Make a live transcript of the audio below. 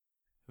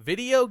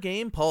Video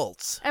Game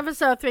Pulse.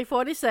 Episode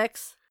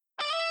 346.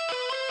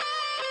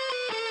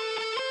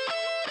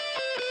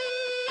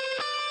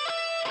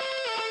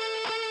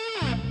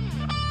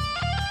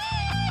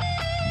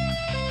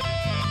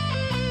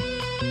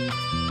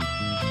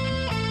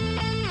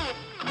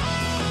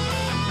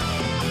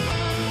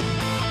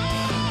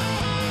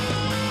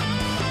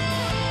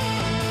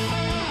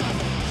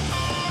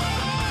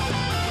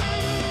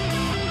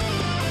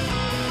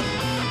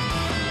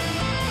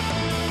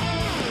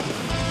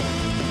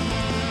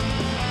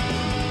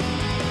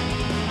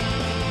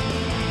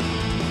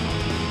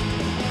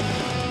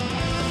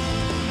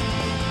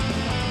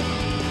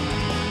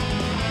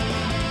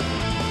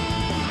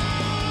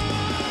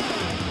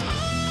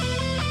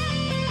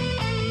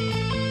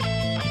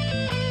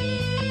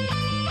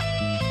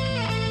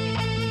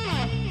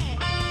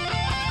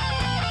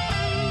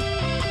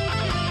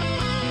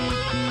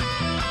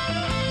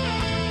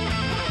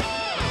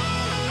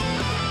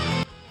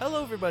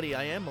 Hello everybody,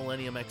 I am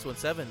Millennium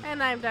X17.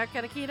 And I'm Dark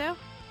Katakido.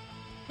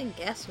 And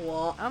guess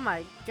what? Oh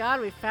my god,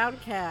 we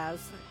found Kaz.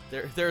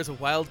 There's a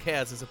wild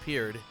Kaz has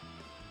appeared.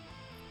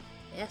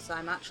 Yes,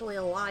 I'm actually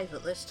alive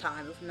at this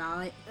time of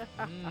night.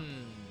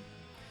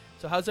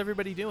 So how's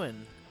everybody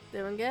doing?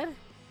 Doing good?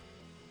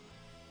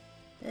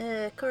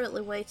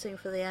 Currently waiting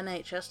for the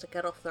NHS to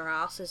get off their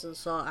asses and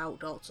sort out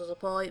doctor's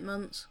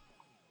appointments.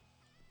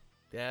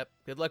 Yep,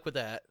 good luck with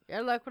that.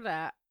 Good luck with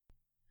that.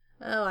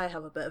 Oh, I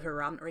have a bit of a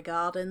rant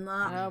regarding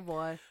that. Oh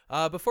boy.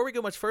 Before we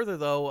go much further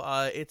though,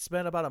 it's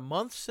been about a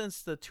month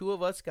since the two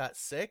of us got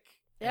sick,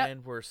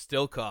 and we're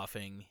still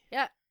coughing.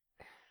 Yeah.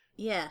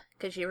 Yeah,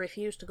 because you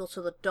refuse to go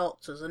to the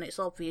doctors and it's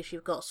obvious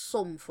you've got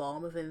some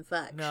form of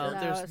infection. No,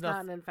 there's it's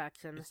not an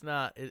infection. It's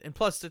not, and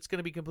plus it's going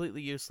to be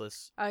completely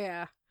useless. Oh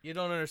yeah. You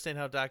don't understand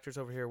how doctors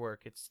over here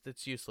work.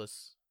 It's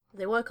useless.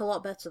 They work a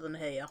lot better than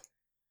here.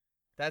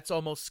 That's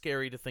almost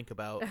scary to think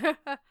about.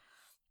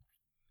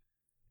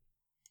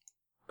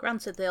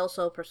 Granted, they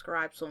also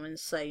prescribe some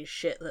insane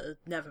shit that would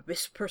never be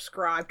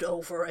prescribed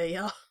over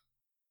here.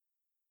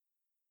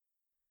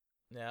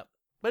 Yeah.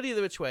 But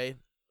either which way,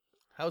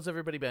 how's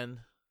everybody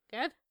been?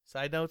 Good.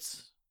 Side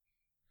notes?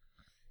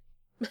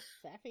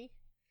 Sappy.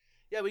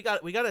 Yeah, we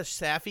got a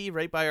Safi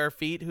right by our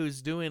feet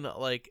who's doing,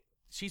 like,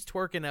 she's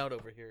twerking out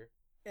over here.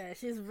 Yeah,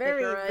 she's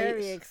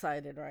very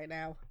excited right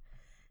now.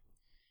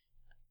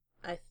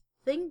 I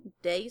think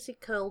Daisy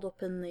curled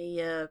up in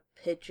the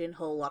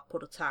pigeonhole. I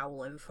put a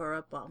towel in for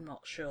her, but I'm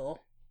not sure.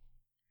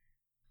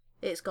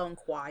 It's gone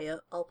quiet,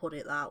 I'll put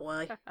it that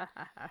way.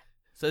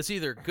 So it's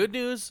either good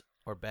news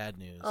or bad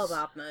news. Oh,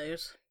 bad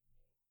news.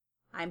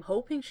 I'm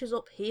hoping she's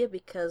up here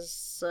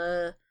because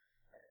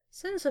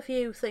since a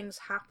few things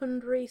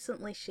happened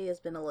recently, she has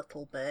been a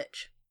little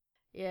bitch.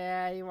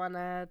 Yeah, you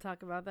wanna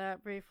talk about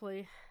that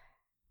briefly?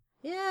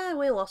 Yeah,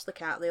 we lost the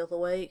cat the other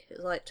week. It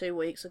was like 2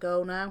 weeks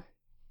ago now.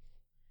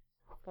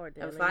 Poor And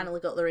Dilly. finally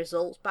got the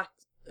results back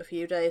a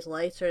few days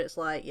later. It's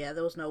like, yeah,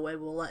 there was no way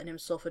we were letting him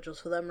suffer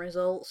just for them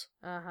results.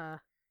 Uh-huh.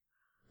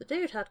 The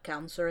dude had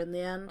cancer in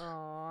the end.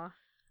 Aw.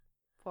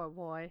 Poor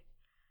boy.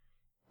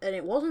 And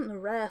it wasn't the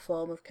rare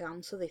form of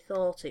cancer they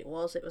thought it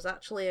was. It was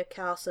actually a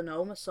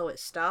carcinoma, so it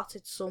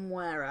started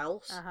somewhere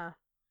else. Uh-huh.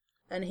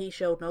 And he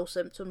showed no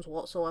symptoms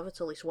whatsoever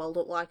till he swelled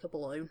up like a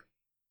balloon.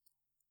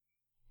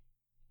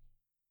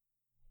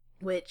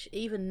 Which,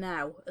 even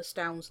now,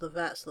 astounds the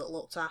vets that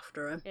looked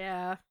after him.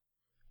 Yeah.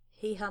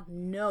 He had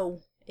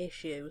no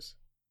issues.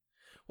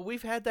 Well,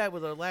 we've had that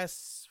with our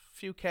last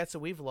few cats that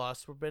we've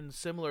lost. We've been in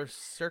similar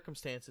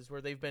circumstances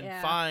where they've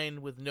been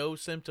fine with no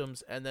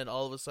symptoms, and then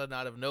all of a sudden,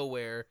 out of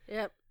nowhere,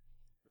 Yep.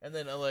 and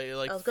then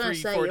like I was gonna 3-4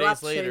 say,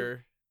 days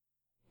later.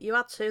 You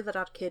had two that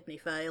had kidney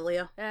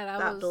failure. Yeah,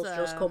 That was, does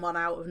just come on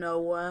out of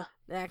nowhere.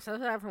 Yeah, because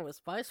that happened with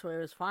Spice, where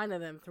he was fine,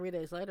 and then 3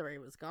 days later he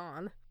was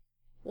gone.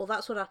 Well,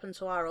 that's what happened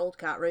to our old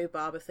cat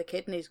Rhubarb. If the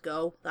kidneys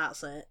go,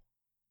 that's it.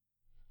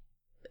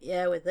 But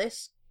yeah,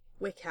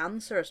 with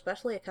cancer,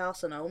 especially a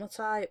carcinoma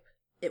type,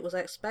 it was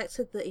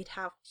expected that he'd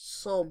have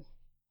some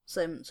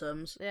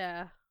symptoms.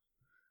 Yeah.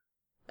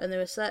 And they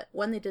were set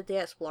when they did the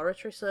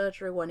exploratory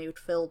surgery when he'd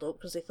filled up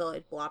because they thought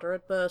his bladder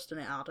had burst and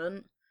it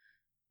hadn't.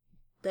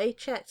 They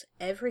checked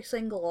every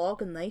single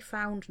organ, they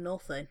found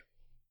nothing.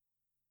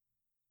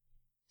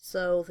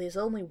 So there's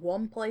only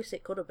one place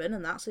it could have been,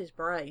 and that's his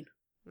brain.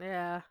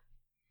 Yeah.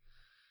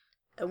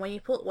 And when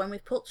we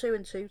put two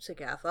and two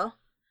together,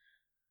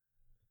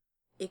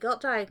 he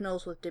got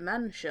diagnosed with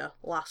dementia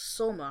last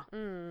summer.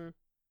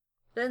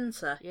 Didn't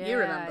he? Yeah, You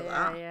remember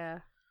that? Yeah.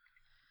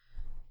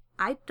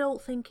 I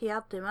don't think he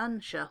had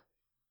dementia.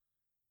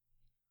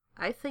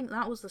 I think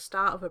that was the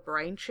start of a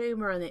brain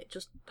tumour and it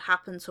just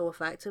happened to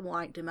affect him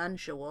like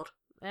dementia would.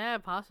 Yeah,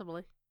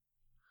 possibly.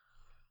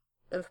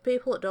 And for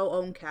people that don't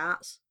own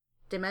cats,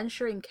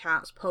 dementia in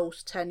cats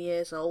post 10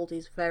 years old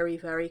is very,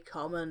 very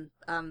common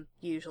and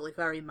usually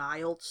very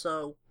mild,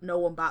 so no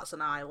one bats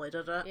an eyelid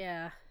at it.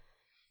 Yeah.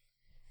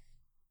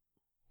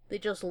 They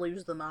just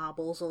lose the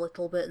marbles a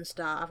little bit and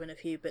start having a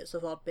few bits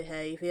of odd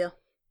behaviour.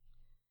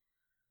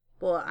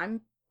 But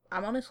I'm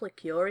honestly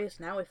curious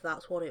now if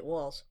that's what it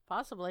was.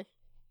 Possibly.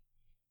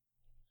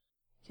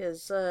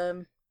 Because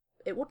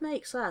it would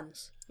make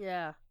sense.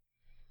 Yeah.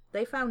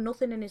 They found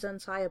nothing in his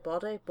entire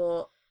body,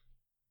 but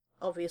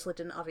obviously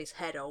didn't have his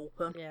head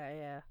open.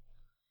 Yeah.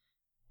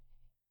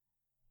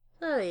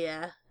 So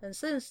yeah, and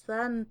since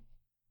then,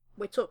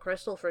 we took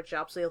Crystal for a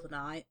jabs the other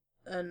night,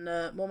 and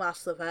Mum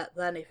asked the vet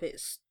then if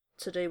it's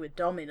to do with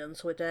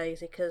dominance with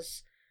Daisy,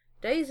 because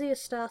Daisy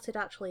has started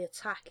actually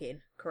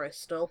attacking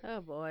Crystal. Oh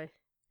boy.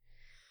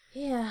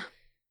 Yeah.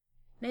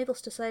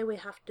 Needless to say, we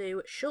have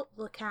to shut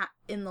the cat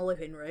in the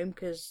living room,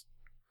 because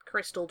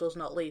Crystal does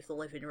not leave the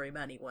living room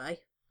anyway.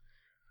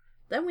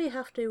 Then we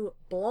have to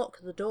block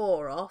the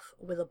door off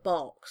with a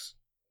box,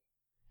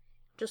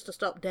 just to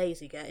stop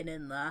Daisy getting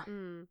in there.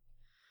 And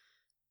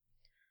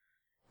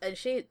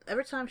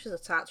every time she's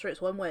attacked her,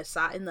 it's when we're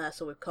sat in there,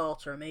 so we've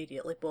caught her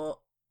immediately, but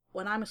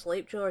when I'm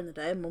asleep during the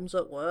day and Mum's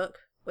at work,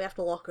 we have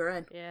to lock her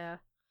in. Yeah.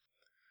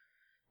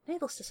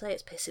 Needless to say,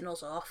 it's pissing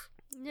us off.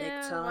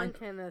 Yeah, big time. one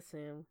can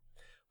assume.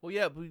 Well,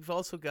 yeah, we've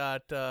also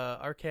got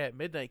our cat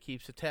Midnight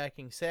keeps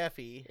attacking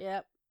Safi.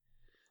 Yep.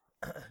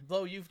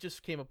 Though you've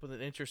just came up with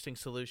an interesting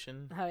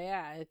solution. Oh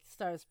yeah, it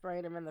started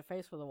spraying him in the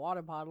face with a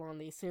water bottle,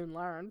 and he soon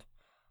learned.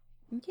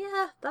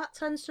 Yeah, that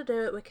tends to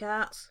do it with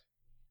cats.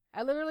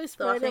 I literally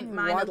So I sprayed think him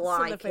mine once would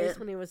like in the face it.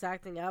 when he was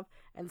acting up,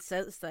 and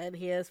since then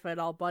he has been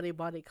all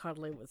buddy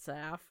cuddly with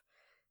Saf.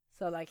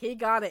 So like he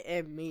got it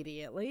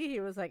immediately. He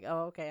was like,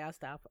 "Oh, okay, I'll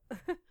stop."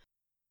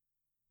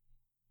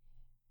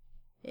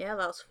 Yeah,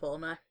 that's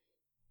funny.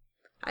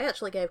 I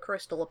actually gave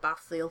Crystal a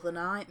bath the other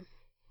night,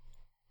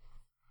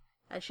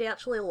 and she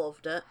actually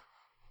loved it.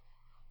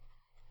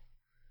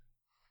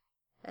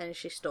 And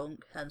she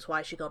stunk, hence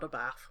why she got a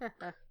bath.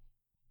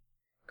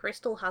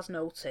 Crystal has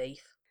no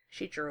teeth.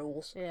 She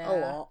drools a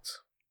lot.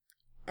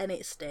 And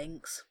it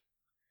stinks.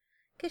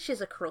 'Cause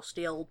she's a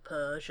crusty old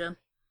Persian.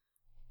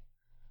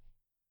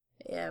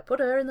 Yeah, put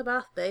her in the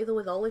bath, bathe her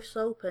with olive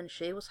soap, and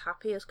she was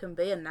happy as can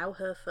be, and now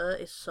her fur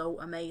is so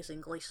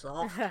amazingly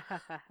soft.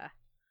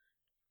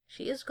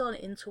 She has gone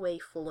into a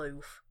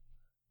floof.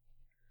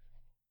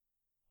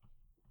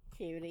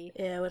 Cutie.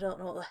 Yeah, we don't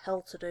know what the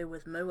hell to do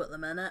with Moo at the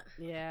minute.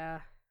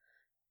 Yeah.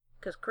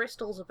 Because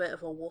Crystal's a bit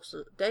of a wuss.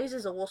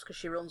 Daisy's a wuss because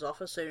she runs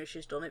off as soon as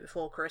she's done it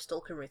before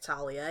Crystal can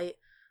retaliate.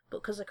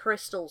 But because of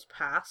Crystal's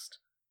past,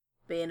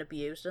 being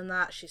abused and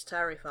that, she's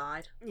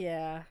terrified.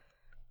 Yeah.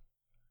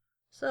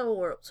 So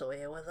we're up to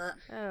here with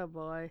it. Oh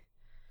boy.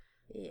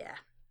 Yeah.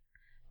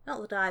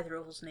 Not that either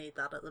of us need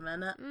that at the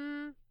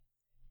minute.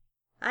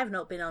 I've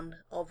not been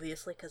on,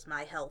 obviously, because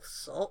my health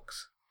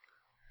sucks.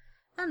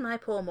 And my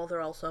poor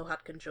mother also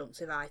had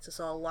conjunctivitis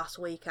all last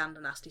week and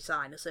a nasty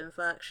sinus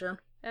infection.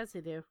 As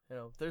you do. You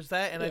know, there's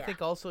that, and I Yeah.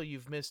 think also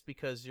you've missed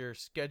because your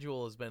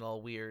schedule has been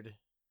all weird.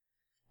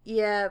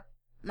 Yeah,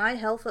 my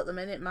health at the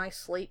minute, my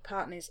sleep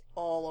pattern is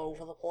all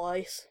over the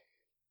place.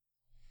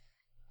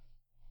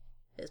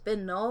 It's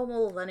been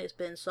normal, then it's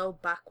been so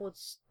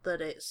backwards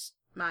that it's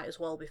might as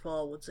well be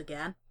forwards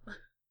again.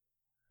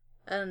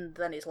 And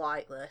then it's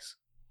like this.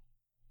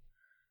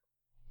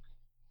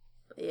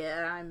 But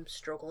yeah, I'm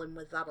struggling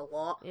with that a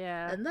lot.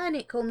 Yeah. And then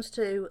it comes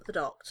to the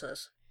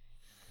doctors.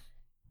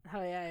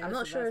 Oh yeah, I'm that's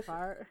not the sure best if-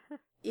 part.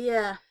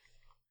 Yeah.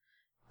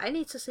 I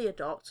need to see a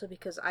doctor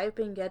because I've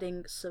been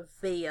getting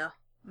severe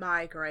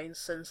migraines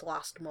since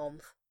last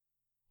month.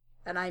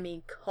 And I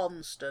mean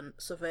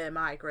constant severe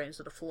migraines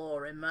that are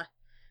flooring me.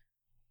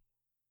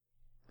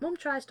 Mum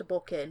tries to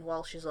book in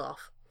while she's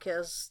off,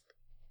 because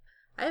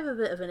I have a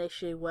bit of an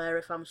issue where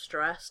if I'm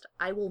stressed,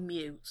 I will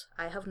mute.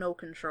 I have no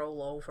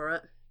control over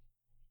it.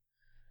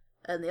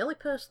 And the only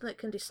person that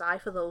can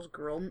decipher those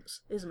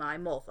grunts is my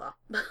mother.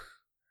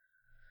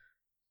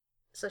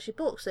 So she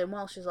books in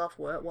while she's off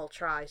work, well,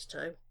 tries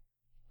to,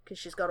 because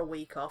she's got a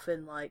week off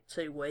in like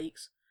 2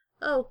 weeks.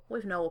 Oh,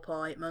 with no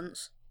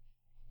appointments.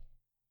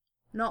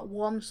 Not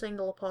one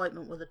single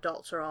appointment with a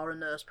doctor or a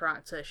nurse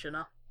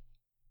practitioner.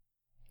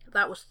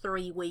 That was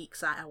 3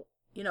 weeks out.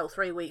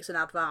 3 weeks in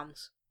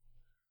advance.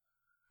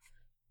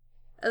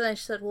 And then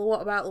she said, well,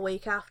 what about the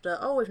week after?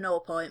 Oh, we've no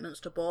appointments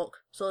to book.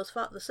 So as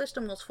far the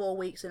system was 4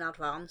 weeks in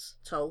advance,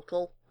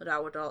 total, at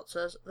our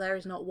doctors, there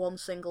is not one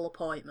single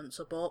appointment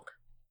to book.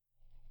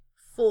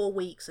 4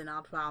 weeks in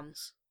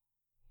advance.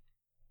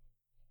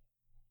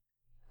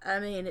 I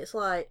mean, it's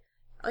like,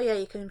 oh yeah,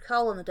 you can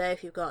call on the day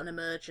if you've got an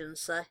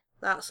emergency.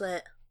 That's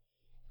it.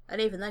 And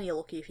even then you're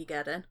lucky if you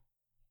get in.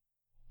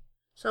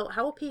 So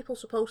how are people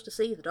supposed to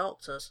see the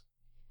doctors?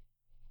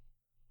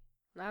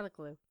 Not a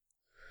clue.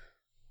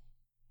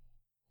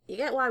 You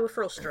get why we're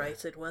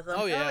frustrated with them.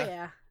 Oh, yeah. Oh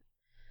yeah.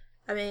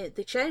 I mean,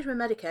 they changed my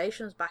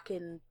medications back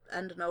in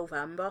end of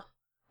November.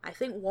 I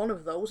think one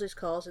of those is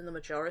causing the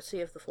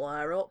majority of the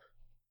flare-up.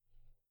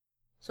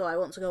 So I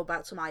want to go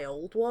back to my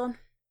old one.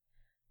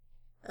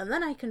 And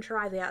then I can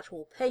try the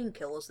actual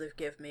painkillers they've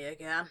given me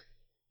again.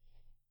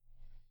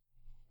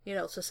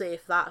 To see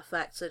if that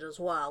affects it as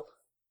well.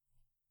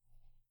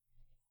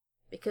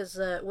 Because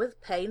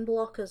with pain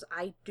blockers,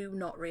 I do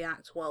not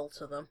react well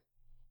to them.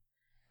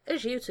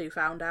 As you two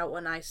found out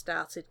when I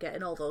started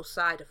getting all those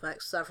side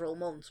effects several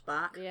months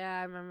back.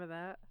 Yeah, I remember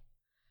that.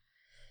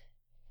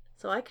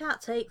 So I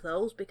can't take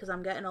those because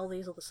I'm getting all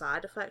these other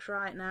side effects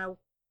right now.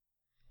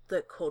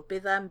 that could be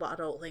them, but I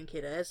don't think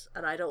it is,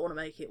 and I don't want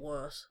to make it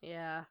worse.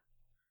 Yeah.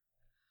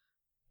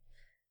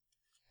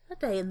 A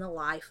day in the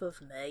life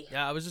of me.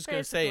 Yeah, I was just going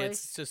to say,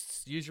 it's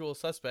just usual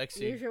suspects.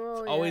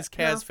 Always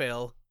Kaz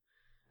fail.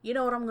 You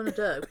know what I'm going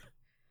to do?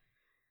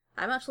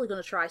 I'm actually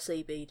going to try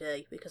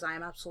CBD, because I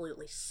am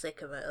absolutely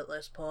sick of it at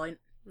this point.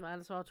 Might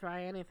as well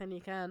try anything you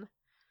can.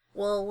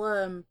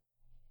 Well,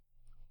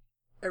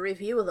 a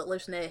reviewer that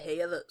lives near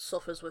here that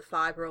suffers with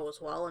fibro as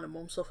well, and her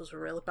mum suffers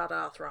with really bad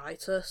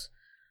arthritis.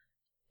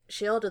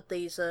 She ordered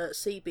these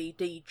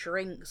CBD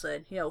drinks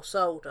in,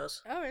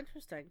 sodas. Oh,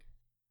 interesting.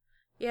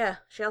 Yeah,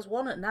 she has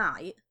one at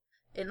night.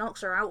 It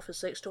knocks her out for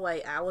 6 to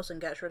 8 hours and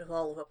gets rid of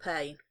all of her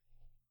pain.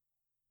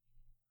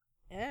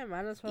 Yeah,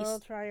 might as well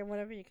try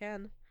whatever you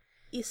can.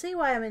 You see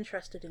why I'm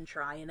interested in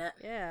trying it?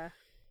 Yeah.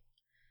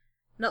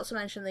 Not to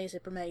mention these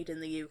are made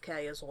in the UK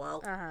as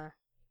well. Uh-huh.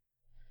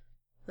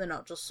 They're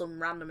not just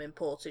some random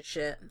imported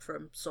shit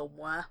from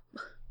somewhere.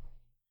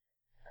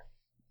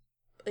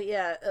 But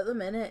yeah, at the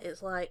minute,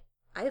 it's like,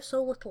 I have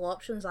so little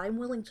options, I'm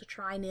willing to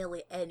try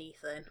nearly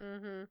anything.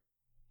 Mm-hmm.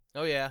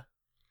 Oh, yeah.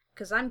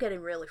 Because I'm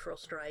getting really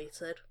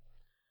frustrated.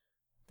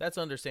 That's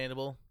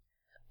understandable.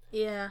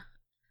 Yeah.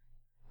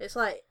 It's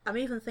like, I'm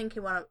even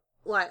thinking when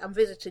I'm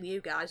visiting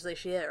you guys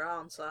this year,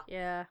 aren't I?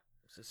 Yeah.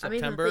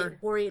 September? I'm even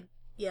worried,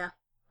 yeah.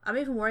 I'm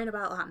even worrying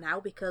about that now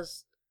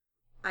because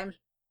I'm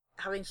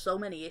having so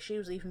many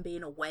issues even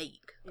being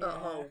awake at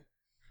home.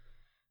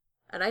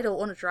 And I don't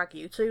want to drag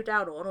you two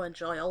down. I want to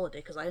enjoy holiday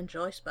because I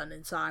enjoy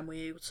spending time with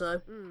you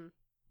two.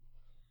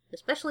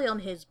 Especially on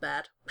his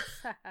bed.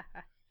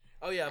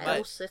 Oh, yeah. I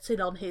was sitting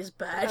on his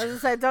I bed. was going to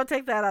say, don't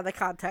take that out of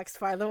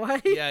context, by the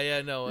way.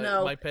 Yeah,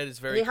 no. My bed is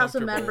very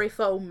comfortable. He has a memory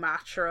foam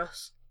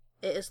mattress.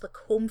 It is the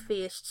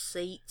comfiest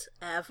seat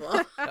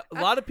ever. A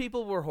lot of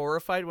people were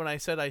horrified when I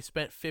said I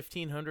spent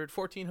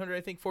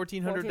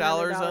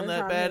 $1,400 on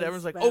that bed.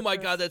 Everyone's like, "Oh my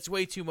god, that's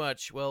way too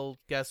much." Well,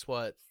 guess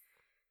what?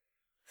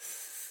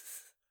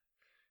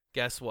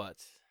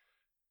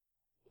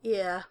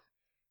 Yeah.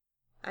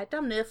 I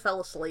damn near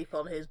fell asleep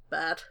on his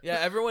bed. Yeah,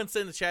 everyone's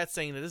in the chat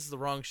saying that this is the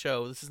wrong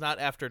show. This is not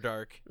After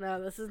Dark. No,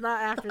 this is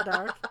not After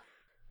Dark.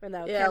 But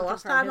no, yeah,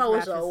 last time I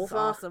was over,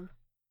 awesome.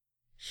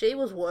 She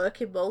was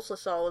working mostly,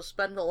 so I was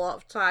spending a lot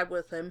of time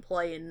with him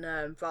playing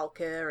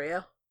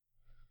Valkyria.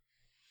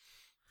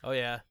 Oh,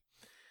 yeah.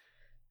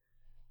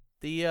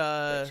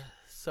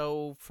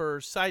 So,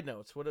 for side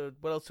notes, what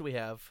else do we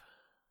have?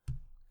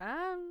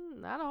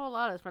 Not a whole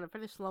lot. It's been a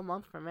pretty slow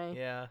month for me.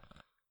 Yeah.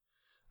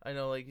 I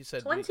know, like you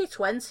said...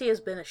 2020 has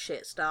been a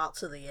shit start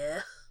to the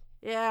year.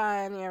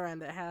 Yeah, and year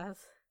end it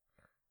has.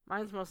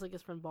 Mine's mostly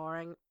just been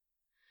boring.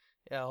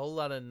 Yeah, a whole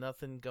lot of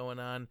nothing going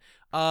on.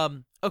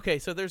 Okay,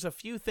 so there's a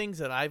few things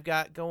that I've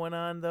got going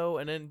on, though,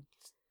 and then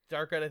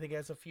Dark Red, I think,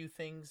 has a few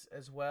things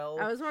as well.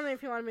 I was wondering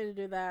if you wanted me to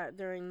do that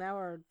during now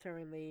or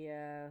during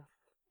the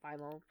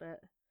final bit.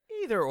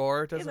 Either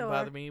or. It doesn't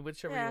bother me.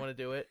 Whichever you want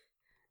to do it.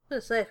 I was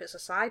going to say, if it's a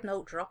side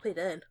note, drop it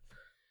in.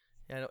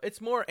 Yeah, no, it's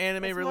more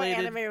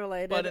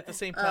anime-related, but at the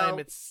same time,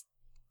 it's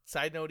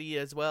side note-y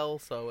as well,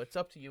 so it's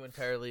up to you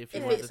entirely if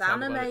you want to talk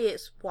anime, about it.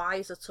 it's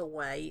wiser to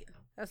wait.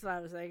 That's what I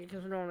was thinking,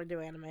 because we normally do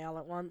anime all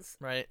at once.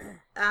 Right.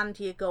 And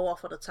you go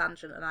off on a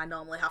tangent, and I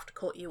normally have to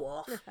cut you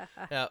off.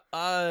 Yeah.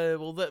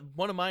 Well,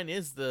 one of mine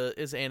is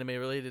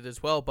anime-related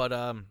as well,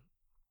 but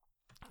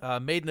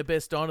Made in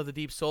Abyss: Dawn of the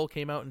Deep Soul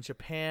came out in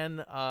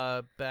Japan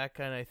back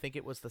on, I think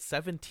it was the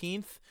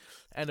 17th,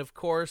 and of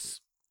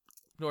course,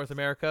 North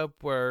America,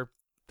 where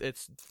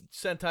it's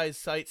Sentai's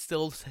site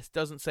still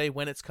doesn't say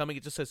when it's coming.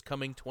 It just says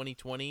coming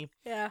 2020.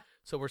 Yeah.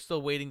 So we're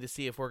still waiting to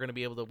see if we're going to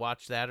be able to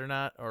watch that or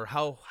not, or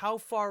how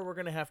far we're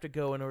going to have to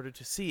go in order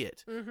to see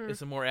it.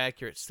 Is a more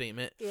accurate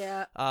statement.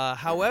 Yeah.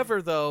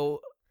 However,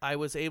 though, I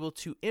was able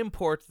to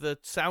import the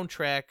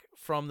soundtrack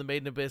from the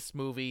Made in Abyss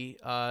movie.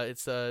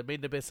 It's Made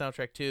in Abyss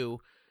soundtrack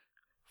 2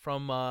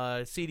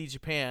 from CD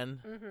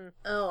Japan.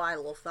 Oh, I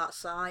love that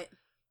site.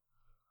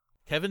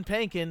 Kevin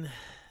Pankin.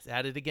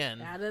 At it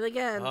again.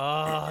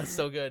 Oh, it's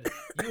so good.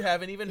 You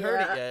haven't even heard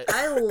it yet.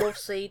 I love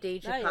CD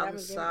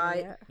Japan's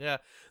site. Yeah.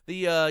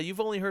 You've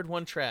only heard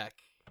one track.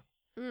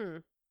 Yeah,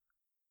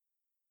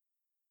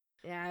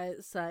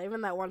 it's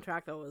even that one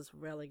track though was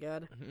really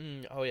good.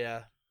 Oh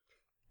yeah.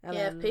 And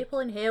if people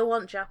in here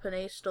want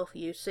Japanese stuff,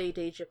 use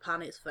CD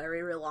Japan. It's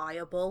very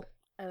reliable.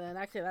 And then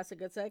actually, that's a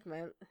good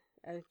segment,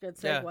 a good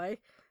segue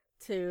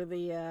to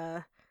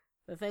the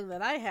thing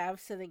that I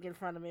have sitting in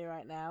front of me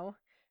right now,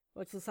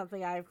 which is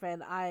something I've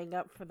been eyeing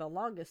up for the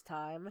longest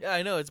time. Yeah,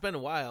 I know. It's been a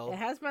while. It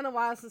has been a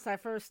while since I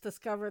first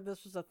discovered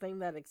this was a thing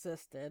that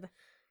existed.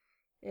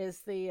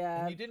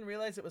 And you didn't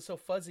realize it was so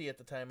fuzzy at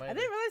the time either. I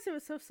didn't realize it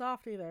was so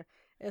soft either.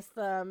 It's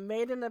the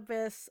Made in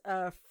Abyss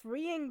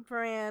freeing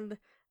brand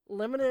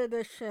limited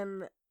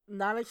edition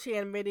Nanachi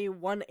and MIDI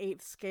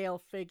 1/8 scale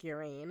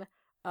figurine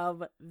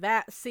of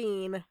that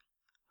scene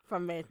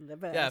from Made in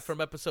Abyss. Yeah,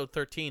 from episode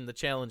 13, The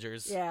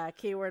Challengers. Yeah,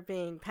 keyword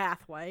being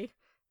pathway.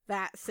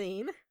 That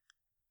scene.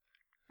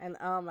 And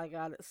oh my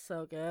god, it's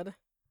so good.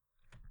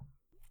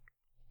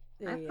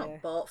 I've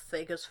not bought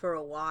figures for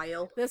a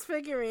while. This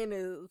figurine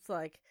is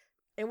like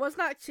It was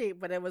not cheap,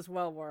 but it was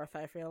well worth,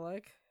 I feel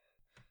like.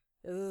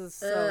 This is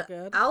so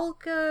good. I'll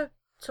go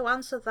to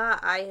answer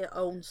that. I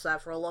own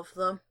several of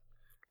them.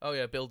 Oh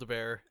yeah,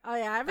 Build-A-Bear. Oh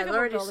yeah, I've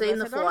already seen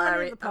the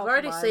Flareon. I've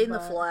already seen the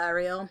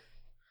Flareon.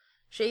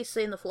 She's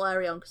seen the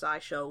Flareon because I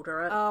showed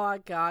her it. Oh my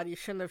god, you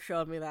shouldn't have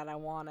showed me that. I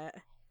want it.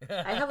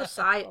 I have a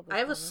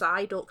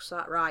Psyduck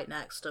sat right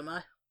next to me.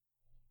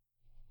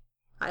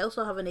 I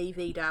also have an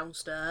EV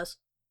downstairs.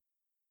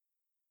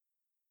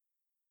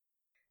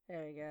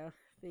 There we go.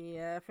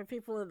 For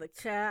people in the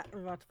chat,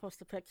 I'm about to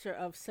post a picture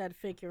of said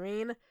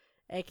figurine,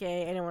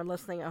 aka anyone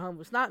listening at home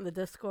who's not in the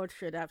Discord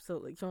should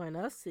absolutely join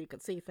us so you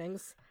can see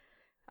things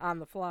on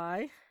the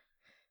fly.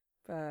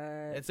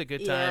 But it's a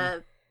good time. Yeah,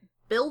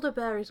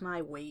 Build-A-Bear is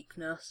my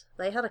weakness.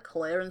 They had a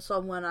clearance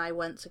on when I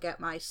went to get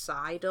my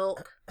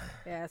Psyduck.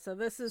 Yeah, so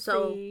this is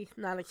the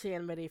Nanachi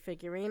and Midi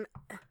figurine.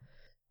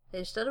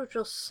 Instead of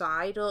just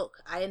Psyduck,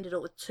 I ended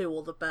up with 2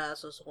 other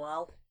bears as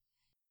well.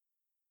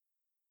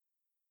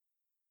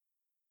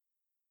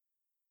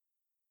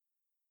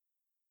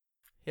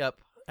 Yep.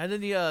 And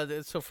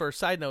then so for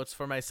side notes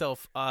for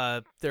myself,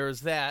 there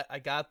was that. I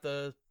got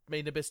the Made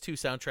in Abyss 2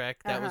 soundtrack.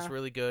 That was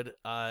really good.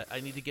 I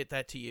need to get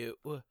that to you.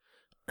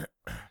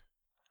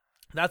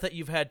 Not that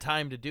you've had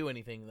time to do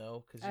anything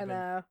though, because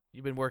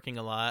you've been working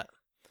a lot.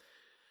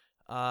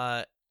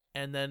 And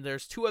then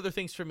there's 2 other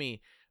things for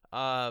me.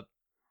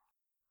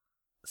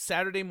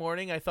 Saturday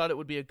morning, I thought it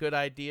would be a good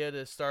idea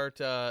to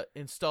start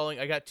installing.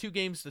 I got 2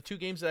 games. The 2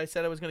 games that I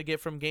said I was going to get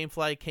from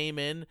GameFly came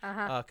in,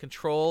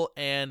 Control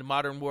and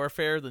Modern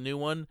Warfare, the new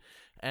one.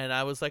 And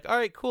I was like, all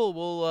right, cool.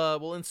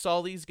 We'll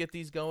install these, get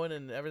these going,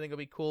 and everything will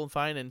be cool and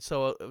fine. And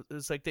so it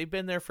was like they've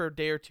been there for a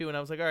day or 2, and I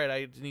was like, all right,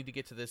 I need to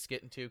get to this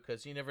getting to,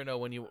 because you never know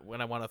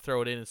when I want to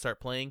throw it in and start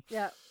playing.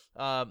 Yeah.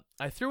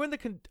 I threw in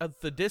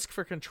the disc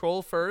for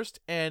Control first,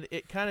 and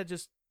it kind of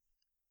just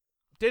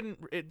didn't.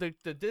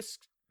 The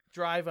disc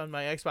drive on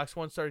my Xbox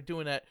One started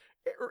doing that,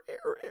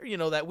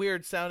 that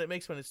weird sound it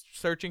makes when it's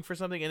searching for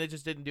something, and it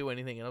just didn't do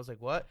anything. And I was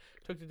like, what?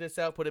 Took the disc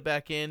out, put it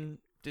back in,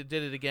 did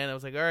it again. I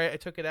was like, all right, I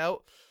took it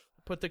out,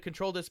 put the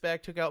Control disc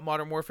back, took out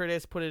Modern Warfare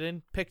disc, put it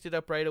in, picked it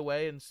up right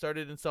away, and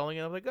started installing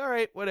it. I'm like, all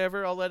right,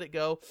 whatever, I'll let it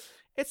go.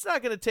 It's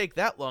not going to take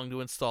that long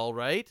to install,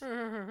 right?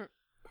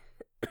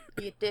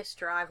 Your disc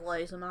drive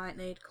laser might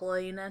need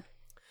cleaning.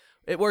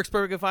 It works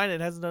perfectly fine. It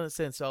hasn't done it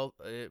since.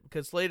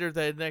 Because later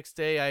the next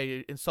day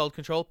I installed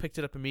Control, picked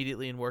it up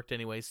immediately, and worked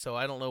anyways. So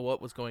I don't know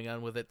what was going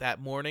on with it that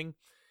morning.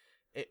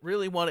 It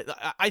really wanted.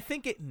 I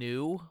think it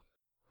knew.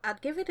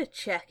 I'd give it a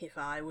check if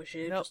I was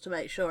you, just to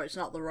make sure it's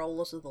not the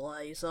rollers of the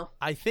laser.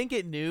 I think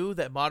it knew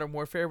that Modern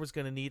Warfare was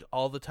going to need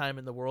all the time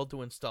in the world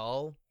to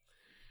install.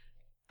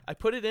 I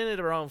put it in at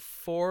around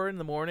 4 in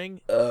the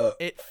morning.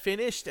 It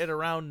finished at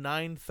around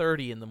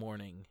 9:30 in the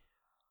morning.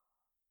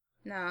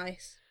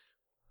 Nice.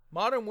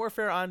 Modern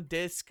Warfare on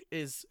disc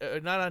is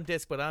not on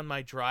disc, but on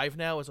my drive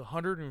now is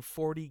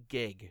 140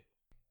 gig.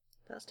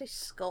 That's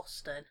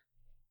disgusting.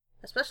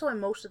 Especially when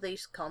most of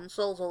these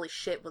consoles only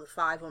ship with a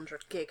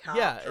 500 gig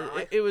hard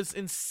drive. It was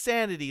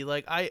insanity.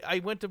 Like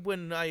I went to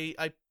when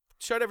I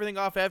shut everything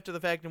off after the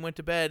fact and went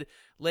to bed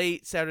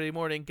late Saturday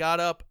morning,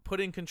 got up,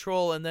 put in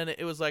Control, and then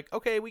it was like,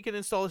 okay, we can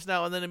install this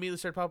now, and then immediately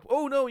started popping,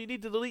 oh no, you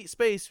need to delete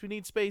space, we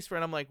need space for it.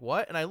 And I'm like,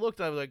 what? And I looked,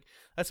 and I was like,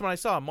 that's when I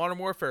saw Modern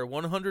Warfare,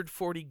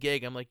 140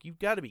 gig. I'm like, you've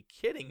got to be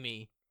kidding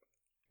me.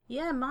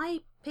 Yeah, my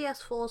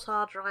PS4's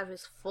hard drive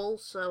is full,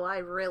 so I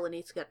really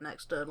need to get an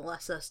external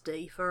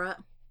SSD for it.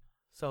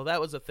 So that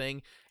was a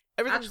thing.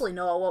 Actually,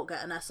 no, I won't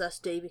get an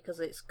SSD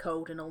because it's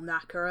code and it'll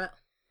knacker it.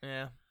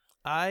 Yeah.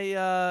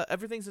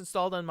 Everything's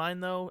installed on mine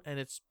though,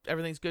 and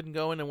everything's good and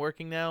going and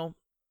working now.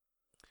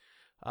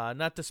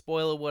 Not to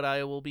spoil what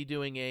I will be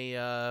doing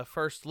a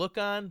first look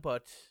on,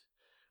 but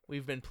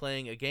we've been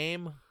playing a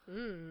game.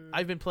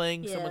 I've been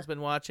playing, someone's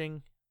been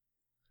watching.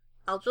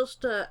 I'll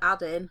just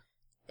add in,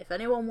 if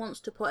anyone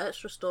wants to put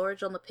extra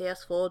storage on the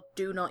PS4,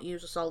 do not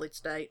use a solid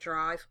state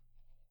drive.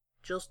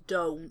 Just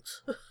don't.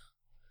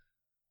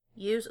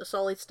 Use a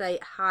solid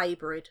state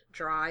hybrid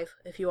drive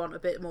if you want a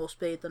bit more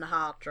speed than a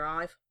hard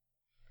drive.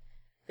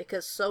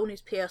 Because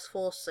Sony's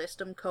PS4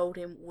 system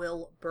coding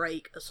will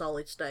break a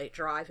solid-state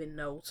drive in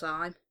no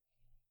time.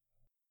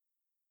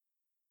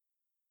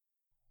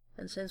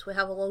 And since we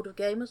have a load of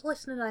gamers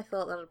listening, I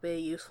thought that would be a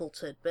useful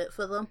tidbit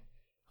for them.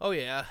 Oh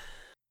yeah.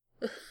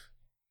 But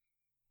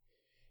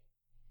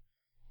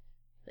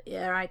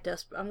yeah,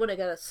 I'm going to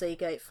get a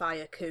Seagate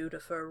Fire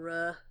CUDA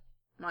for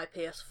my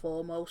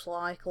PS4 most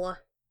likely.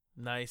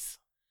 Nice.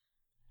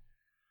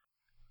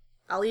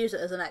 I'll use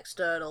it as an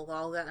external, though.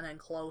 I'll get an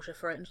enclosure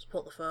for it and just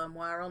put the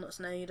firmware on that's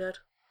needed.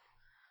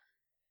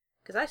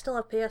 Because I still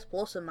have PS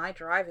Plus and my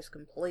drive is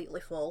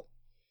completely full.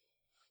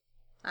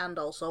 And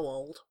also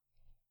old.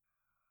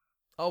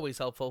 Always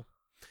helpful.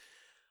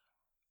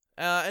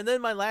 And then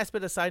my last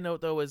bit of side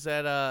note, though, is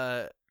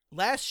that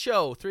last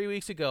show, 3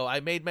 weeks ago, I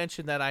made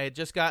mention that I had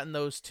just gotten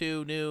those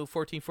 2 new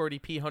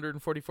 1440p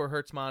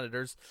 144Hz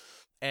monitors.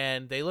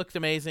 And they looked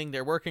amazing.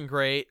 They're working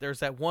great.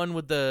 There's that one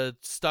with the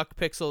stuck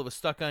pixel. It was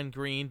stuck on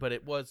green, but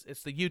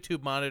it's the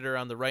YouTube monitor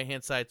on the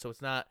right-hand side, so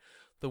it's not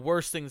the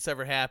worst thing that's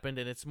ever happened,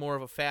 and it's more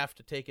of a faff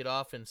to take it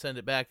off and send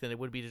it back than it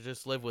would be to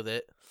just live with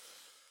it.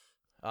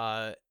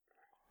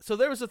 So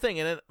there was the thing,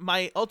 and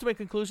my ultimate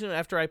conclusion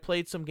after I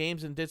played some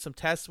games and did some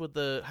tests with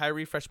the high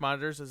refresh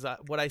monitors is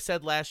that what I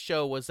said last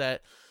show was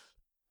that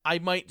I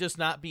might just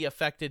not be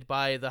affected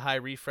by the high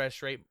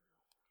refresh rate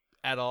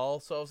at all.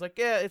 So I was like,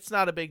 yeah, it's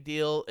not a big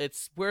deal.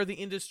 It's where the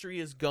industry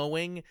is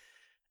going,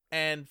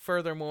 and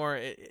furthermore,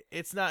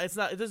 it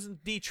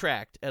doesn't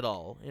detract at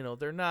all. You know,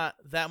 they're not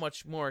that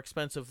much more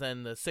expensive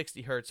than the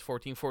 60 hertz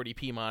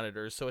 1440p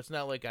monitors, so it's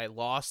not like I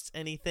lost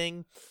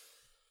anything.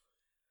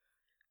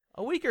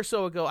 A week or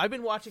so ago, I've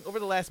been watching, over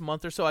the last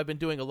month or so, I've been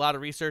doing a lot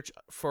of research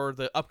for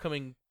the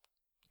upcoming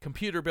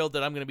computer build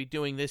that I'm going to be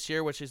doing this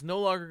year, which is no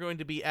longer going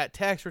to be at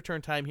tax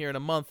return time here in a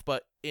month,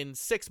 but in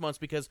 6 months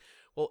because,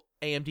 well,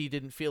 AMD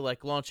didn't feel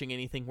like launching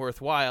anything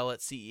worthwhile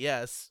at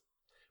CES.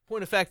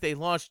 Point of fact, they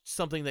launched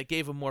something that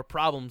gave them more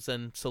problems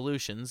than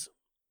solutions.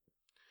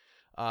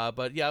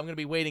 But yeah, I'm going to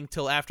be waiting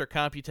till after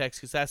Computex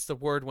because that's the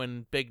word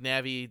when Big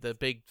Navi, the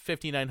big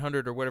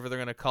 5900 or whatever they're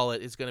going to call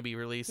it, is going to be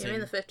releasing. You mean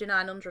the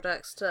 5900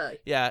 XT?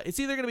 Yeah, it's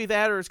either going to be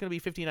that or it's going to be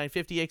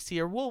 5950 XT,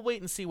 or we'll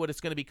wait and see what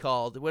it's going to be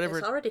called. Whatever.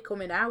 It's already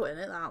coming out, isn't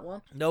it, that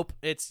one? Nope,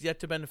 it's yet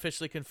to be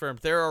officially confirmed.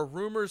 There are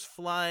rumors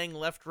flying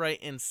left, right,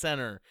 and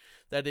center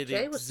that it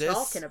exists. Jay was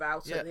talking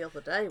about it the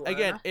other day.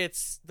 Again,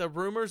 the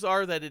rumors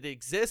are that it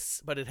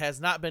exists, but it has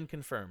not been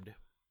confirmed.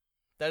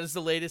 That is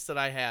the latest that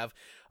I have.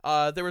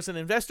 There was an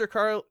investor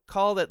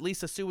call that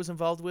Lisa Sue was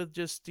involved with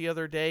just the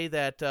other day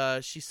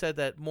that she said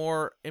that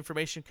more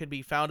information could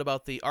be found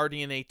about the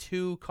RDNA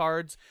 2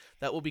 cards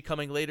that will be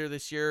coming later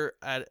this year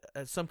at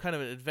some kind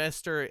of an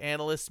investor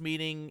analyst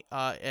meeting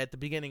at the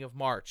beginning of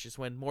March is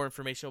when more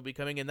information will be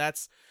coming, and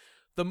that's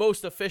the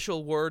most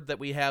official word that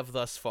we have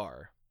thus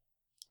far.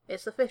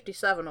 It's the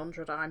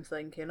 5700 I'm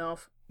thinking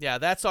of. Yeah,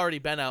 that's already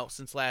been out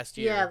since last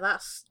year. Yeah,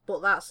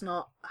 that's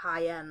not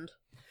high end.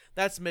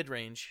 That's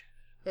mid-range.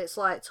 It's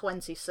like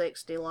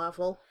 2060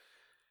 level.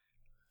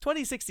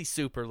 2060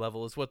 super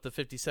level is what the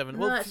 57.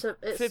 No, well, it's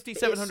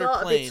 5700 sort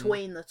of plane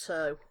between the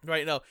two.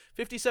 Right, no.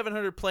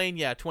 5700 plane,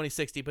 yeah,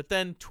 2060, but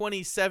then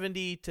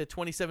 2070 to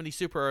 2070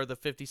 super are the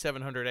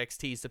 5700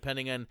 XTs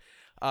depending on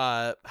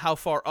how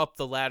far up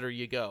the ladder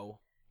you go.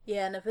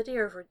 Yeah,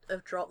 NVIDIA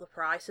have dropped the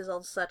prices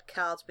on said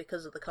cards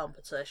because of the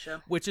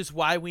competition. Which is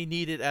why we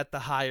need it at the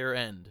higher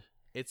end.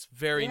 It's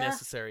very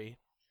necessary.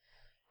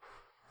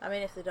 I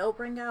mean, if they don't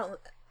bring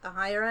out a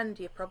higher end,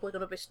 you're probably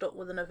going to be stuck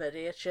with an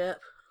NVIDIA chip.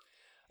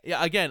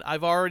 Yeah, again,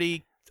 I'm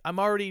already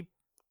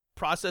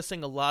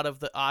processing a lot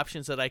of the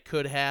options that I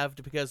could have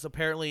because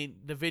apparently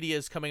NVIDIA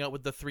is coming out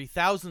with the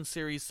 3000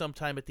 series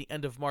sometime at the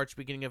end of March,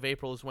 beginning of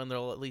April is when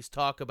they'll at least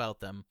talk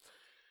about them.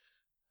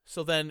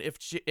 So then if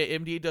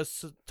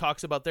AMD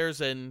talks about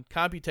theirs in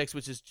Computex,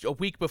 which is a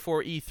week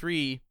before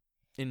E3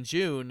 in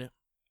June,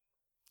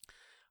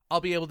 I'll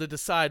be able to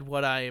decide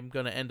what I am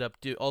going to end up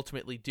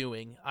ultimately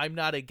doing. I'm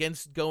not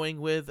against going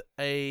with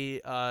an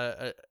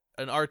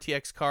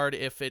RTX card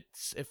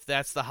if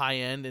that's the high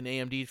end and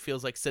AMD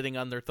feels like sitting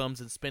on their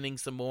thumbs and spinning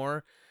some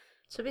more.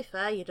 To be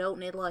fair, you don't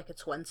need like a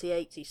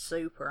 2080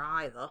 Super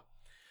either.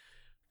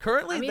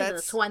 Currently,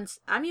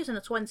 I'm using a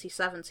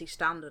 2070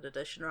 standard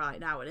edition right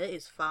now, and it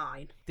is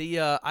fine.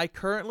 I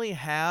currently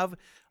have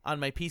on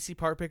my PC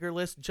part picker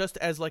list, just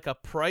as like a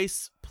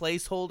price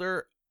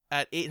placeholder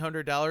at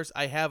 $800,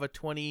 I have a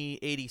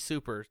 2080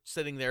 Super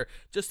sitting there,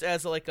 just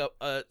as like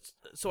a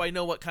so I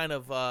know what kind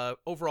of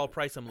overall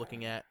price I'm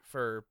looking at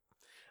for.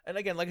 And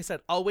again, like I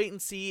said, I'll wait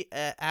and see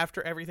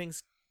after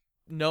everything's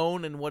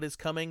known and what is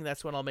coming.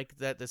 That's when I'll make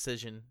that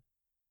decision.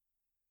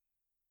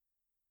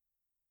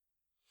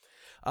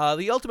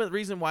 The ultimate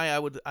reason why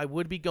I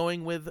would be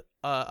going with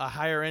a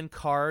higher end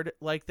card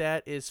like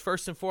that is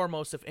first and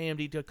foremost, if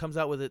AMD comes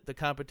out with the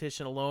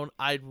competition alone,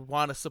 I'd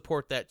want to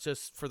support that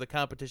just for the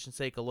competition's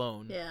sake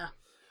alone. Yeah.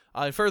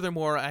 And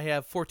furthermore, I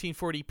have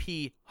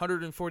 1440p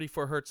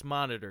 144 hertz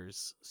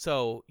monitors,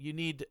 so you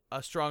need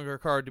a stronger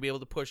card to be able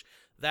to push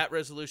that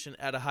resolution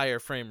at a higher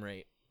frame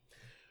rate.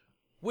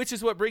 Which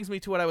is what brings me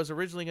to what I was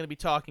originally going to be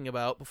talking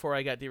about before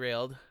I got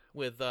derailed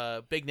with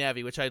Big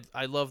Navi, which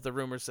I love the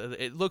rumors.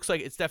 It looks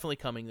like it's definitely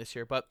coming this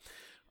year. But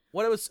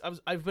what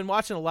I've been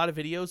watching a lot of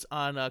videos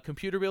on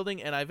computer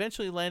building, and I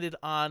eventually landed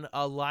on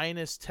a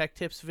Linus Tech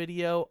Tips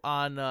video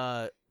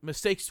on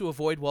mistakes to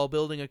avoid while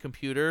building a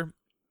computer.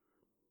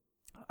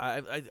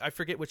 I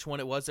forget which one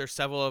it was. There's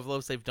several of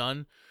those they've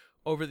done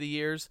over the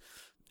years.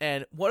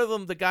 And one of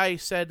them, the guy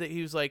said that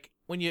he was like,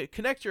 when you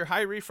connect your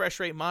high refresh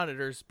rate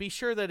monitors, be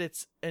sure that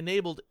it's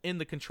enabled in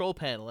the control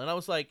panel. And I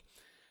was like,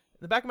 in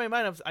the back of my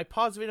mind, I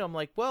paused the video. I'm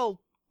like,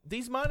 well,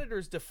 these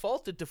monitors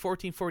defaulted to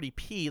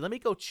 1440p. Let me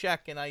go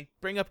check. And I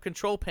bring up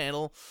control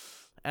panel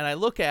and I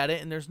look at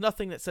it and there's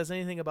nothing that says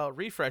anything about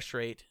refresh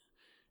rate.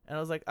 And I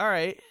was like, all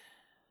right.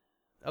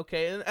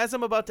 Okay. And as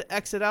I'm about to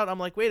exit out, I'm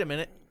like, wait a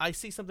minute. I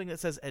see something that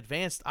says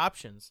advanced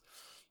options.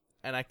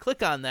 And I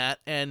click on that,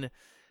 and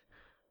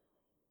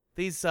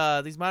these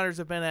monitors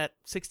have been at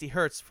 60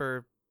 hertz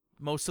for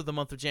most of the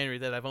month of January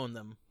that I've owned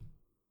them.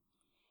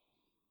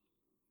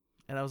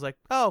 And I was like,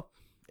 oh,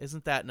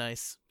 isn't that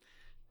nice?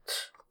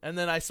 And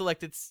then I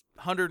selected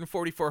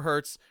 144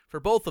 hertz for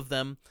both of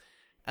them.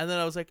 And then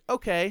I was like,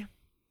 okay,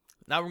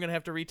 now we're going to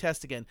have to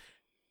retest again.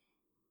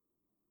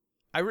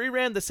 I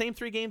reran the same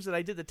 3 games that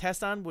I did the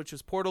test on, which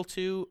was Portal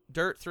 2,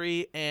 Dirt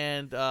 3,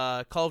 and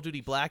Call of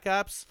Duty Black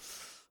Ops.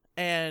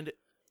 And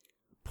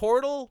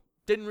Portal,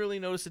 didn't really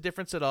notice a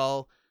difference at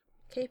all.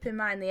 Keep in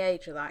mind the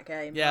age of that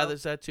game. Yeah, though.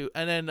 there's that too.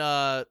 And then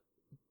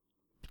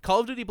Call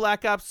of Duty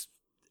Black Ops,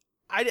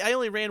 I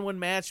only ran 1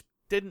 match,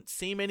 didn't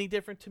seem any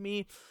different to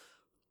me.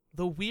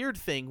 The weird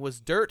thing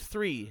was Dirt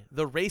 3,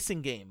 the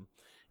racing game.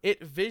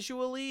 It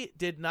visually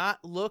did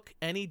not look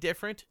any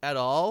different at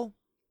all.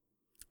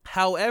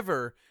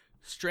 However,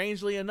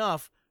 strangely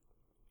enough,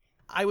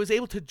 I was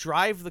able to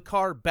drive the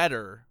car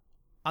better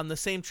on the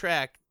same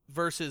track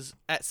versus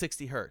at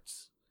 60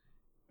 hertz.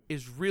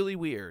 Is really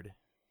weird,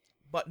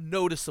 but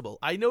noticeable.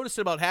 I noticed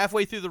it about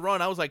halfway through the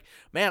run. I was like,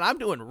 man, I'm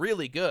doing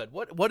really good.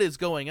 What is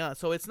going on?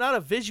 So it's not a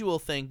visual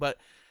thing, but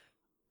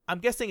I'm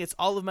guessing it's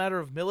all a matter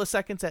of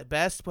milliseconds at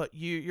best, but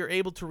you're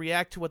able to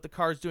react to what the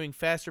car's doing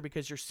faster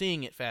because you're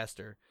seeing it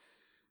faster.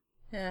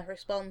 Yeah,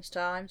 response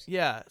times.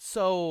 Yeah,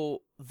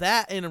 so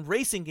that in a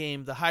racing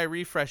game, the high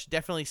refresh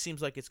definitely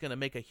seems like it's going to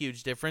make a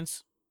huge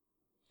difference.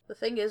 The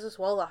thing is, as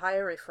well, the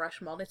higher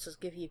refresh monitors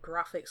give you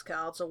graphics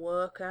cards a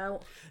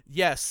workout.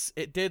 Yes,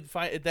 it did.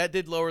 That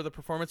did lower the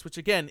performance, which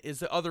again is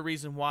the other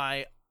reason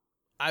why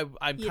I'm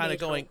kind of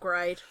going.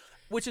 Upgrade.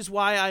 Which is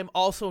why I'm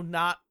also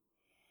not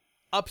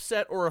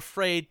upset or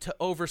afraid to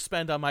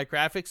overspend on my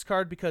graphics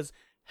card, because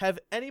have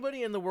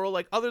anybody in the world,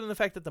 like, other than the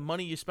fact that the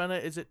money you spend on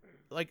it, is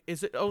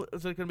it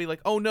going to be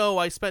like, oh no,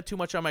 I spent too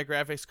much on my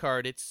graphics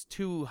card, it's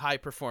too high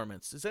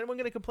performance? Is anyone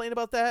going to complain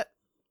about that?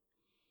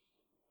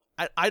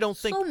 I don't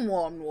think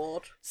someone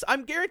would.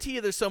 I'm guarantee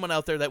you there's someone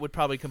out there that would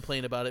probably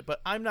complain about it, but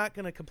I'm not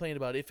going to complain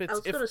about it. I was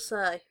going to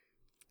say,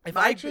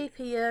 my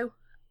GPU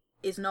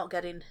is not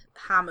getting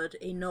hammered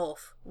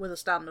enough with a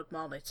standard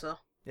monitor.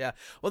 Yeah,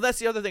 well, that's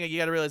the other thing you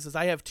got to realize is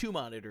I have 2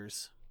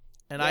 monitors,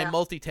 and I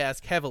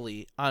multitask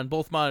heavily on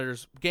both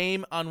monitors.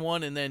 Game on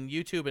one, and then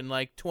YouTube and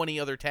like 20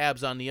 other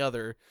tabs on the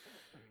other.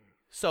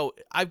 So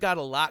I've got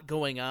a lot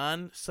going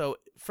on. So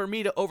for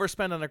me to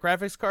overspend on a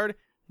graphics card,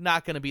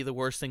 not going to be the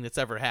worst thing that's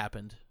ever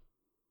happened.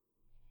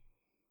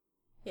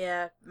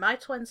 Yeah, my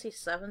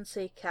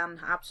 2070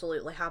 can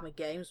absolutely hammer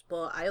games,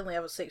 but I only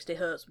have a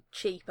 60Hz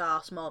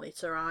cheap-ass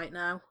monitor right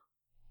now.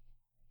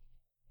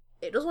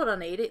 It does what I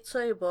need it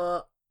to,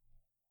 but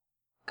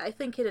I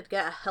think it'd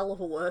get a hell of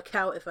a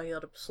workout if I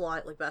got a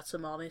slightly better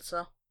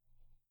monitor.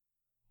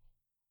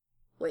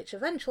 Which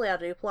eventually I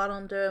do plan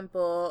on doing,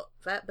 but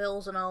vet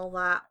bills and all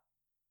that,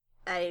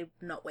 I'm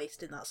not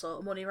wasting that sort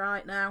of money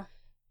right now.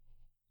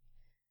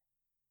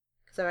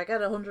 Because if I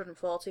get a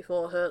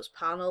 144Hz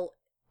panel,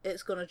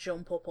 it's going to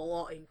jump up a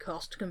lot in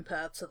cost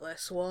compared to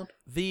this one.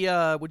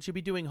 Would you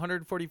be doing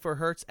 144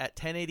 hertz at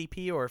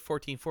 1080p or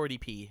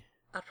 1440p?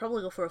 I'd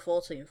probably go for a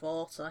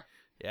 1440.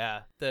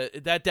 Yeah,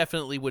 that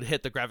definitely would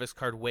hit the graphics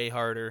card way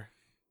harder.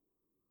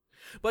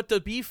 But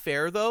to be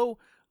fair, though,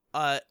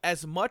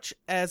 as much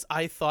as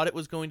I thought it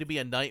was going to be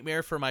a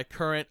nightmare for my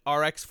current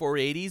RX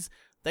 480s,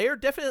 they are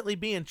definitely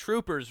being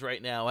troopers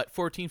right now at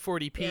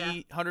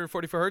 1440p,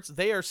 144 hertz.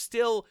 They are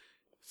still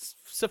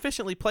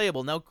sufficiently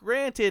playable. Now,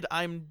 granted,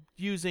 I'm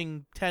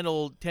using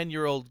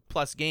 10-year-old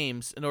plus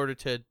games in order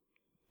to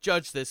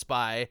judge this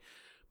by,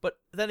 but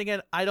then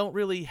again, I don't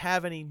really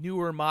have any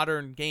newer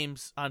modern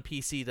games on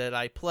PC that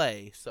I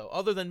play. So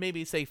other than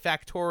maybe, say,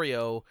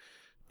 Factorio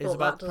is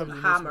about that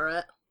doesn't hammer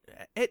it.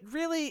 It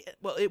really,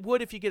 well, it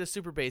would if you get a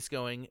super base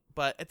going,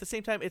 but at the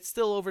same time, it's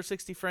still over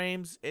 60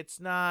 frames. It's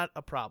not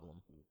a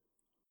problem.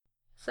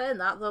 Saying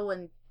that, though,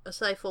 when I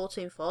say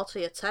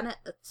 1440, a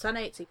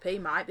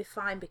 1080p might be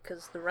fine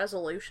because the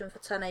resolution for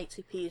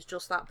 1080p is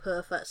just that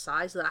perfect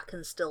size that I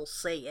can still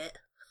see it.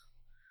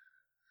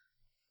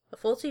 A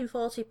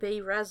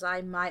 1440p res,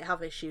 I might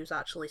have issues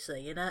actually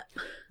seeing it.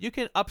 You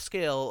can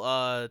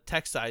upscale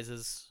text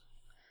sizes.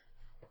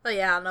 Oh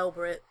yeah, I know,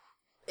 but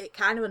it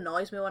kind of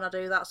annoys me when I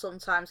do that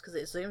sometimes because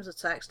it zooms the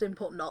text in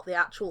but not the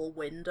actual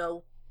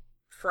window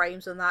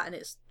frames and that, and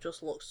it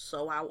just looks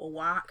so out of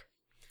whack.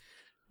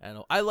 I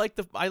know. I like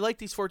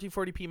these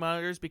 1440p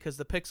monitors because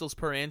the pixels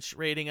per inch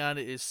rating on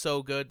it is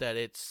so good that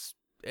it's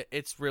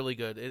really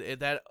good.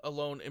 That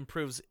alone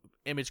improves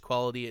image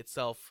quality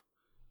itself.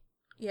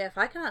 Yeah, if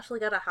I can actually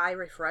get a high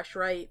refresh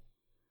rate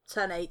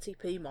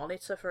 1080p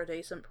monitor for a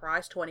decent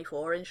price,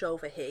 24-inch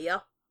over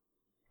here,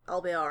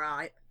 I'll be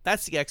alright.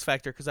 That's the X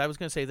factor, because I was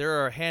going to say there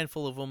are a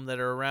handful of them that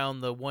are around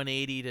the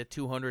 180 to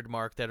 200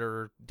 mark that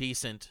are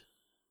decent.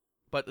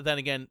 But then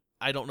again,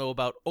 I don't know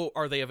about,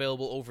 are they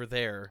available over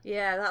there?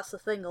 Yeah, that's the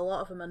thing. A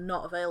lot of them are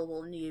not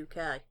available in the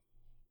UK.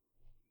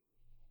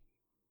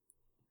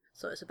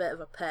 So it's a bit of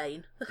a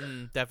pain.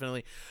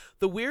 Definitely.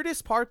 The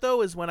weirdest part,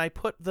 though, is when I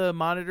put the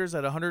monitors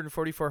at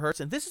 144 hertz,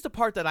 and this is the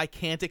part that I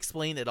can't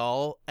explain at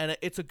all, and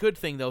it's a good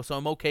thing, though, so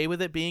I'm okay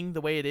with it being the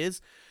way it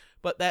is.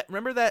 But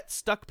remember that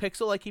stuck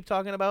pixel I keep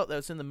talking about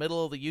that's in the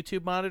middle of the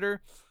YouTube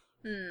monitor?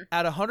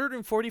 At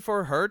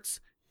 144 hertz,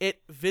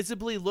 it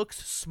visibly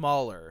looks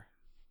smaller.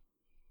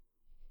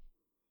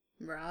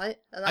 Right,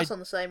 and that's on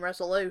the same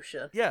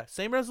resolution. Yeah,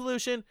 same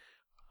resolution,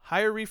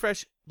 higher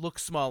refresh,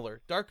 looks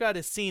smaller. Dark God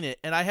has seen it,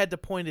 and I had to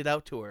point it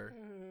out to her.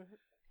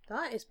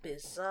 That is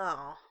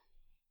bizarre.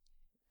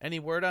 Any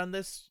word on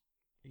this?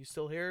 Are you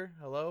still here?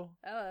 Hello?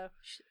 Hello.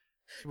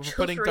 We're Just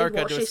putting read Dark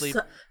God what to she sleep.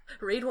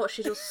 read what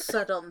she just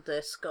said on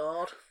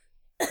Discord.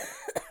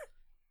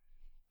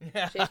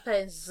 Yeah. She's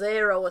paying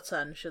zero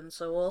attention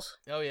to us.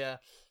 Oh, yeah.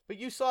 But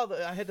you saw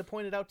that I had to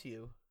point it out to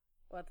you.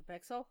 What, the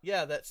pixel?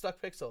 Yeah, that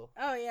stuck pixel.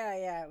 Oh,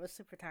 yeah, it was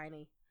super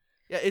tiny.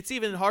 Yeah, it's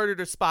even harder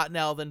to spot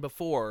now than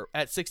before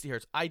at 60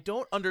 hertz. I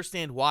don't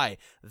understand why.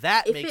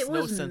 That If makes it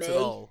no was sense me-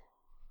 at all.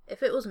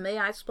 If it was me,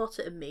 I'd spot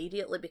it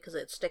immediately because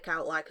it'd stick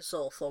out like a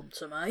sore thumb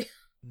to me.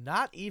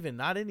 Not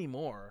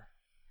anymore.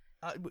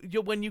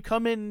 When you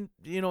come in,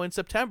 in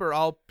September,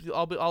 I'll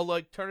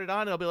like turn it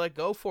on and I'll be like,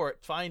 go for it,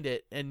 find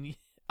it, and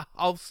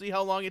I'll see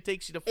how long it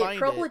takes you to find it. It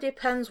probably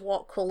depends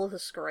what colour the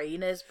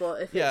screen is,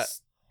 but if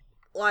it's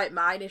like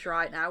mine is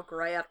right now,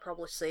 grey, I'd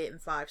probably see it in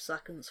 5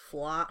 seconds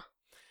flat.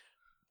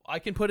 I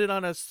can put it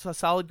on a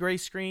solid gray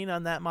screen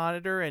on that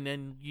monitor, and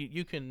then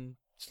you can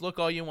look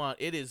all you want.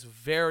 It is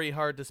very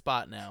hard to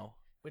spot now,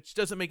 which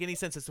doesn't make any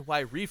sense as to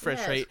why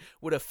refresh rate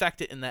would affect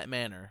it in that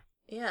manner.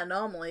 Yeah,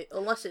 normally,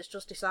 unless it's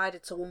just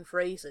decided to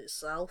unfreeze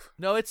itself.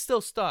 No, it's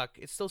still stuck.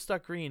 It's still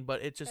stuck green,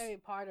 but it just...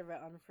 Maybe part of it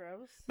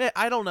unfroze. Man,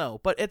 I don't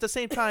know. But at the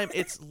same time,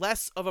 it's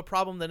less of a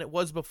problem than it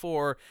was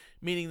before,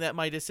 meaning that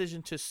my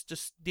decision to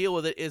just deal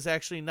with it is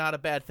actually not a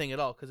bad thing at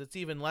all, because it's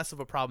even less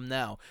of a problem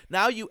now.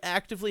 Now you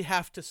actively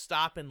have to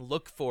stop and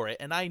look for it,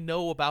 and I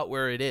know about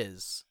where it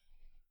is.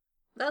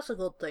 That's a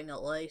good thing,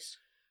 at least.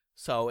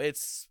 So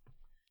it's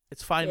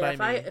fine by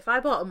me. If I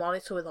bought a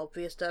monitor with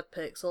obvious dead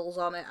pixels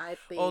on it, I'd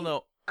be... Oh,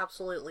 no.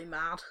 Absolutely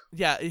mad.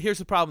 Yeah, here's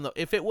the problem though.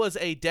 If it was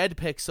a dead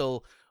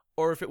pixel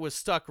or if it was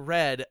stuck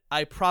red,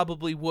 I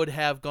probably would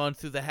have gone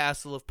through the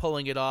hassle of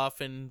pulling it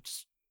off and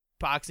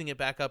boxing it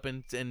back up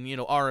and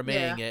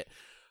RMAing it.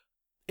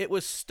 It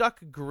was stuck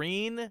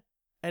green,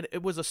 and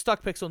it was a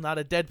stuck pixel, not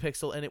a dead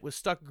pixel, and it was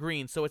stuck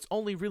green, so it's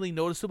only really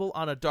noticeable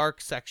on a dark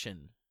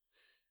section.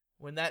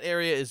 When that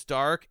area is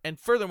dark, and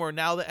furthermore,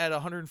 now that at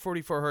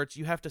 144 hertz,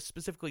 you have to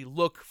specifically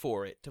look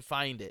for it to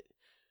find it.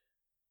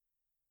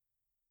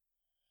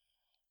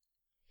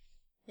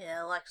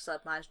 Yeah, like I said,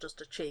 mine's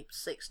just a cheap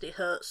 60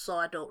 hertz, so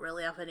I don't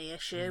really have any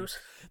issues.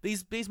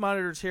 These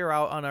monitors here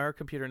out on our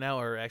computer now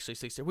are actually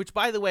 60, which,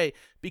 by the way,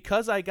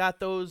 because I got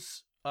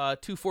those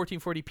two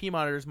 1440p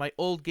monitors, my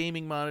old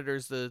gaming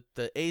monitors, the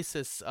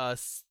Asus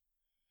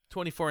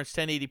 24-inch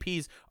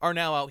 1080p's, are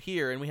now out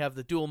here, and we have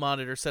the dual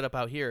monitor set up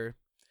out here.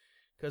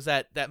 Because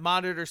that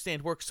monitor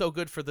stand works so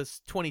good for the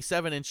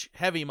 27-inch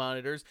heavy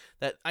monitors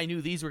that I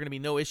knew these were going to be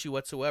no issue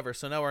whatsoever.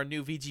 So now our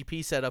new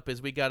VGP setup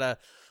is we got a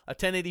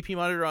 1080p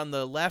monitor on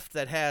the left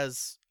that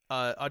has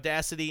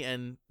Audacity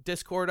and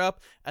Discord up,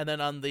 and then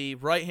on the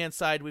right-hand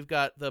side we've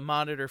got the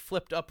monitor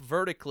flipped up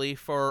vertically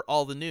for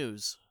all the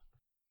news.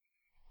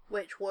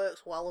 Which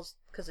works well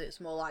because it's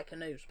more like a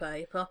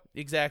newspaper.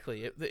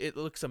 Exactly. It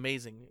looks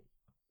amazing.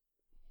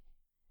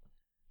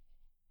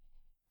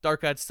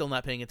 Dark God's still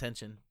not paying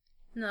attention.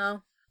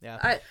 No.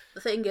 Yeah.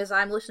 The thing is,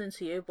 I'm listening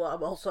to you, but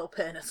I'm also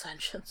paying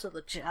attention to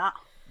the chat.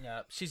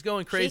 Yeah. She's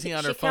going crazy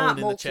on her phone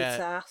in the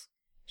chat.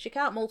 She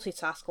can't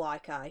multitask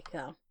like I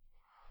can.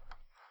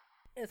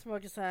 It's more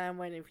just I'm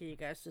waiting for you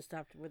guys to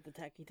stop with the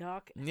techie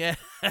talk. Yeah.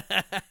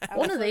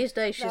 One of these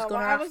days she's going to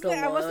have to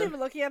learn. I wasn't even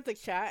looking at the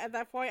chat at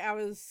that point. I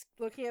was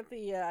looking at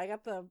I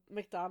got the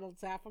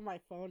McDonald's app on my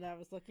phone, and I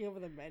was looking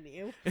over the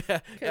menu.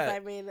 Because, I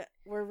mean,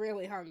 we're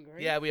really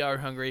hungry. Yeah, we are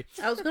hungry.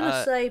 I was going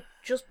to say,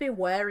 just be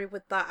wary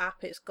with that app.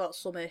 It's got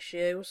some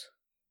issues.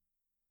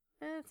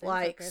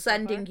 Like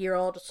sending your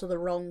order to the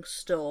wrong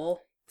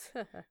store.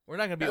 We're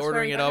not going to be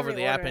ordering it over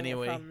the app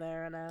anyway. From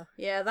there now.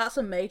 Yeah, that's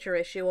a major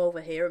issue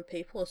over here, and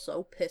people are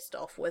so pissed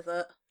off with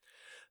it.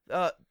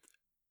 The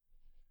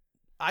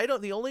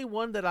only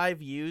one that I've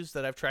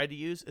tried to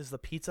use is the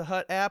Pizza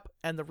Hut app,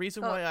 and the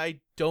reason why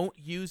I don't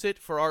use it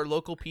for our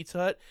local Pizza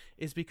Hut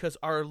is because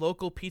our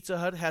local Pizza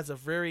Hut has a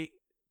very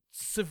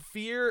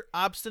severe,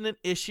 obstinate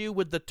issue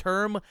with the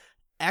term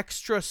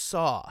extra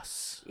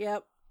sauce.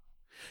 Yep.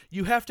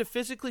 You have to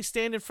physically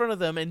stand in front of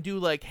them and do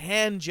like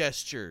hand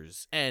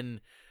gestures and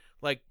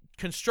like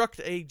construct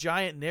a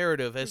giant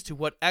narrative as to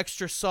what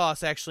extra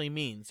sauce actually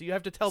means. You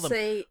have to tell them,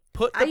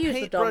 put the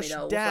paintbrush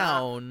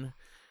down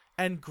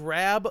and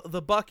grab the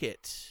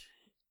bucket.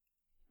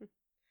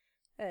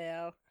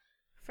 I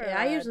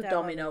use the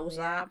Domino's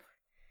app.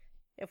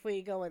 If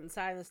we go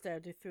inside instead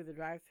of do through the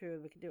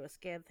drive-thru, we can do a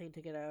scan thing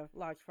to get a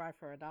large fry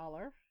for $1.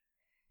 All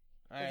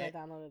right. I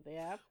downloaded the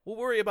app. We'll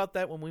worry about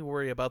that when we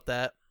worry about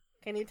that.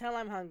 Can you tell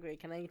I'm hungry?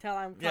 Can you tell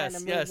I'm trying to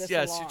move this along?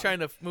 Yes, you're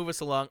trying to move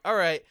us along. All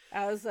right.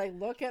 I was like,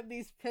 look at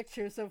these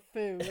pictures of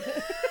food.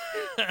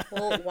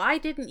 Well, why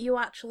didn't you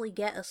actually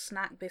get a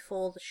snack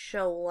before the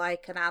show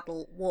like an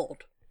adult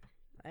would?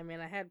 I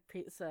mean, I had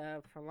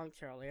pizza for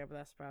lunch earlier, but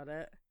that's about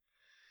it.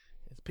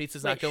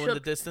 Pizza's not going the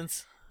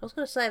distance? I was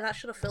going to say, that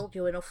should have filled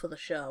you enough for the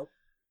show.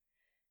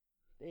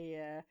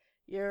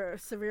 You're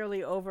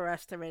severely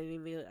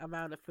overestimating the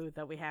amount of food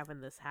that we have in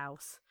this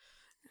house.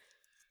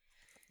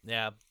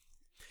 Yeah.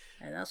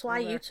 And that's why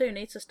you two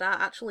need to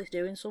start actually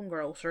doing some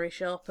grocery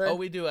shopping. Oh,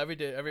 we do every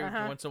day. Every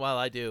once in a while,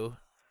 I do.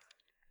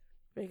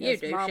 Because you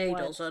do, Mom she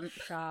went doesn't.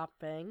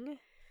 shopping.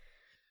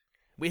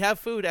 We have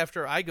food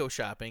after I go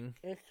shopping.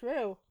 It's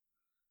true.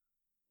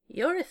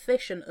 You're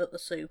efficient at the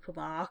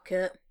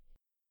supermarket.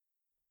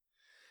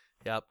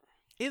 Yep.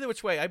 Either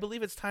which way, I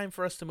believe it's time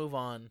for us to move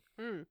on.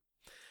 Hmm.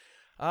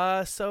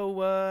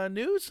 So,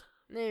 news?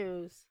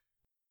 News.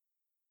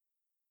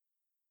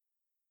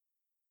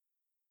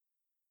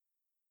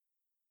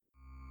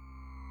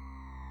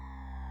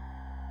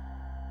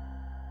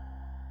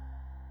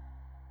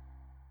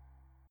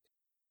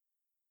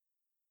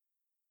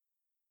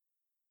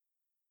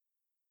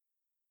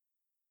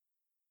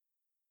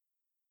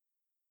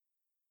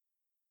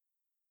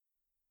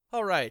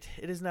 All right,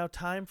 it is now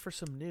time for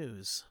some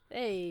news.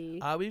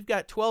 Hey. We've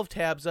got 12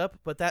 tabs up,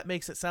 but that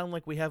makes it sound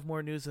like we have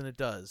more news than it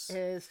does. It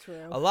is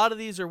true. A lot of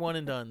these are one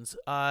and dones.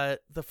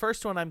 The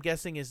first one I'm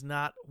guessing is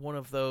not one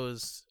of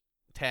those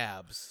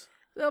tabs.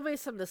 There'll be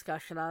some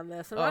discussion on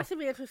this. It'll actually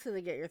be interesting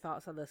to get your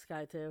thoughts on this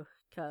guy, too.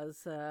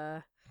 Because,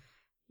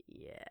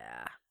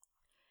 yeah.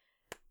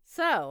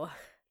 So,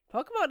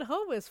 Pokemon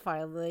Home has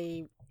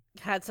finally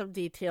had some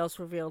details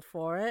revealed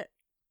for it.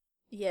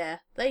 Yeah,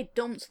 they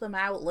dumped them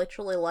out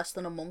literally less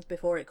than a month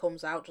before it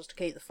comes out just to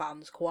keep the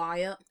fans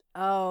quiet.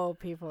 Oh,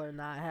 people are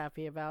not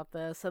happy about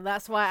this. And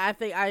that's why I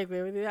think I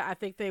agree with you. I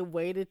think they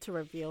waited to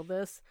reveal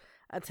this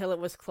until it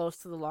was close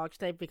to the launch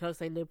date because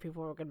they knew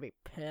people were going to be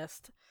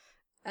pissed.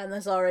 And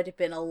there's already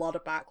been a lot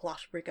of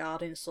backlash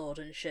regarding Sword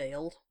and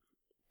Shield.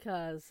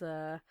 Because,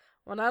 well,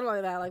 not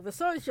only that, like, the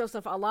Sword and Shield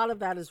stuff, a lot of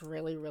that is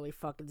really, really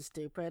fucking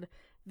stupid.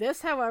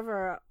 This,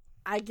 however,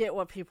 I get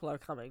what people are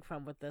coming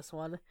from with this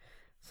one.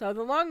 So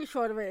the long and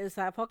short of it is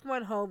that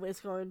Pokemon Home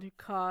is going to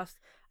cost,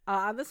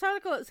 on this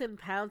article it's in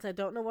pounds, I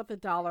don't know what the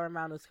dollar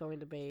amount is going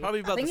to be. Probably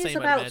about the same,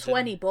 I think it's about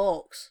 $20.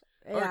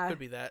 Or it could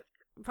be that.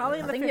 Probably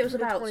in the I think it was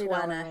about $20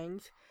 $20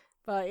 range.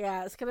 But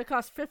yeah, it's going to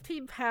cost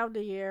 £15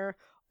 a year,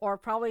 or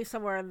probably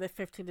somewhere in the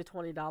 $15 to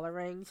 $20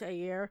 range a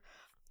year.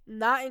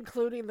 Not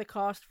including the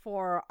cost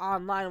for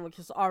online, which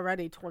is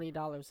already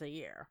 $20 a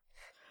year.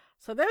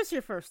 So there's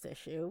your first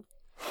issue,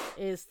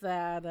 is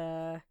that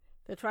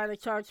they're trying to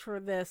charge for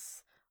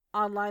this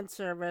online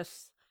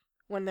service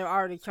when they're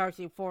already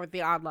charging for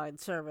the online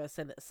service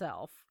in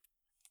itself.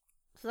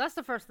 So that's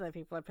the first thing that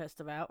people are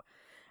pissed about.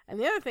 And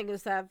the other thing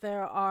is that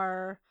there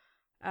are,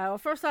 well,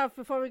 first off,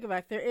 before we go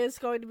back, there is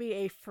going to be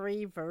a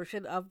free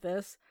version of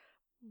this,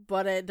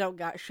 but it don't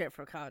got shit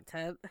for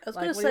content. I was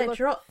going to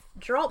say,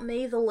 drop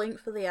me the link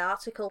for the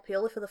article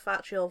purely for the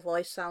fact your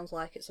voice sounds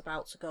like it's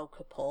about to go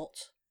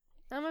kaput.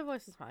 No, my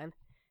voice is fine.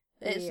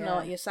 It's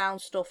not. You sound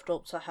stuffed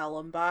up to hell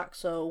and back,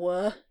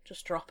 so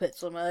just drop it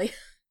to me.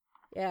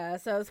 Yeah,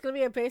 so it's going to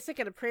be a basic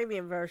and a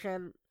premium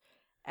version,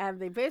 and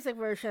the basic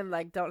version,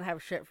 like, don't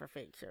have shit for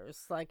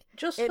features. Like,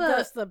 does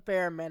the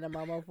bare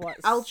minimum of what.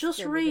 I'll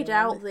just read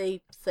out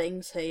the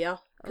things here,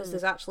 because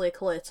there's actually a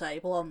clear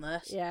table on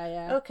this.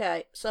 Yeah.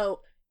 Okay, so,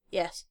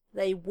 yes,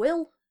 they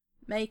will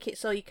make it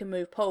so you can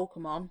move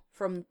Pokemon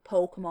from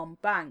Pokemon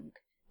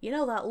Bank. You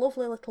know that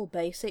lovely little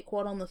basic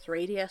one on the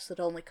 3DS that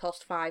only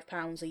cost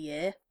 £5 a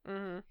year?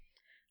 Mm-hmm.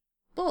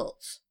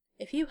 But,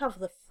 if you have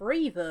the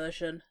free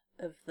version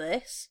of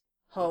this,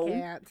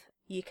 Home,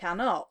 you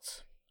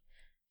cannot.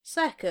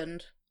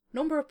 Second,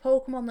 number of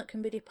Pokemon that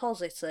can be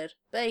deposited,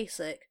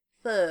 basic,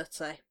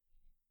 30.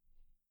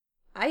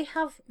 I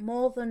have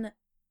more than,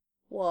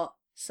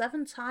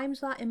 7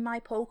 times that in my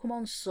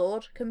Pokemon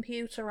Sword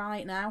computer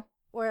right now?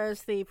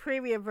 Whereas the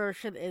premium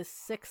version is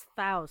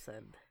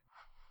 6,000.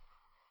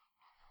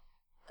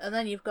 And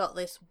then you've got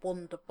this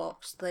Wonder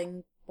Box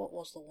thing. What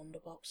was the Wonder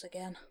Box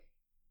again?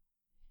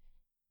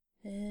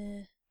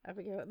 I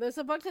forget. There's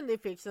a bunch of new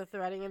features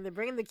they're adding, and they're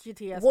bringing the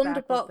GTS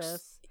Wonder back Box, with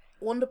this.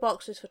 Wonder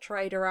Box is for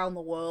trade around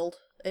the world.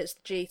 It's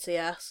the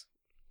GTS.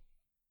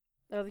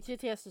 No, the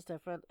GTS is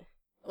different.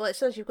 Well, it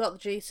says you've got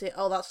the GTS.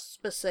 Oh, that's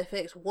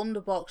specifics.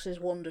 Wonder Box is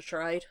Wonder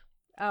Trade.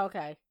 Oh,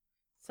 okay.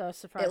 So,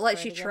 surprise. It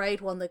lets you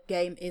trade when the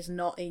game is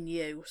not in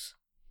use.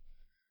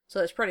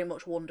 So it's pretty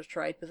much Wonder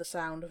Trade with the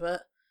sound of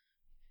it.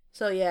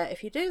 So yeah,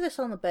 if you do this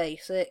on the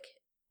basic,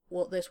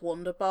 this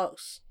Wonder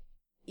Box,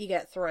 you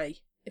get 3.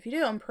 If you do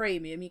it on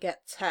premium, you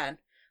get 10.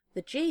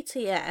 The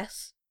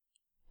GTS,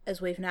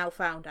 as we've now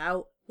found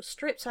out, was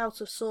stripped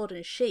out of Sword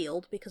and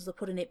Shield because they're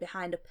putting it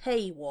behind a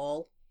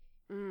paywall.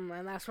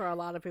 And that's where a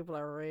lot of people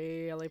are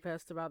really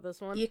pissed about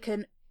this one. You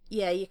can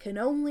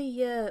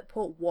only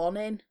put 1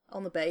 in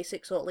on the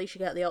basic, so at least you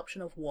get the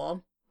option of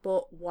 1.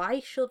 But why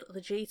should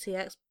the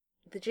GTS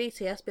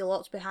be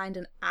locked behind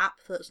an app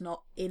that's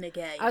not in a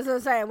game? I was going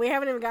to say, we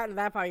haven't even gotten to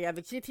that part yet.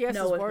 The GTS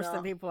is worse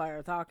than people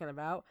are talking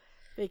about.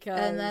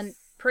 And then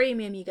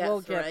premium you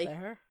get 3. Get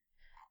there.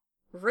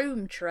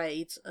 Room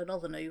trades,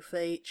 another new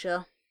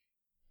feature,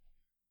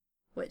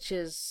 which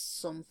is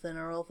something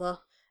or other.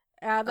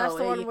 That's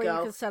the one where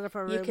you can set up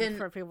a room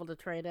for people to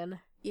trade in.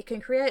 You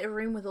can create a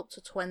room with up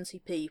to 20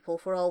 people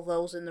for all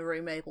those in the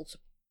room able to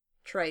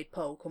trade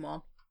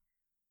Pokemon.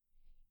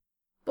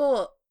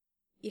 But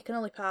you can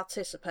only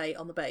participate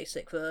on the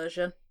basic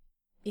version.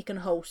 you can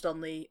host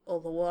on the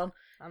other one.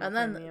 And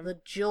then premium. the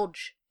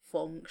judge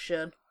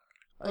function,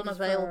 Which is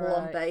unavailable for,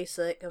 on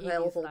basic,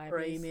 available EVs.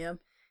 premium.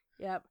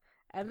 Yep.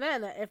 And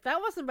then, if that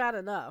wasn't bad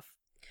enough,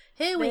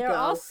 Here we they go. are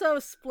also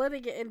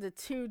splitting it into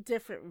 2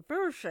 different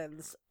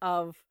versions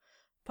of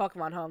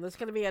Pokemon Home. There's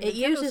going to be a It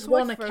Nintendo uses Switch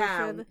one version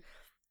account.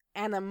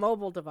 and a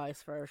mobile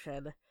device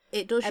version.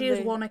 It does And use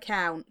they- one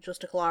account,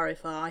 just to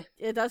clarify.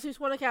 It does use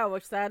one account,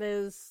 which that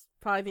is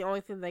probably the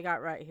only thing they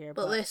got right here.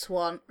 But this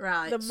one,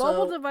 right, the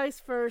mobile device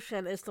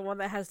version is the one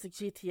that has the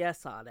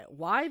GTS on it.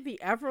 Why the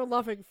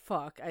ever-loving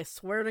fuck? I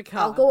swear to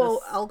God.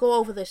 I'll go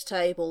over this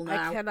table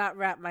now. I cannot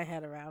wrap my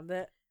head around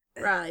it.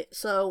 Right,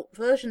 so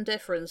version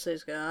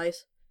differences,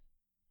 guys.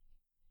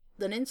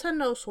 The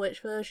Nintendo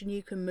Switch version,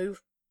 you can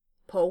move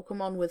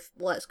Pokemon with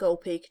Let's Go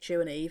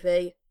Pikachu and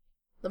Eevee.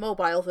 The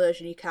mobile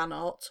version you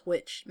cannot,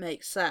 which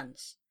makes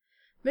sense.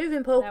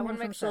 Moving Pokemon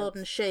from Sword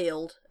and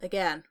Shield,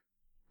 again,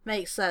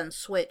 makes sense,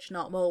 Switch,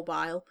 not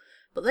mobile.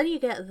 But then you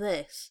get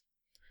this.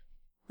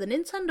 The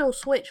Nintendo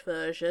Switch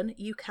version,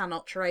 you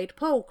cannot trade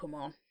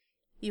Pokemon.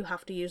 You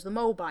have to use the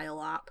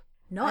mobile app.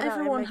 Not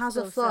everyone has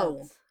a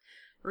phone.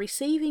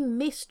 Receiving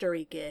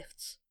mystery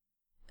gifts.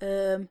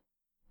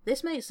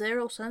 This makes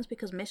 0 sense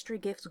because mystery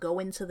gifts go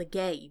into the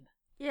game.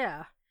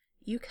 Yeah.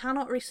 You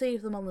cannot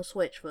receive them on the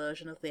Switch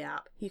version of the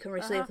app. You can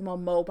receive them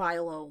on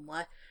mobile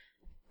only.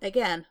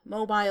 Again,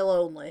 mobile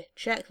only.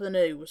 Check the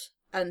news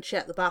and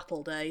check the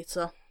battle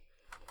data.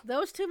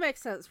 Those 2 make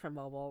sense for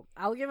mobile.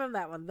 I'll give them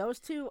that one. Those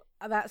 2,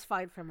 that's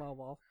fine for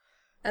mobile.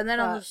 And then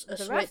on a the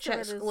Switch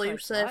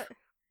exclusive, like,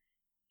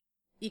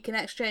 you can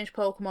exchange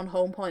Pokemon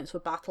home points for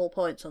battle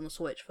points on the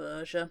Switch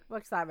version.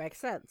 which that makes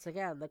sense,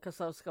 again, because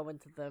those go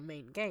into the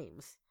main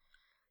games.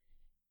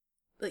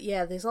 But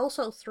yeah, there's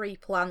also 3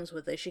 plans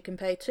with this. You can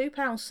pay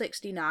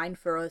 £2.69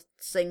 for a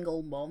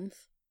single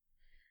month,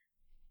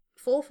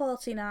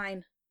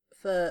 $4.49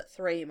 for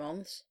 3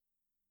 months,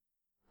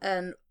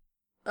 and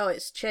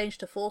it's changed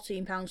to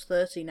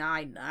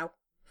 £14.39 now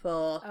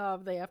for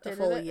a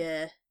full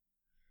year.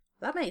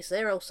 That makes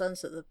 0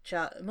 sense at the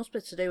chat. It must be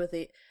to do with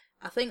the...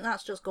 I think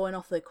that's just going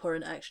off the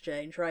current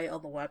exchange rate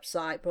on the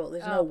website, but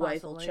there's no way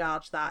they'll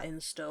charge that in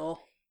store.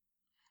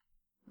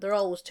 They're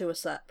always to a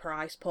set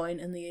price point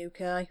in the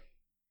UK.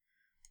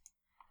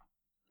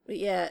 But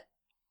yeah,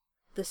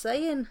 they're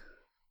saying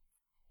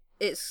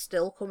it's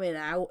still coming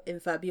out in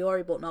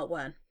February, but not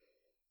when.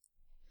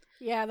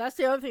 Yeah, that's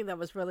the other thing that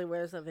was really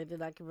weird, is that they did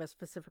not give a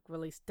specific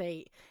release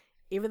date.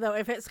 Even though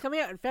if it's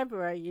coming out in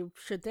February, you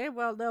should damn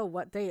well know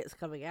what day it's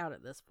coming out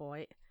at this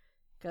point.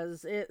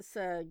 Because it's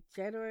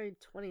January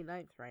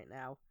 29th right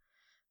now.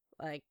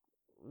 Like,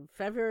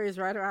 February is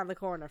right around the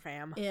corner,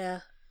 fam. Yeah.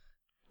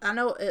 I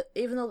know,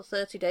 even though the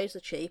 30 days are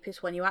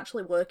cheapest, when you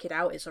actually work it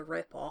out, it's a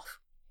rip-off.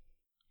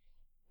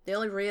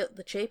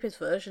 The cheapest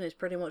version is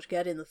pretty much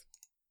getting the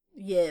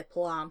year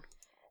plan.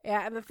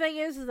 Yeah, and the thing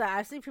is that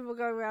I've seen people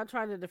going around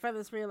trying to defend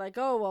this, being like,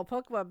 oh, well,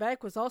 Pokemon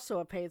Bank was also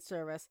a paid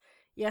service.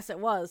 Yes, it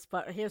was,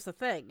 but here's the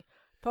thing.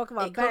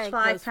 Pokemon Bank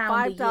was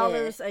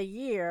 $5 a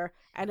year,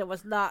 and it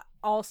was not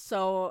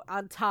also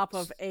on top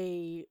of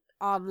a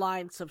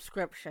online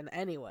subscription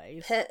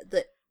anyways.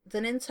 The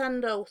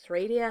Nintendo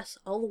 3DS,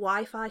 all the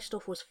Wi-Fi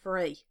stuff was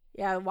free.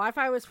 Yeah,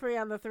 Wi-Fi was free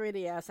on the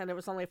 3DS, and it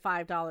was only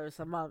 $5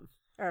 a month,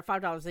 or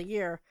 $5 a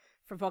year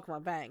for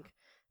Pokemon Bank.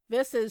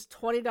 This is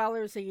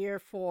 $20 a year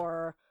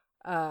for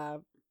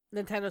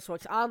Nintendo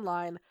Switch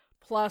Online,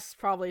 plus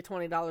probably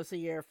 $20 a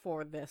year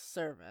for this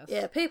service.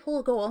 Yeah, people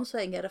will go on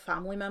saying get a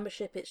family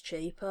membership, it's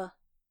cheaper.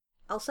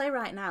 I'll say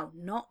right now,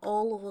 not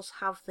all of us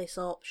have this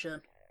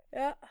option.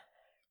 Yeah.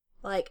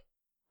 Like,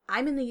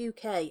 I'm in the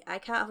UK, I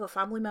can't have a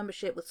family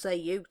membership with, say,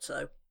 you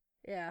two.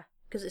 Yeah.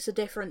 Because it's a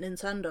different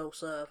Nintendo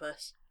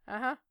service.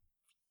 Uh-huh.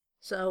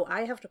 So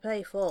I have to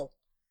pay full.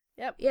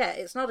 Yep. Yeah,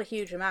 it's not a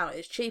huge amount.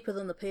 It's cheaper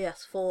than the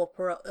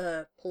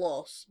PS4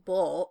 Plus,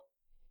 but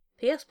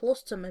PS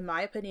Plus, in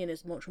my opinion,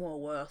 is much more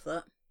worth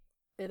it.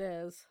 It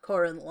is.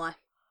 Currently.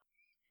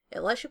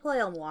 It lets you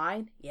play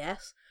online,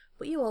 yes,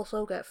 but you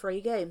also get free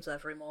games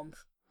every month,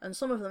 and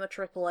some of them are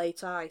AAA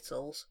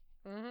titles.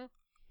 Mm-hmm.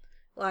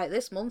 Like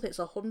this month, it's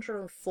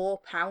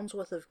 £104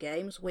 worth of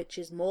games, which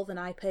is more than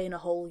I pay in a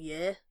whole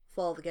year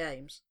for the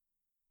games.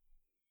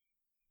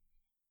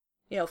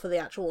 You know, for the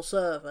actual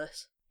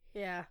service.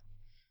 Yeah.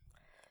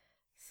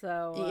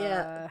 So,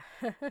 yeah.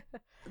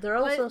 They're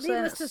also saying...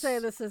 Needless to say,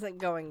 this isn't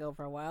going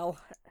over well.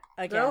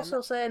 Again. They're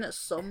also saying at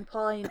some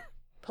point,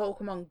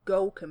 Pokemon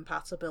Go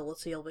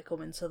compatibility will be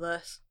coming to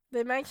this.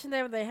 They mentioned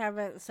it, but they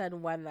haven't said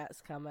when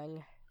that's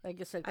coming. They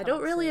just said I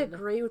don't really soon.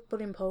 agree with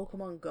putting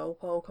Pokemon Go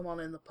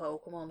Pokemon in the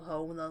Pokemon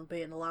Home and then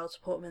being allowed to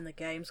put them in the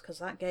games, because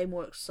that game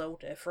works so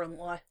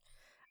differently.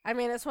 I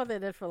mean, it's what they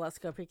did for Let's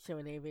Go Pikachu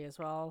and Eevee as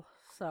well,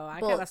 so I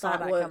kind of saw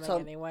that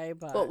coming anyway.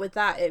 But with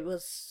that, it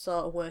was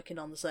sort of working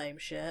on the same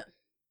shit.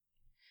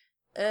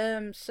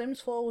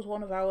 Sims 4 was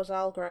one of ours,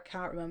 Alga. I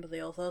can't remember the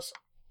others.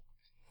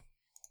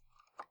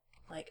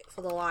 Like,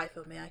 for the life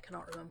of me, I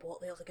cannot remember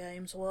what the other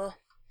games were.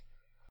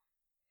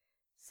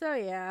 So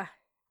yeah,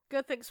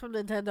 good things from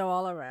Nintendo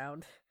all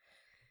around.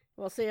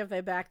 We'll see if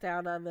they back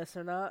down on this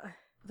or not.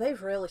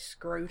 They've really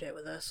screwed it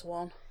with this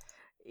one.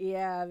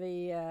 Yeah,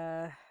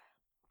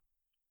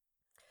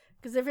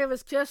 because if it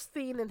was just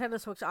the Nintendo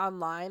Switch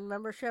Online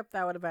membership,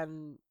 that would have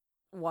been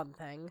one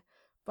thing.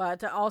 But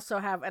to also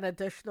have an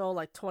additional,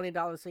 like,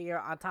 $20 a year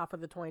on top of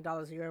the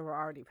 $20 a year we're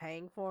already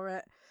paying for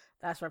it,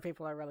 that's where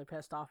people are really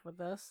pissed off with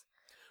this.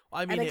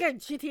 I mean, and again,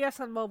 GTS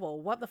on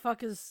mobile, what the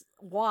fuck is...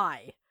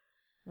 Why?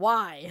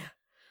 Why?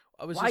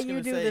 Why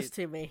you do this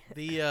to me?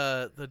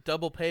 The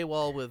double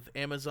paywall with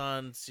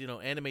Amazon's,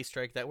 Anime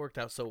Strike, that worked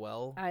out so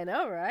well. I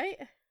know, right?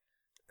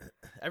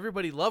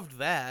 Everybody loved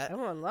that.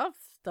 Everyone loves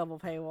double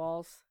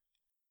paywalls.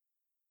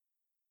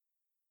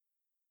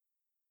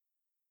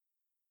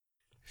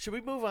 Should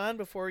we move on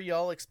before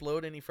y'all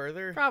explode any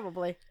further?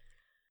 Probably.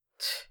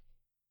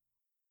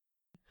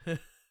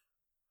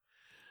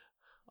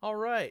 All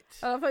right.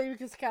 I love how you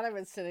just kind of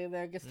been sitting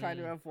there just trying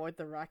to avoid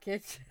the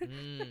wreckage.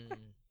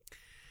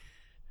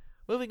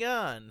 Moving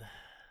on.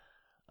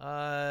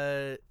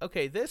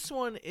 Okay, this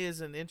one is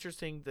an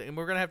interesting thing, and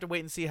we're going to have to wait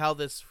and see how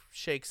this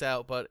shakes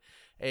out, but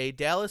a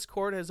Dallas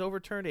court has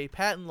overturned a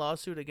patent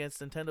lawsuit against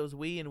Nintendo's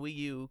Wii and Wii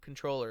U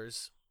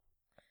controllers.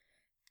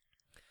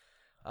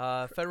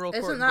 Federal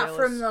court Isn't in that Dallas...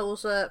 from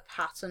those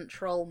patent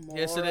troll morons?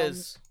 Yes, it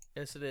is.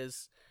 Yes, it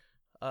is.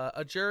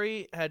 A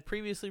jury had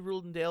previously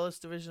ruled in Dallas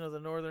Division of the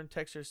Northern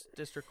Texas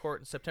District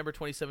Court in September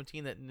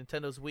 2017 that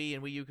Nintendo's Wii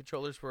and Wii U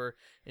controllers were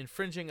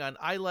infringing on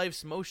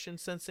iLife's motion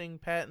sensing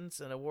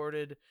patents and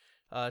awarded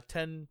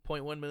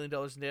 $10.1 million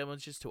in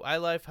damages to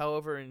iLife.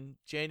 However, in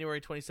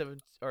January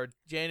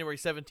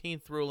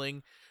 17th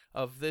ruling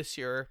of this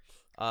year,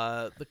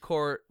 the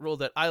court ruled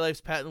that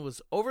iLife's patent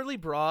was overly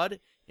broad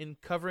in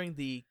covering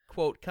the,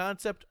 quote,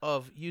 concept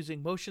of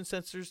using motion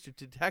sensors to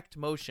detect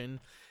motion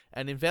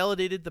and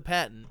invalidated the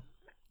patent,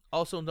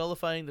 also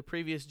nullifying the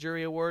previous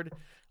jury award.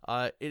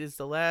 It is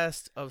the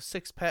last of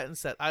 6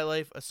 patents that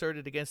iLife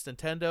asserted against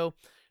Nintendo,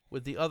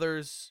 with the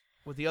other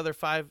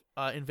 5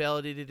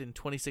 invalidated in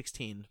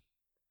 2016.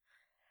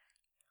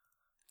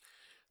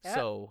 Yep.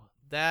 So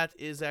that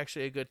is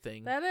actually a good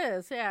thing. That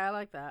is, yeah, I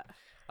like that.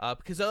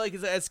 Because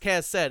as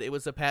Kaz said, it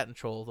was a patent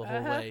troll the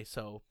whole way.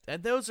 So,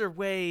 and those are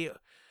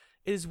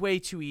it is way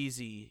too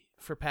easy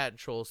for patent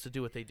trolls to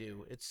do what they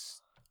do.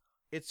 It's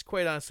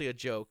quite honestly a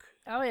joke.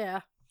 Oh yeah.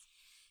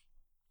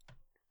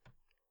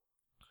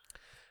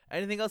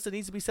 Anything else that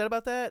needs to be said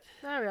about that?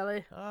 Not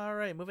really. All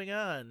right, moving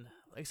on.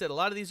 Like I said, a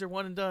lot of these are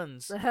one and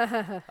dones.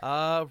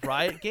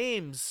 Riot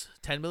Games'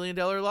 $10 million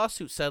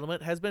lawsuit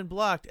settlement has been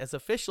blocked as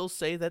officials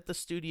say that the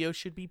studio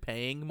should be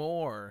paying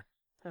more.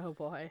 Oh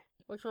boy.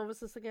 Which one was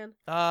this again?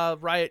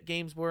 Riot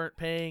Games weren't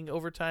paying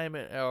overtime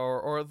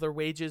or their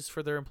wages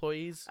for their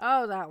employees.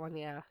 Oh, that one,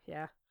 yeah.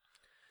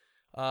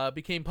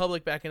 Became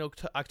public back in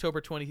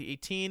October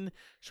 2018,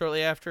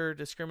 shortly after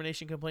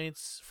discrimination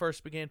complaints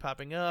first began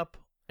popping up.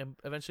 And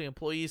eventually,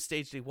 employees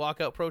staged a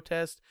walkout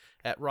protest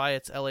at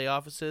Riot's LA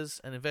offices.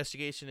 An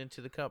investigation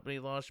into the company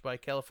launched by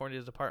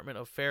California's Department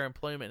of Fair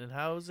Employment and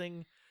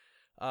Housing.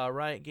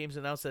 Riot Games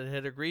announced that it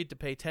had agreed to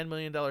pay $10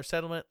 million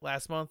settlement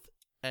last month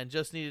and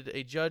just needed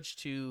a judge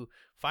to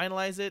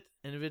finalize it.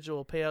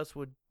 Individual payouts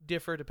would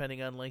differ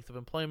depending on length of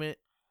employment,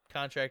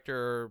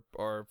 contractor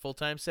or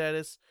full-time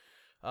status,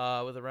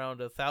 with around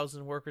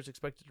 1,000 workers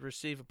expected to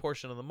receive a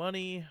portion of the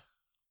money.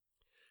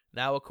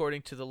 Now,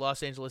 according to the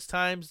Los Angeles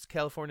Times, the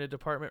California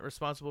department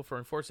responsible for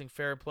enforcing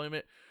fair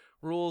employment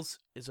rules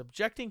is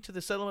objecting to the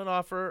settlement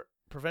offer,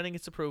 preventing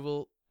its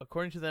approval.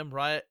 According to them,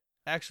 Riot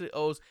actually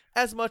owes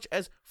as much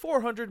as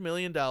 $400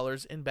 million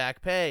in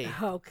back pay.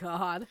 Oh,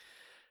 God.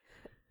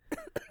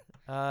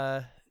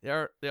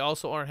 They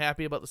also aren't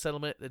happy about the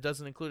settlement. It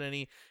doesn't include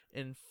any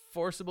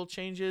enforceable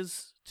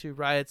changes to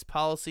Riot's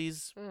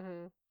policies.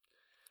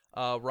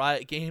 Mm-hmm.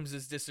 Riot Games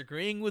is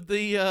disagreeing with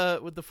the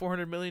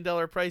 $400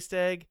 million price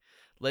tag,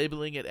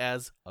 labeling it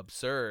as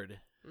absurd.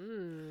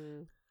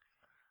 Let's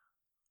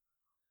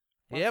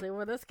Yep. see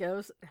where this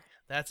goes.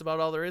 That's about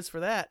all there is for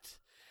that.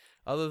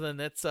 Other than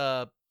it's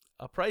a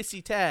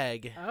pricey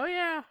tag. Oh,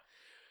 yeah.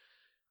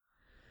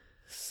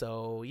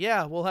 So,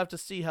 yeah, we'll have to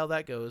see how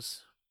that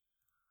goes.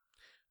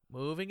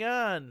 Moving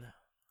on.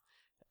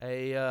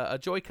 A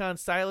Joy-Con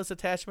stylus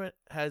attachment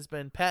has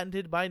been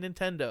patented by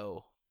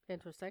Nintendo.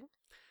 Interesting.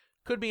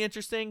 Could be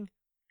interesting.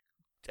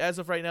 As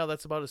of right now,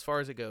 that's about as far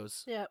as it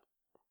goes. Yep.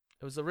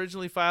 It was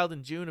originally filed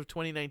in June of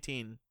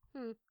 2019.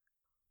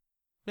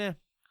 Yeah,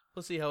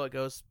 we'll see how it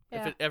goes,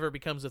 if it ever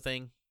becomes a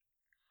thing.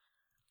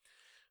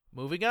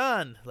 Moving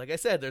on. Like I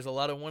said, there's a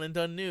lot of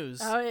one-and-done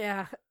news. Oh,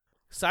 yeah.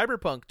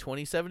 Cyberpunk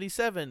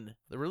 2077.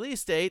 The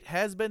release date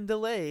has been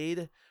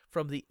delayed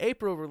from the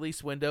April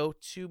release window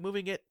to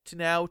moving it to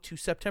now to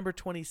September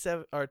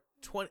 17th,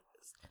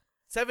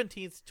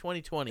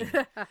 2020.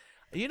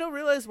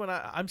 Realize when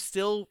I'm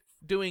still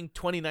doing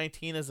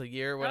 2019 as a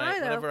year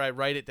whenever I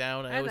write it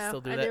down, I always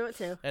still do that. I do it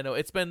too. I know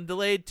it's been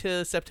delayed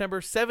to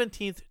September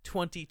 17th,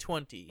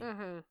 2020.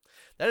 Mm-hmm.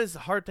 That is a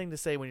hard thing to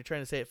say when you're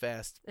trying to say it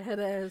fast. It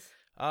is.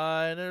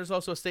 And there's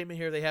also a statement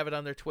here. They have it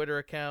on their Twitter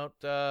account.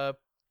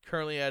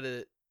 Currently at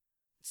a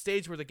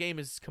stage where the game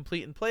is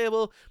complete and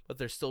playable, but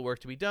there's still work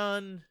to be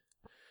done.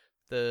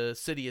 The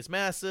city is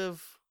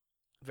massive,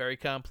 very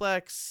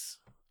complex.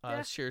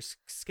 Yeah. Sheer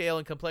scale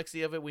and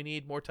complexity of it. We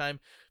need more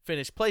time.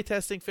 Finish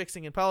playtesting,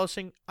 fixing, and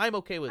polishing. I'm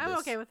okay with this. I'm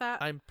okay with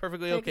that. I'm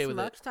perfectly Take okay with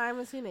as it. much time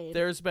as you need.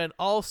 There's been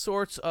all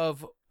sorts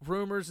of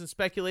rumors and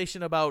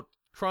speculation about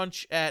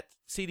crunch at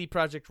CD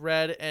Projekt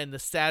Red and the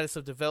status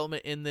of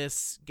development in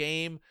this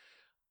game.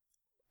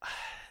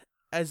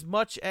 As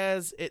much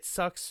as it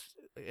sucks,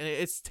 and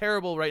it's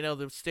terrible right now,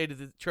 the state of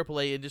the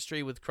AAA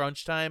industry with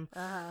crunch time.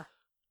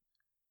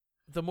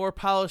 The more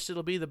polished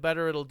it'll be, the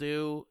better it'll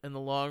do in the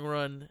long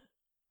run.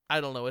 I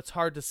don't know. It's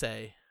hard to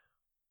say.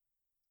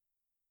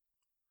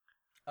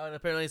 And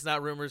apparently it's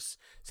not rumors.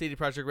 CD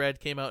Projekt Red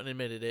came out and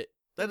admitted it.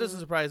 That doesn't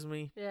surprise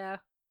me. Yeah.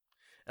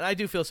 And I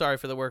do feel sorry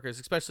for the workers,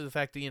 especially the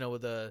fact that,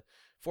 with the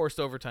forced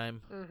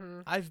overtime. Mm-hmm.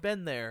 I've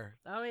been there.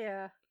 Oh,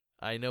 yeah.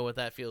 I know what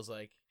that feels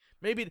like.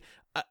 Maybe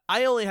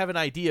I only have an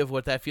idea of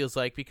what that feels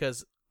like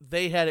because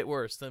they had it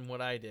worse than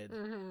what I did.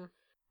 Mm-hmm.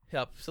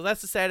 Yep. So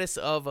that's the status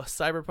of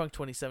Cyberpunk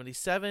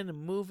 2077.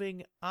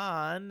 Moving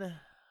on,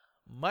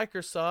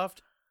 Microsoft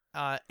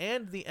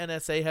and the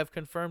NSA have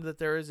confirmed that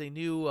there is a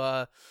new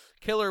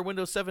killer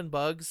Windows 7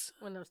 bugs.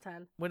 Windows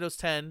 10. Windows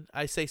 10.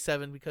 I say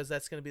 7 because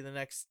that's going to be the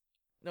next.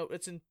 No,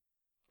 it's in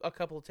a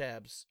couple of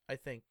tabs, I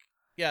think.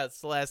 Yeah, it's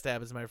the last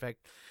tab, as a matter of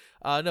fact.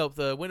 No,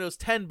 the Windows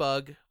 10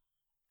 bug.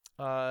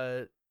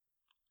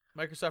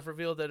 Microsoft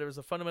revealed that there was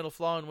a fundamental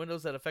flaw in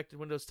Windows that affected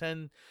Windows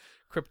 10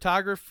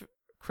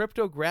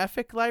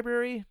 cryptographic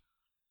library.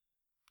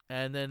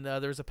 And then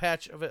there's a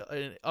patch of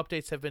it,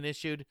 updates have been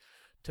issued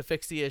to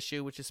fix the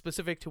issue, which is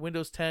specific to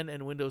Windows 10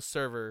 and Windows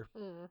Server.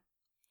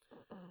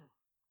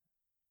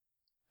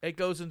 It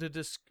goes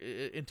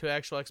into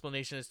actual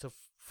explanation as to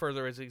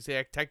further as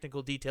exact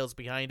technical details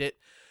behind it.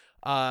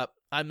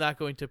 I'm not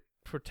going to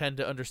pretend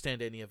to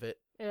understand any of it.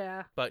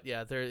 Yeah. But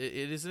yeah, it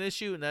is an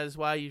issue, and that is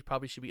why you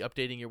probably should be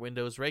updating your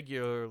Windows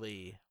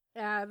regularly.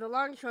 Yeah, the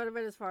long and short of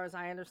it, as far as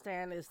I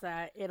understand, is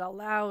that it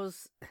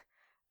allows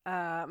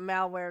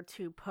malware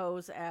to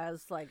pose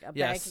as like a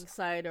banking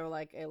site or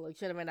like a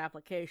legitimate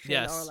application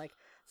or like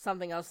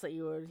something else that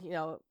you would,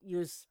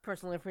 use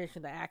personal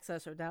information to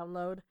access or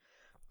download.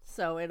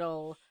 So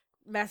it'll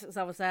mess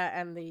itself with that,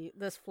 and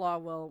this flaw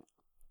will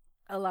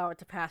allow it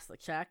to pass the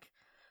check.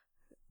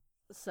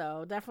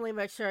 So definitely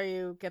make sure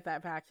you get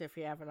that patch if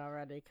you haven't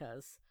already,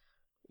 because,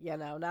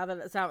 now that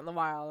it's out in the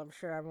wild, I'm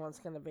sure everyone's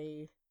going to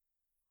be...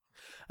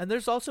 And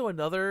there's also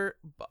another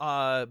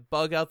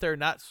bug out there,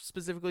 not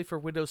specifically for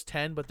Windows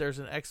 10, but there's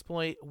an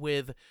exploit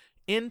with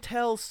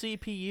Intel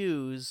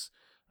CPUs,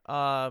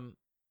 and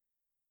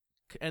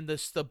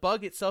the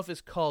bug itself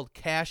is called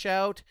cache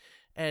out,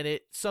 and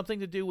it's something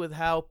to do with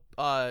how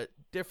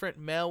different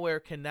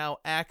malware can now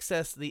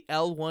access the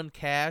L1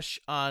 cache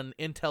on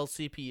Intel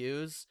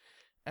CPUs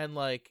and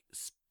like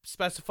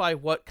specify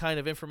what kind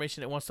of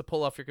information it wants to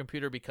pull off your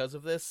computer because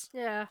of this.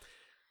 Yeah.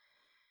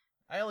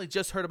 I only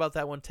just heard about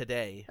that one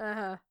today.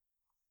 Uh-huh.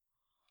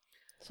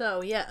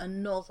 So, yet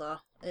another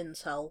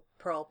Intel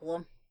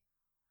problem.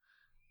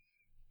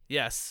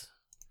 Yes.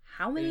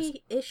 How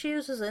many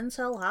issues has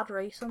Intel had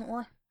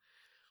recently?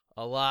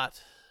 A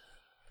lot.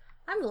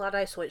 I'm glad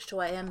I switched to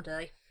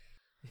AMD.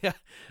 Yeah,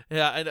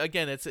 and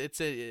again, it's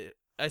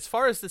as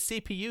far as the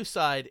CPU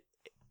side,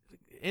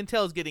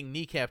 Intel is getting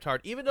kneecapped hard.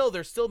 Even though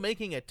they're still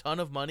making a ton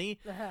of money,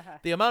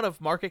 the amount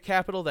of market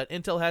capital that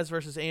Intel has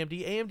versus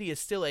AMD is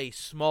still a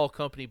small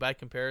company by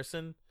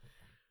comparison.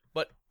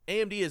 But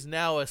AMD is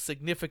now a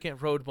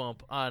significant road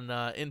bump on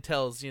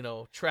Intel's,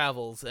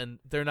 travels, and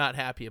they're not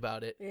happy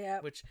about it.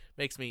 Yeah. Which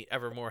makes me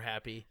ever more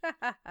happy.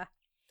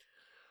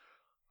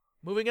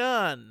 Moving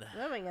on.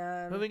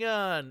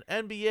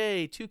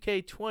 NBA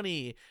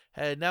 2K20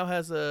 now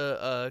has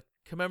a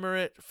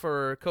commemorate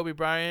for Kobe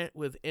Bryant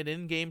with an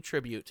in-game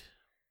tribute.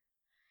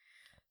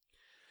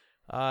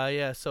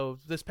 So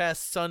this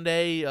past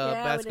Sunday,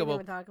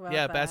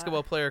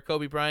 basketball player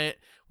Kobe Bryant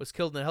was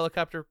killed in a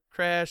helicopter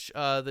crash.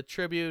 The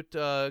tribute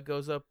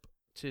goes up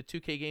to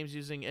 2K Games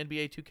using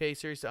NBA 2K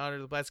series to honor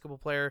the basketball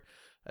player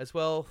as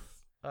well.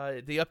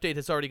 The update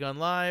has already gone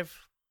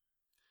live.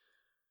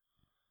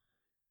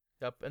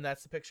 Yep, and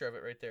that's the picture of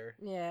it right there.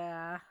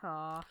 Yeah.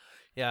 Aw.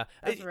 Yeah.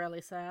 That's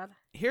really sad.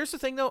 Here's the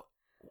thing, though.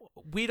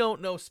 We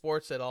don't know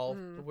sports at all.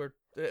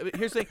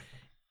 Here's the thing.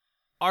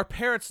 Our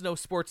parents know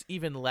sports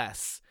even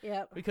less.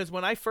 Yep. Because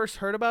when I first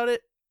heard about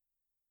it,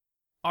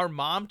 our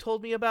mom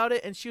told me about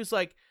it, and she was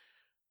like,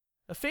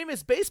 a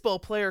famous baseball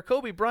player,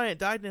 Kobe Bryant,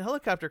 died in a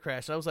helicopter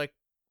crash. And I was like,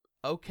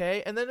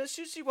 okay. And then as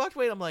soon as she walked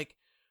away, I'm like,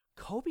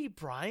 Kobe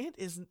Bryant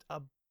isn't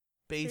a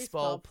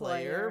baseball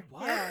player?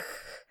 What? Yeah.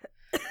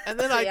 And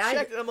then I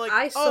checked, and I'm like,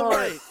 I saw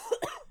right. it.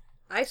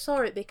 I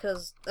saw it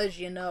because, as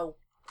you know,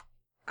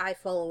 I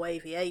follow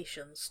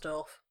aviation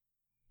stuff.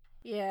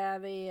 Yeah,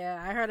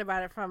 I heard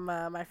about it from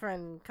my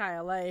friend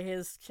Kyle A,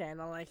 his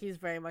channel. Like, he's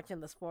very much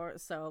into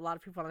sports, so a lot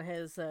of people on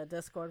his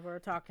Discord were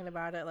talking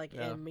about it,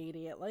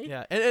 immediately.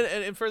 Yeah,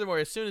 and furthermore,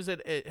 as soon as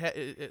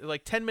it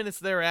like 10 minutes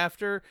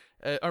thereafter,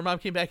 our mom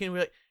came back in and we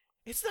were like,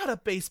 it's not a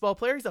baseball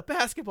player, he's a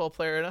basketball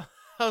player. And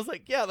I was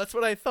like, yeah, that's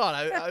what I thought.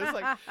 I was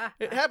like,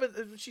 it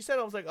happened. She said,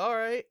 I was like, all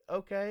right,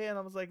 okay. And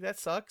I was like, that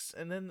sucks.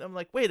 And then I'm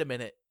like, wait a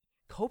minute.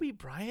 Kobe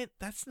Bryant?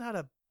 That's not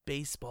a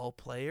baseball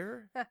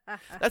player.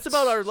 That's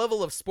about our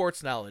level of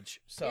sports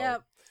knowledge. So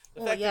Yep.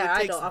 the fact that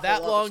it takes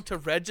that long to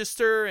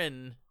register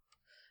and...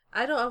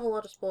 I don't have a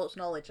lot of sports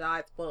knowledge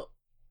either, but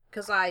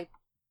because I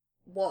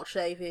watch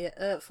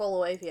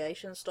follow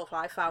aviation stuff,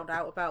 I found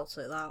out about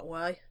it that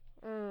way.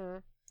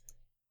 Mm.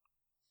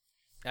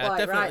 Yeah, it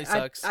definitely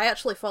sucks. I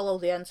actually follow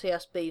the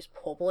NTSB's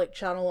public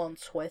channel on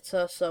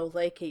Twitter, so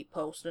they keep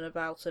posting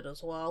about it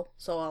as well.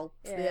 So I'll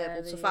be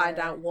able to find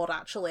out what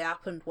actually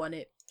happened when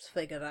it's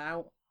figured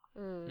out.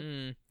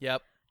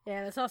 Yep. Yeah,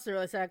 and it's also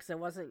really sad because it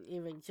wasn't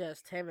even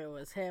just him. It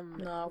was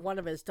him, one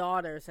of his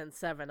daughters, and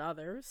 7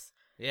 others.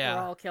 Yeah.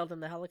 Were all killed in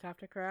the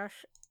helicopter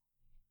crash.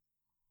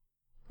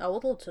 I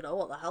would love to know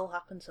what the hell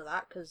happened to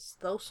that, because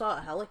those sort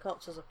of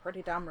helicopters are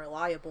pretty damn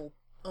reliable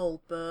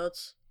old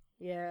birds.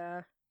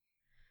 Yeah.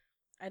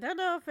 I don't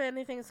know if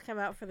anything's come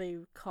out for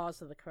the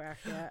cause of the crash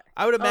yet.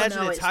 I would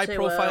imagine it's it's high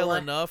profile early.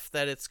 enough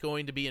that it's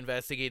going to be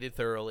investigated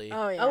thoroughly.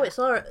 Oh, yeah. Oh, it's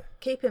alright.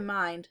 Keep in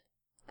mind,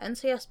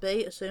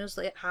 NTSB, as soon as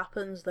it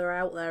happens, they're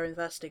out there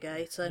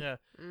investigating. Yeah.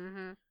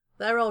 Mm-hmm.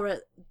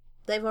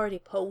 They've already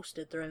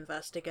posted they're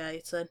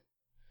investigating.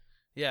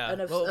 Yeah.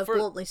 And have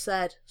bluntly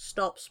said,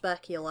 stop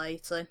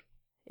speculating.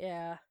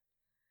 Yeah.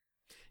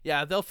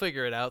 Yeah, they'll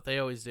figure it out. They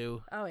always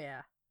do. Oh,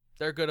 yeah.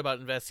 They're good about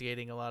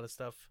investigating a lot of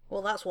stuff.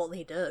 Well, that's what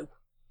they do.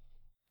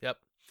 Yep.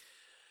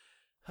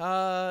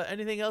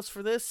 Anything else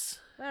for this?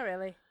 Not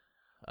really.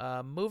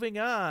 Moving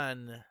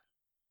on.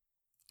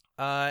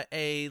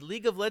 A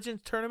League of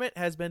Legends tournament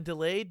has been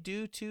delayed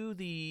due to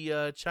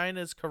the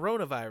China's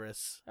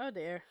coronavirus. Oh,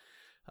 dear.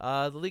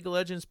 The League of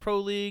Legends Pro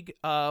League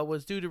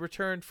was due to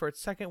return for its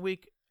second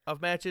week of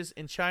matches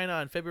in China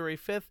on February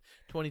 5th,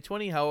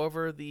 2020.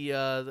 However,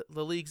 the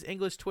league's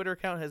English Twitter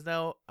account has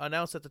now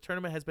announced that the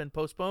tournament has been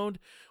postponed,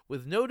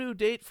 with no due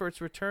date for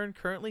its return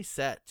currently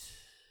set.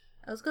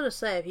 I was going to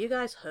say, have you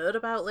guys heard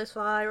about this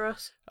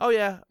virus? Oh,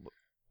 yeah.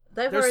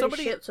 They've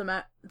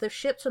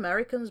shipped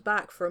Americans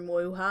back from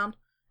Wuhan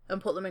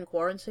and put them in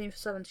quarantine for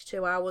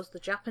 72 hours. The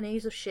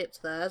Japanese have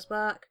shipped theirs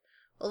back.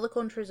 Other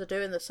countries are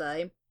doing the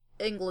same.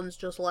 England's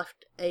just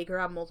left a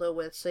grandmother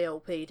with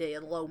COPD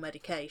and low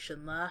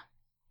medication there.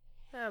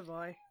 Oh,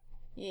 boy.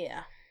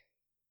 Yeah.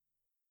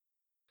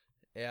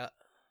 Yeah.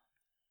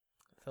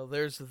 So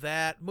there's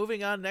that.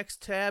 Moving on,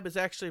 next tab is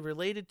actually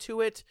related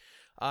to it.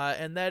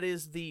 And that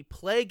is the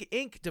Plague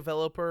Inc.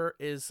 developer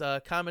is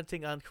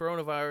commenting on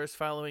coronavirus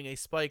following a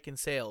spike in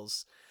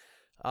sales.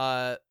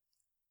 Long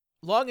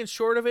and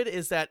short of it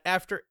is that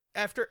after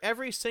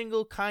every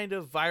single kind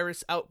of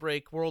virus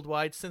outbreak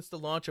worldwide since the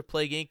launch of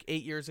Plague Inc.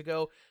 8 years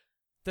ago,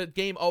 the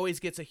game always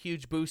gets a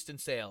huge boost in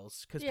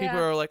sales because people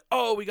are like,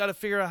 oh, we got to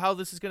figure out how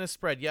this is going to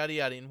spread, yada,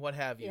 yada, and what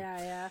have you.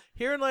 Yeah.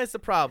 Herein lies the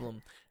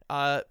problem.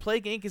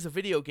 Plague Inc. is a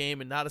video game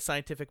and not a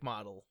scientific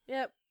model.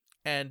 Yep.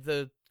 And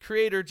the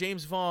creator,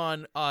 James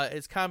Vaughn,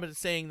 is commented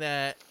saying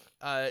that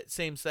it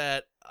seems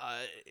that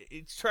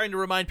it's trying to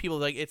remind people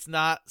like it's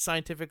not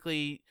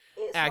scientifically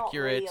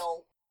accurate. Not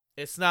real.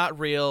 It's not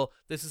real.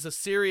 This is a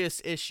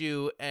serious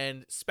issue,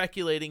 and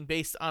speculating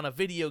based on a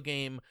video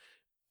game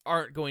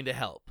aren't going to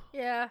help.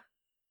 Yeah.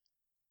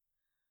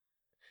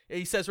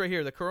 He says right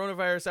here, the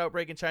coronavirus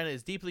outbreak in China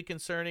is deeply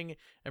concerning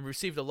and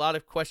received a lot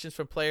of questions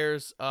from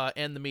players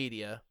and the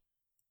media.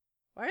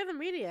 Why are the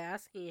media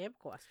asking him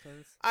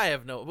questions? I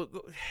have no...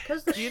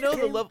 Because do you know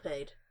the level?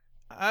 paid.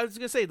 I was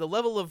going to say, the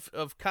level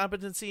of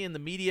competency in the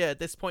media at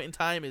this point in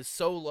time is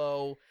so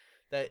low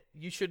that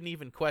you shouldn't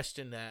even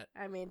question that.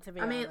 I mean, to be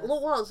honest.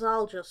 Look what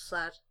Zal just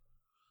said.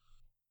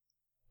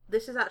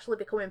 This is actually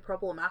becoming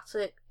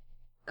problematic.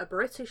 A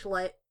British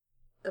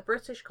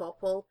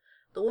couple,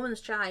 the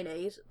woman's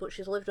Chinese, but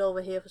she's lived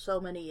over here for so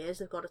many years,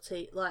 they've got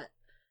a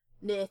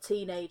near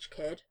teenage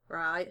kid,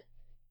 right?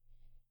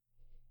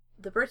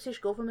 The British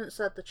government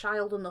said the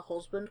child and the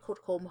husband could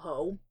come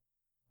home,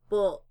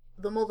 but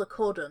the mother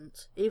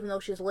couldn't, even though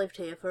she's lived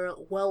here for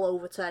well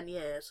over 10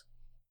 years.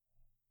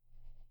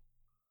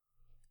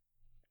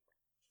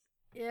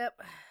 Yep.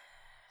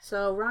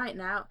 So right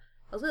now,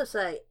 I was going to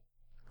say,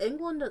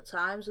 England at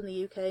times and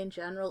the UK in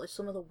general is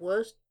some of the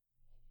worst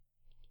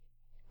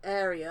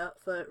area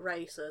for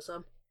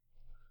racism.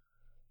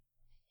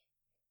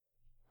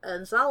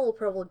 And Zal will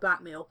probably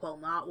back me up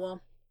on that one.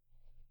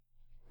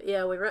 But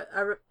yeah,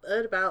 I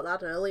heard about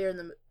that earlier in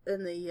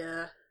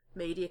the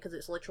media because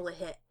it's literally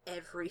hit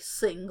every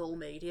single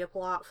media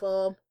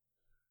platform.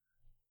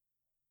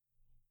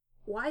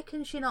 Why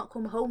can she not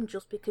come home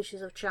just because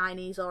she's of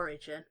Chinese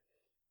origin?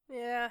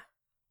 Yeah.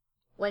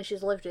 When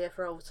she's lived here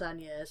for over 10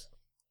 years.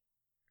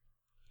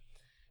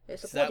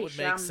 It's a that bloody would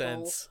shambles. make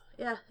sense.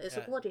 Yeah, it's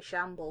a bloody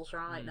shambles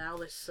right now,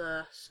 this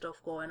stuff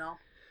going on.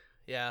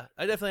 Yeah,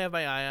 I definitely have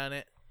my eye on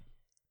it.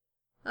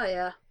 Oh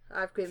yeah,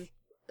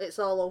 it's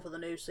all over the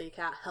news, so you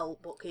can't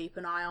help but keep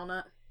an eye on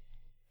it.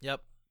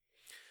 Yep.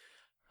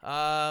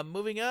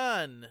 Moving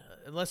on.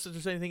 Unless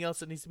there's anything else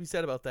that needs to be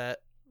said about that.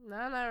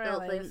 No, not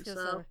really. Don't think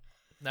so.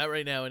 Not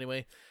right now,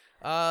 anyway.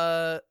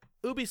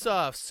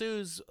 Ubisoft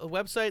sues a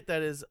website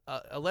that is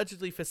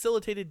allegedly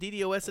facilitated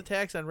DDoS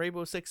attacks on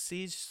Rainbow Six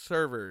Siege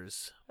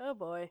servers. Oh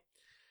boy.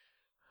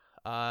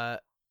 Yeah,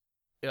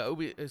 a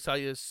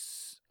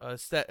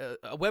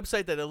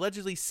website that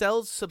allegedly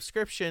sells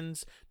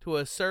subscriptions to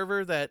a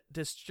server that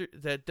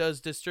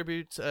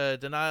distributes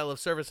denial of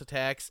service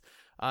attacks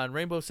on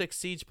Rainbow Six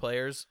Siege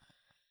players.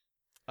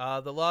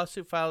 The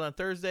lawsuit filed on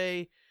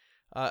Thursday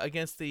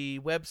against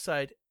the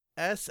website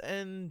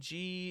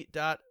SNG.1.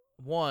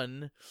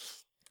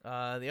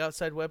 The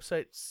outside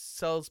website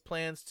sells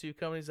plans to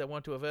companies that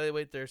want to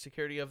evaluate their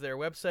security of their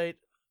website.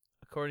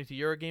 According to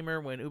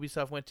Eurogamer, when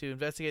Ubisoft went to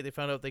investigate, they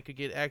found out they could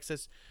get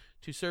access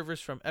to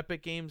servers from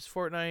Epic Games'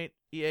 Fortnite,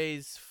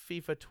 EA's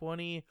FIFA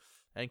 20,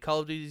 and Call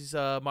of Duty's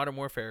Modern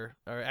Warfare,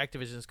 or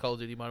Activision's Call of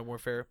Duty Modern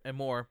Warfare, and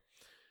more.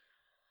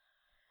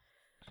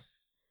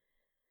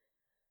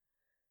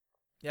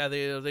 Yeah,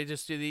 they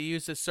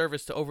use this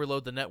service to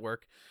overload the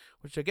network,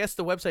 which I guess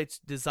the website's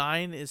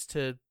design is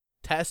to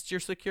test your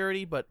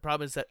security, but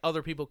problem is that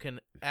other people can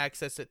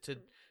access it to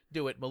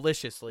do it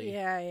maliciously.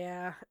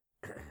 Yeah.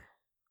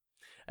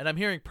 And I'm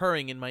hearing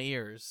purring in my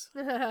ears.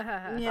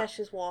 Yeah,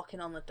 she's walking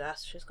on the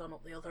desk. She's gone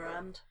up the other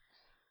end.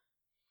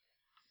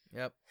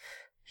 Yep.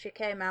 She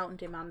came out and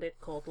demanded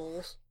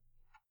cuddles.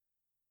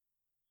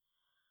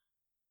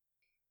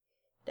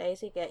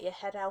 Daisy, get your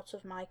head out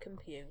of my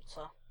computer.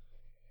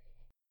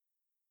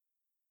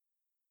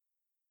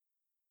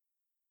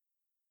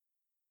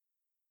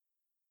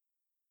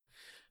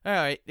 All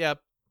right, yeah.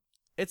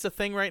 It's a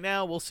thing right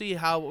now. We'll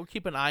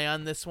keep an eye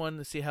on this one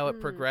to see how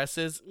it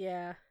progresses.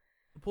 Yeah.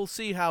 We'll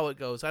see how it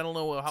goes. I don't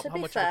know how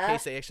much of a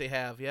case they actually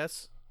have,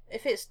 yes?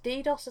 If it's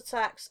DDoS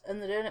attacks and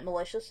they're doing it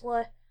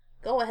maliciously,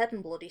 go ahead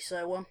and bloody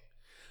sue them.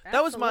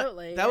 That was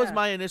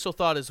my initial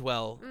thought as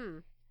well.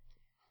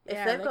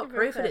 If they've got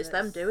proof that it's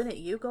them doing it,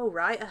 you go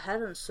right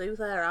ahead and sue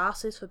their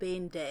asses for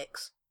being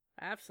dicks.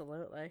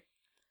 Absolutely.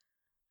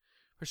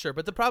 For sure.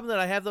 But the problem that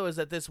I have, though, is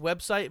that this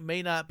website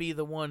may not be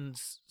the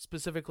ones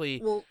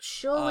specifically... Well,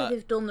 surely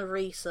they've done the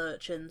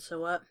research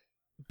into it.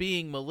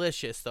 Being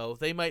malicious, though.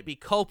 They might be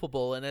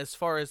culpable, and as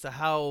far as to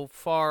how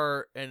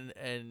far and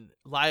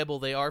liable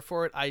they are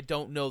for it, I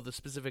don't know the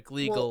specific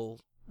legal...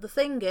 The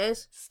thing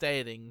is...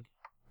 Stating...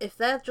 If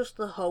they're just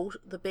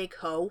the big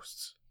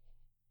hosts,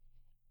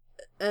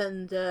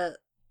 and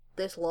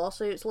this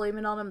lawsuit's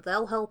looming on them,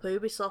 they'll help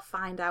Ubisoft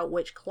find out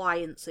which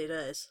clients it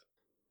is.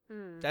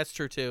 That's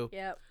true, too.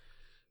 Yep.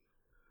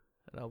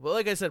 But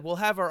like I said, we'll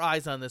have our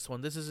eyes on this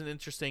one. This is an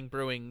interesting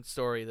brewing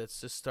story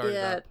that's just started up.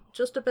 Yeah,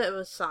 just a bit of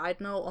a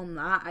side note on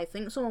that. I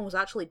think someone was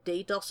actually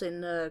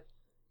DDoSing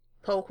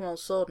Pokemon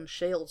Sword and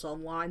Shields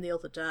online the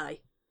other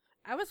day.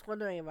 I was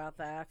wondering about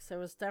that, because there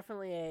was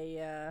definitely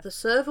a... The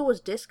server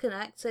was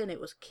disconnecting, it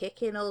was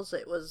kicking us,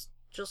 it was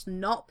just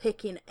not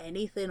picking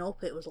anything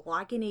up, it was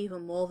lagging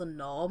even more than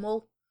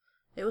normal.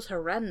 It was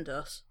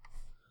horrendous.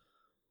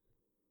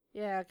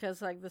 Yeah, because,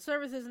 the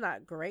service is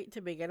not great to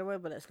begin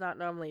with, but it's not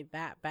normally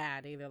that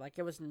bad either.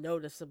 It was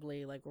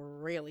noticeably,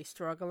 really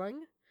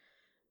struggling.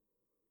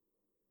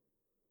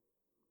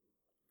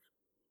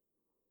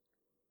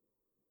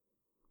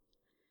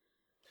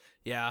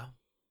 Yeah.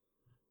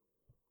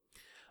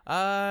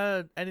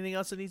 Anything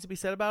else that needs to be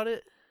said about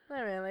it?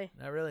 Not really.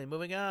 Not really.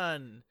 Moving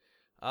on.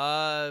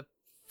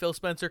 Phil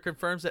Spencer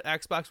confirms that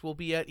Xbox will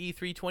be at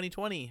E3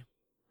 2020.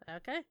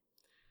 Okay.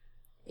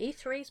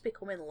 E3's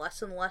becoming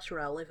less and less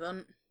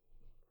relevant,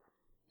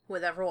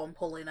 with everyone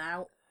pulling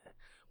out.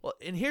 Well,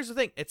 and here's the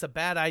thing. It's a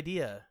bad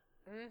idea.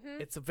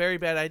 Mm-hmm. It's a very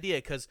bad idea,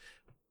 because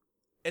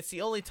it's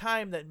the only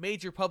time that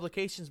major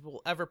publications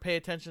will ever pay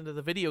attention to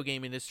the video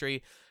game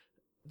industry.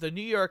 The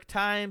New York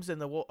Times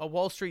and the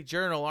Wall Street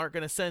Journal aren't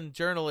going to send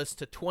journalists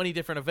to 20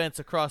 different events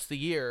across the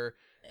year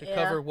to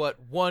cover what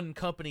one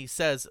company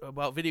says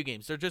about video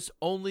games. They're just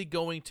only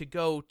going to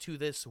go to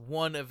this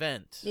one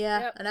event.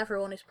 Yeah, and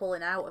everyone is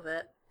pulling out of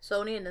it.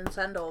 Sony and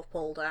Nintendo have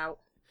pulled out.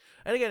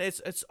 And again,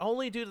 it's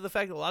only due to the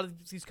fact that a lot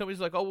of these companies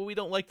are like, oh, well, we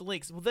don't like the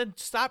links. Well, then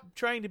stop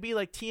trying to be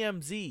like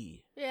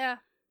TMZ. Yeah.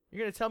 You're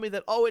going to tell me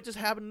that, oh, it just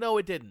happened. No,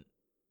 it didn't.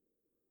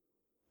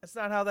 That's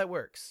not how that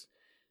works.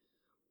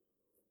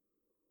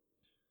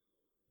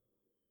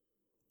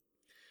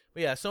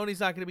 But yeah, Sony's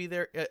not going to be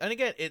there. And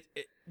again,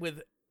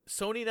 with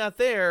Sony not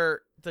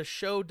there, the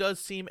show does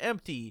seem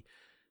empty.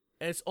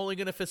 And it's only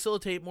going to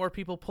facilitate more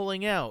people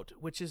pulling out,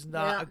 which is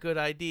not a good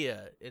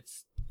idea.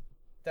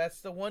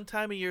 That's the one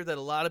time of year that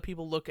a lot of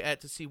people look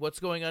at to see what's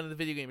going on in the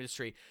video game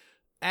industry.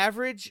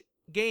 Average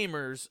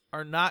gamers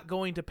are not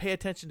going to pay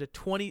attention to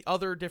 20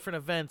 other different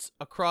events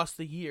across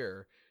the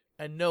year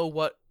and know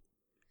what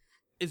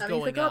is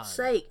going on. For God's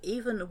sake,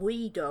 even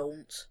we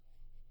don't.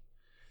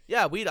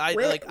 Yeah,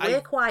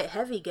 we're quite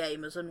heavy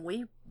gamers, and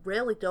we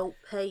really don't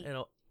pay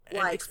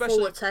especially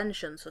full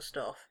attention to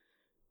stuff.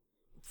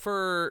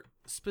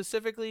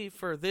 Specifically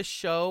for this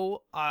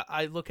show,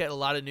 I look at a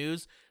lot of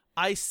news.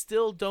 I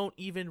still don't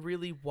even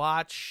really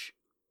watch.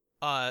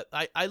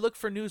 I look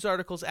for news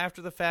articles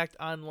after the fact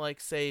on,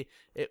 say,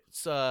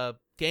 it's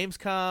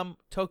Gamescom,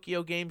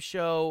 Tokyo Game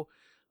Show,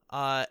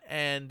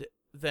 and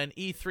then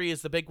E3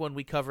 is the big one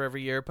we cover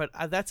every year, but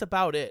that's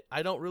about it.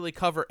 I don't really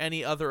cover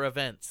any other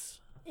events.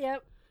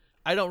 Yep.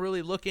 I don't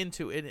really look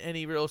into it,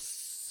 any real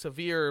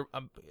severe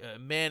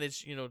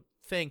managed,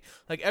 thing.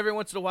 Like every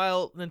once in a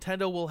while,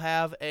 Nintendo will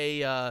have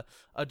a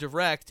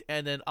direct,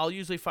 and then I'll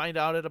usually find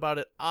out about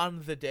it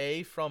on the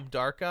day from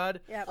Dark God.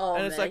 Yep. Oh,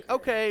 And it's like,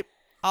 okay,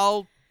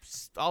 I'll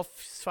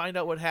find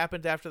out what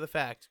happened after the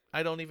fact.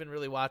 I don't even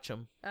really watch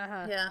them.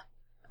 Uh-huh. Yeah.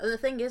 And the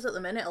thing is, at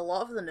the minute, a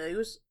lot of the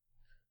news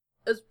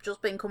has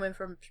just been coming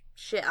from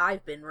shit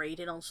I've been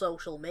reading on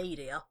social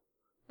media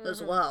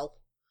as well.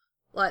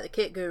 Like, the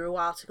Kit Guru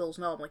articles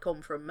normally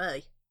come from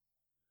me.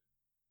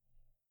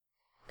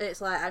 It's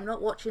like, I'm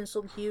not watching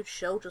some huge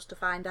show just to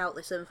find out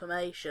this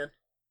information,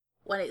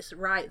 when it's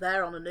right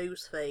there on a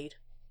news feed.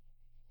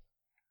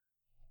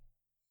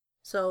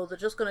 So they're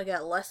just going to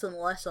get less and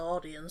less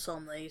audience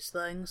on these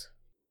things.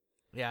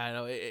 Yeah, I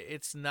know.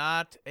 It's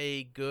not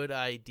a good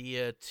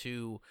idea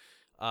to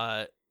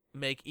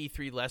make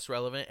E3 less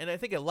relevant. And I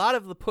think a lot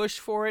of the push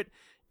for it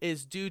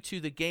is due to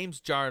the games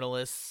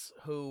journalists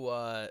who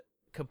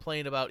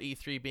complain about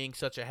E3 being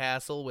such a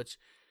hassle, which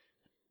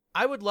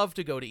I would love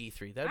to go to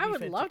E3. I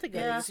would love to go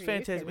to E3. It's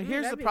fantastic. But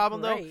here's That'd the be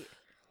problem, though. great.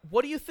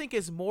 What do you think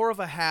is more of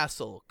a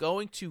hassle?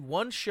 Going to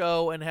one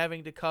show and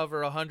having to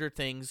cover 100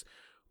 things,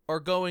 or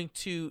going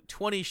to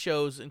 20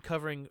 shows and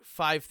covering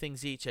 5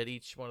 things each at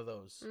each one of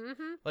those?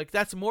 Mm-hmm. Like,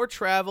 that's more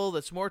travel.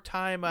 That's more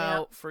time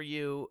out for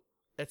you.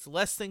 It's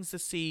less things to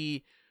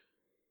see.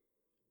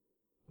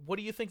 What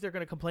do you think they're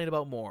going to complain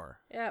about more?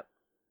 Yep.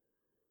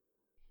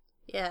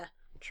 Yeah,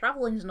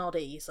 travelling's not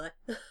easy.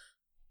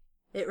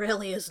 It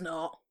really is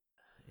not.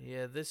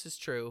 Yeah, this is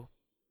true.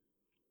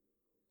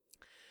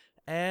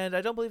 And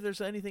I don't believe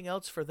there's anything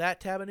else for that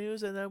tab of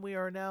news. And then we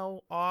are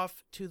now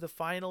off to the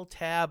final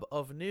tab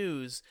of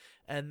news.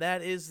 And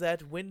that is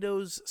that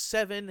Windows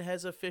 7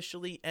 has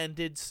officially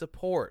ended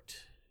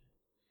support.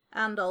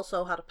 And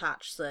also had a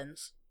patch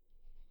since.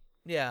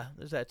 Yeah,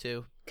 there's that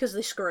too. Because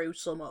they screwed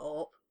some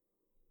up.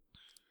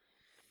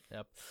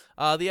 Yep.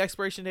 The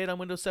expiration date on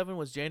Windows 7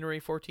 was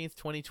January 14th,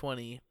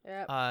 2020.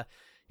 Yep.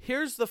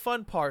 Here's the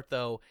fun part,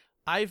 though.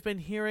 I've been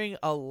hearing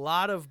a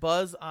lot of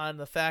buzz on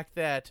the fact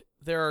that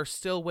there are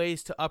still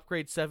ways to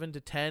upgrade 7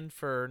 to 10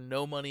 for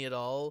no money at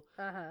all.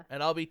 Uh-huh.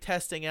 And I'll be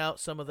testing out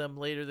some of them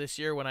later this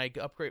year when I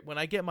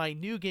get my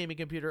new gaming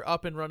computer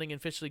up and running and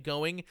officially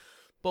going.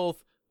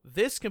 Both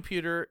this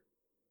computer,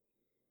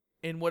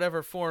 in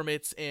whatever form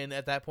it's in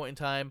at that point in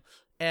time,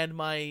 and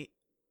my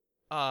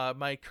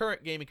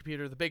current gaming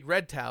computer, the big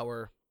red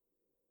tower,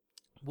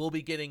 will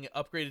be getting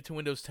upgraded to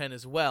Windows 10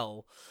 as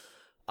well.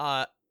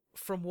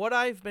 From what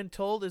I've been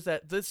told is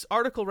that this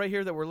article right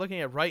here that we're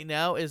looking at right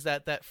now is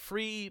that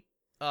free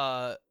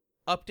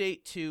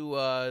update to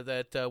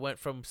that went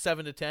from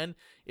 7 to 10,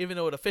 even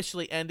though it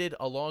officially ended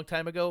a long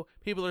time ago,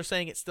 people are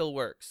saying it still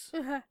works.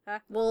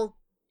 Well,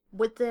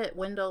 with the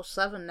Windows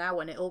 7 now,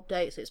 when it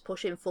updates, it's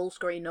pushing full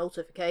screen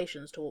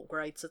notifications to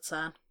upgrade to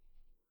 10.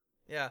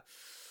 Yeah.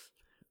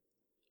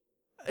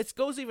 It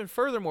goes even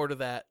furthermore to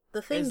that.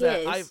 The thing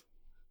is,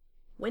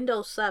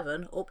 Windows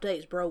 7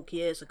 updates broke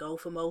years ago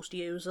for most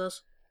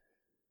users.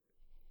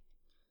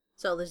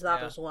 So there's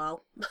that as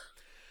well.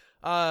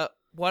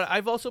 What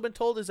I've also been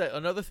told is that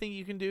another thing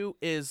you can do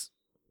is,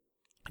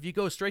 if you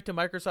go straight to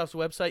Microsoft's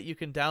website, you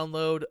can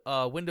download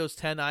Windows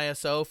 10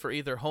 ISO for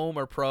either Home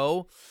or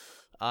Pro,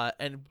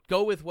 and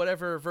go with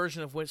whatever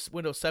version of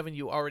Windows 7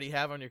 you already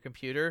have on your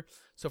computer.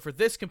 So for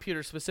this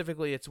computer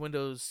specifically, it's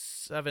Windows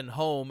 7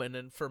 Home, and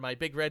then for my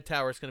big red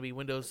tower, it's going to be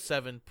Windows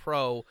 7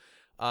 Pro.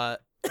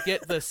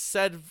 Get the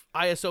said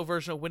ISO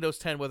version of Windows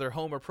 10, whether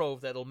Home or Pro,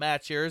 that'll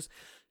match yours.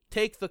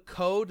 Take the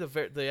code,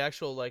 the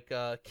actual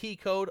key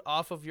code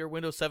off of your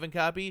Windows 7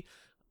 copy,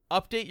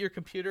 update your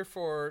computer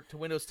to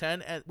Windows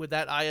 10 with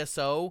that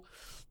ISO,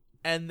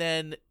 and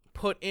then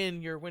put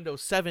in your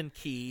Windows 7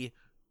 key.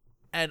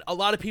 And a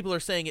lot of people are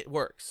saying it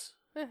works,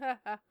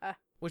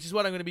 which is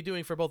what I'm going to be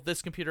doing for both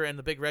this computer and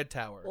the big red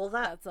tower. Well,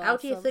 That's how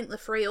do you awesome. think the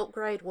free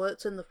upgrade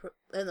worked in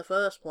the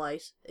first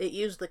place? It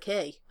used the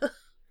key.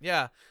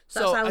 Yeah,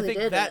 That's so how I they think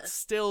did that's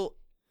it.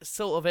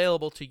 still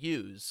available to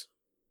use.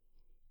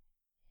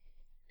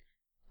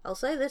 I'll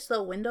say this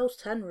though, Windows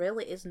 10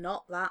 really is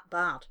not that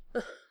bad.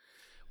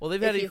 Well, they've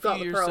If had a you've got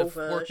few the years Pro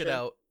to work it version.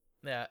 out.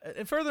 Yeah,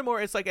 and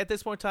furthermore, it's like at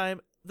this point in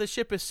time, the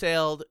ship has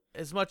sailed.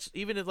 As much,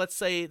 even if let's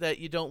say that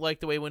you don't like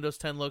the way Windows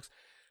 10 looks,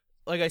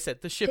 like I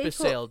said, the ship has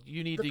sailed.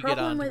 You need The to get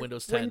problem on to with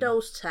Windows 10.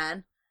 Windows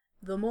 10,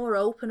 they're more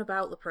open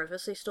about the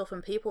privacy stuff,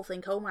 and people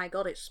think, oh my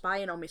god, it's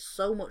spying on me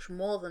so much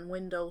more than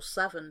Windows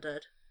 7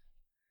 did.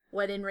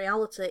 When in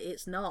reality,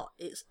 it's not.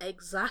 It's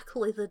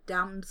exactly the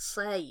damned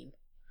same.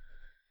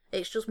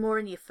 It's just more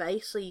in your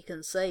face so you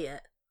can see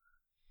it.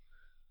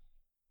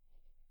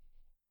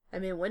 I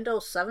mean,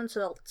 Windows 7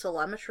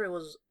 telemetry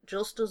was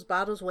just as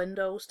bad as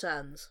Windows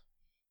 10's.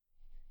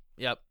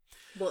 Yep.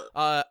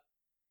 But,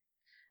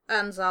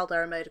 and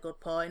Zaldera made a good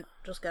point.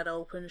 Just get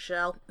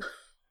OpenShell.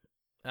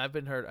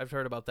 I've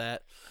heard about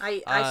that.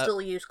 I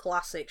still use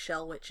Classic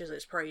Shell, which is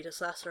its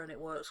predecessor, and it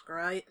works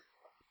great.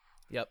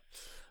 Yep.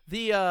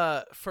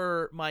 The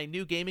for my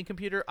new gaming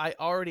computer, I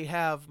already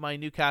have my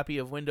new copy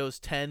of Windows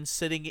 10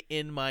 sitting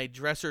in my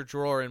dresser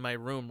drawer in my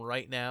room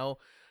right now.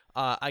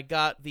 I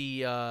got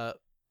the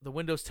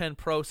Windows 10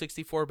 Pro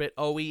 64-bit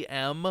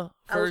OEM version.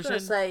 I was going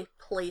to say,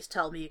 please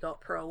tell me you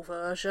got Pro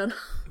version.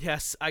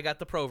 Yes, I got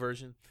the Pro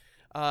version.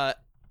 What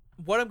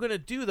I'm going to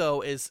do,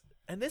 though, is,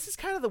 and this is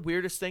kind of the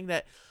weirdest thing,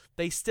 that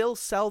they still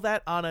sell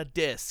that on a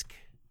disc,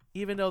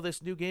 even though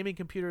this new gaming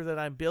computer that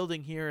I'm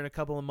building here in a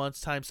couple of months'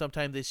 time,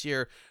 sometime this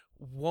year,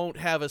 won't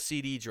have a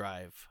CD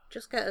drive.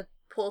 Just get a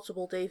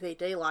portable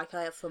DVD like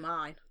I have for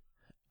mine.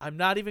 I'm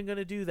not even going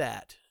to do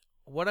that.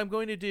 What I'm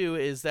going to do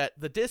is that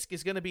the disc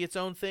is going to be its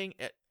own thing.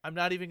 I'm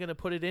not even going to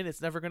put it in.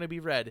 It's never going to be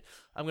read.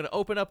 I'm going to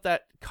open up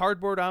that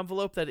cardboard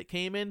envelope that it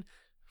came in,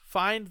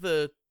 find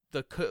the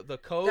code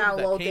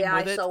download that came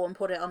with the it. ISO and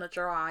put it on a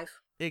drive.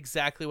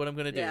 Exactly what I'm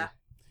going to do. Yeah.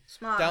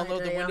 Smart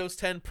Download idea. the Windows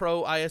 10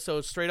 Pro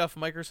ISO straight off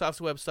Microsoft's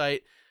website.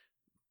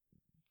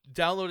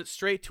 Download it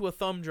straight to a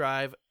thumb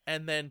drive,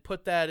 and then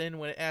put that in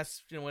when it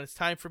asks, when it's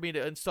time for me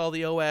to install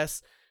the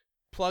OS.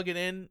 Plug it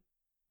in,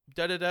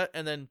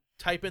 and then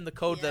type in the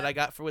code that I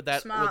got with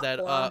that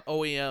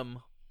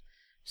OEM.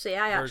 See,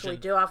 I actually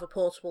do have a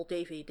portable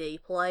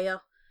DVD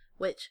player,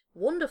 which,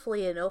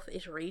 wonderfully enough,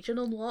 is region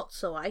unlocked,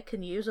 so I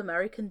can use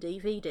American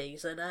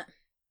DVDs in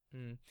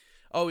it.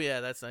 Oh yeah,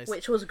 that's nice.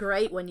 Which was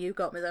great when you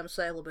got me them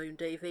Sailor Moon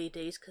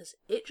DVDs, because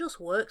it just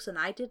works and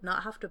I did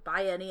not have to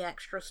buy any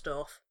extra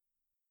stuff.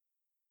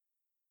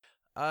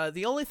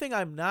 The only thing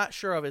I'm not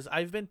sure of is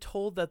I've been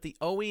told that the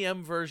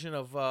OEM version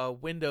of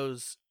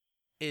Windows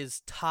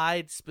is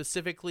tied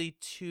specifically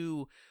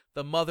to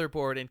the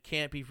motherboard and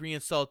can't be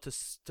reinstalled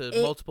to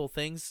multiple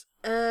things.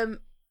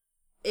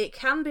 It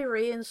can be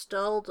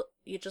reinstalled.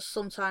 You just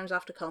sometimes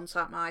have to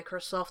contact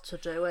Microsoft to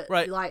do it.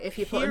 Right. Like if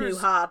you put a new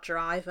hard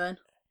drive in.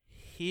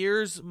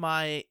 Here's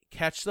my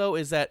catch, though,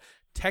 is that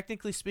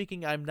technically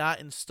speaking, I'm not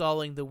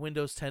installing the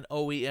Windows 10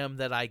 OEM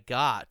that I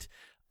got.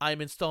 I'm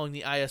installing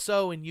the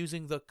ISO and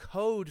using the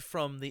code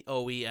from the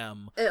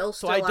OEM. It'll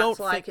still act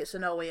like it's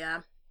an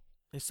OEM.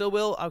 It still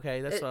will?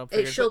 Okay, that's what I'm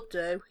figuring. It should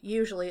do.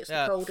 Usually it's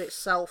the code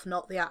itself,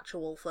 not the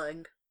actual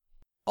thing.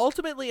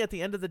 Ultimately, at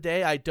the end of the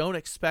day, I don't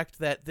expect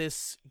that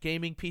this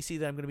gaming PC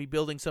that I'm going to be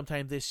building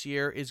sometime this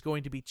year is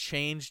going to be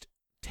changed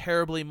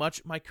terribly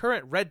much. My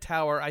current Red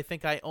Tower, I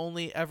think I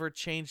only ever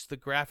changed the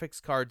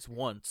graphics cards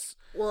once.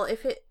 Well,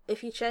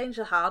 if you change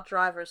a hard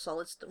drive or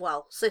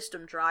a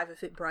system drive,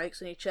 if it breaks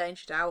and you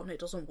change it out and it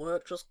doesn't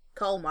work, just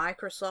call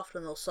Microsoft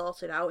and they'll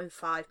sort it out in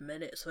 5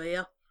 minutes for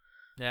you.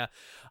 Yeah.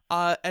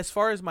 As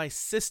far as my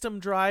system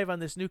drive on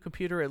this new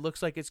computer, it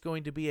looks like it's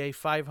going to be a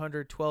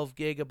 512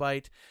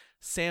 gigabyte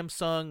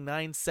Samsung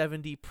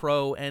 970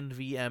 Pro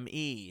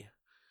NVMe.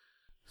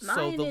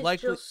 Mine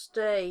is just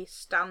a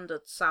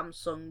standard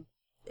Samsung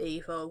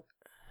Evo.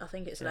 I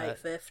think it's an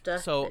 850.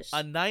 So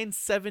a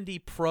 970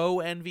 Pro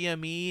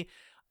NVMe,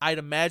 I'd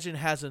imagine,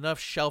 has enough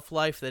shelf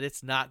life that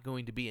it's not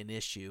going to be an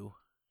issue.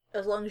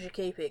 As long as you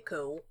keep it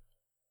cool.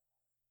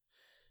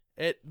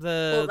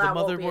 The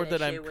motherboard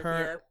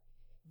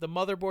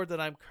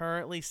that I'm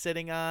currently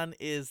sitting on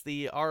is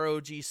the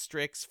ROG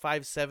Strix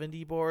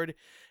 570 board,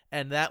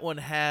 and that one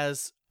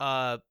has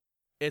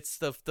it's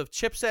the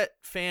chipset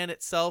fan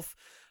itself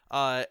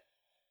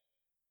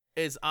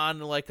is on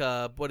like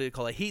a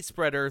a heat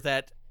spreader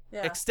that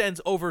extends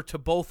over to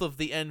both of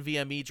the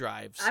NVMe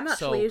drives. I'm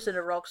actually using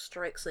a ROG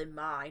Strix in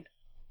mine.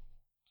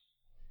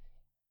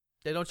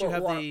 Don't you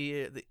have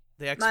the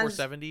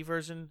X470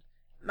 version?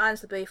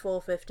 Mine's the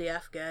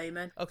B450F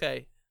gaming.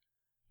 Okay.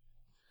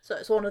 So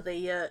it's one of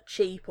the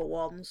cheaper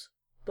ones,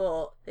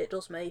 but it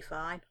does me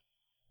fine.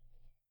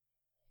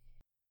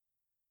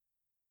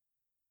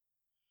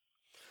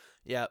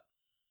 Yeah.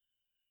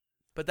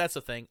 But that's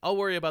the thing. I'll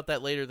worry about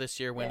that later this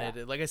year when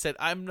it. Like I said,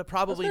 I'm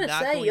probably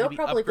not going to be upgrading it.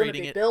 You're probably going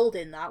to be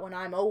building that when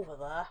I'm over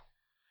there.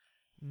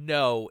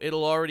 No,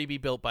 it'll already be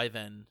built by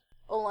then.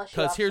 Unless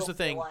you have some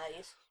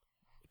delays.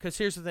 Because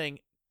here's the thing.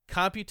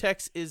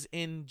 Computex is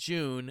in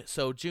June,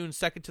 so June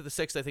 2nd to the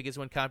 6th, I think, is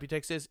when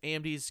Computex is.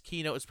 AMD's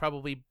keynote is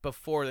probably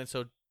before then,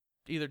 so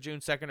either June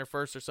 2nd or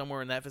 1st or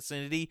somewhere in that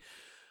vicinity.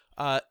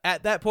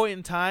 At that point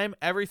in time,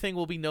 everything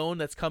will be known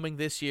that's coming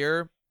this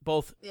year,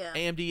 both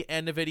AMD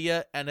and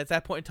NVIDIA, and at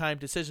that point in time,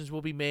 decisions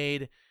will be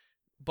made,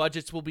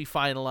 budgets will be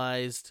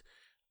finalized,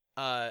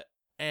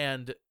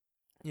 and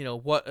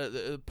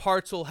what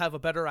parts will have a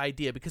better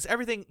idea, because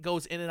everything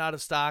goes in and out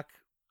of stock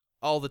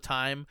all the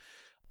time.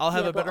 I'll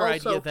have a better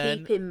idea then.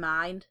 Keep in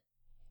mind,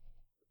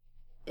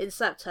 in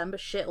September,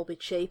 shit will be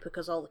cheaper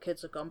because all the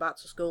kids have gone back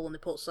to school and they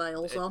put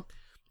sales on.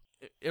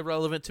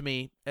 Irrelevant to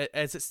me.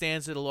 As it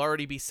stands, it'll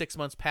already be 6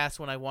 months past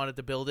when I wanted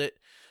to build it,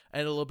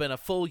 and it'll have been a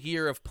full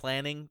year of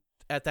planning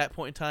at that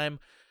point in time.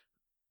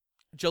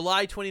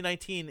 July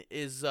 2019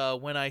 is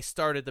when I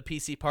started the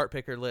PC part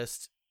picker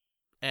list,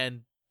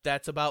 and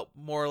that's about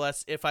more or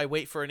less, if I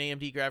wait for an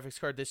AMD graphics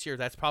card this year,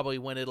 that's probably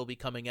when it'll be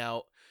coming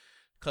out.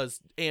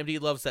 Because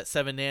AMD loves that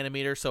 7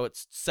 nanometer, so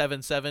it's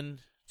 7/7.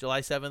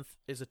 July 7th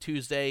is a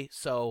Tuesday,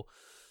 so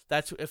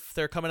That's if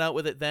they're coming out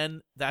with it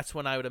then, that's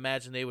when I would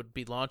imagine they would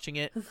be launching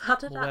it.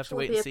 That'd We'll have to actually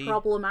wait be and a see.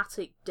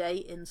 problematic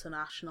date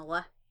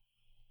internationally.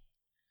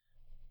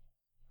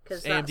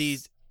 Because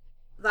AMD's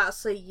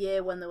that's a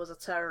year when there was a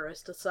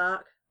terrorist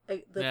attack.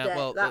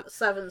 That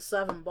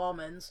 7/7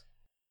 bombings.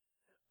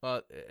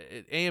 Well,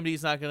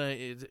 AMD's not gonna,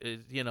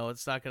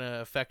 it's not gonna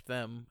affect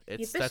them. You'd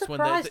be That's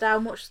surprised how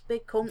much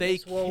big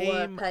companies will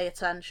came- pay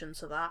attention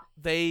to that.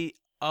 They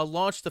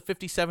launched the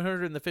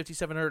 5700 and the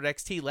 5700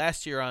 XT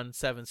last year on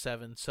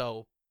 7/7,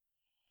 so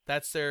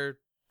that's their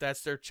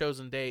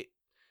chosen date.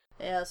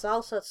 Yeah,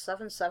 Sal said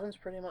 7/7's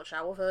pretty much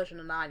our version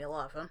of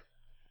 9/11.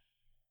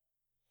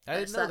 I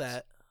didn't know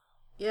that.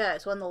 Yeah,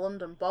 it's when the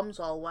London bombs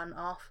all went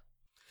off.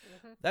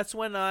 That's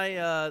when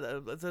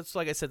that's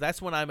like I said,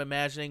 that's when I'm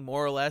imagining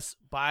more or less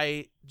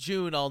by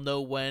June I'll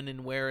know when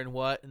and where and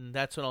what, and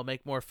that's when I'll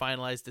make more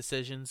finalized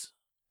decisions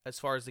as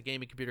far as the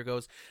gaming computer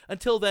goes.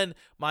 Until then,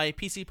 my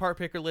PC part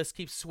picker list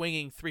keeps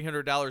swinging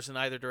 $300 in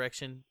either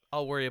direction.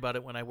 I'll worry about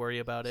it when I worry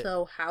about it.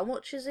 So how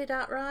much is it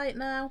at right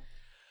now?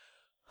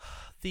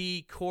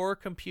 The core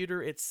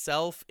computer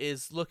itself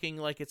is looking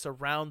like it's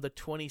around the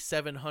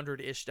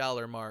 $2,700-ish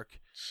mark.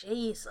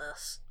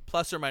 Jesus.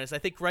 Plus or minus. I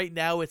think right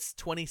now it's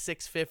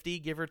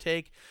 $2,650, give or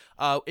take.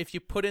 If you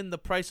put in the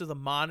price of the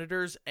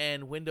monitors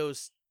and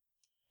Windows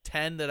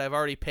 10 that I've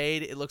already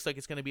paid, it looks like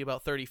it's going to be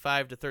about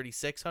 $3,500 to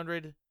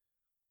 $3,600.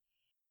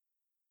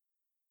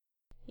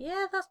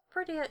 Yeah, that's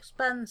pretty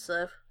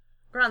expensive.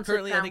 Granted,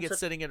 Currently, I think it's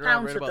sitting at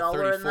around right about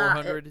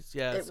 $3,400.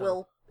 Yeah,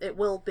 it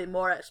will be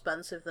more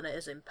expensive than it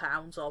is in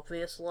pounds,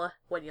 obviously,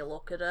 when you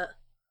look at it,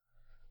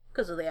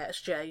 because of the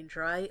exchange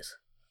rates.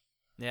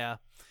 Yeah.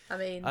 I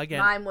mean, Again,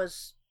 mine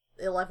was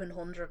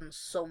 1,100 and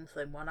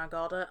something when I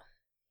got it.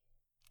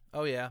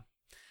 Oh yeah.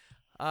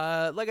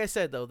 Like I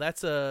said though,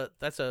 that's a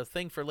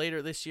thing for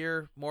later this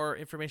year. More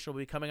information will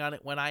be coming on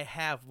it when I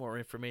have more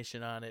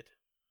information on it.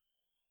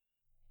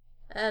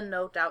 And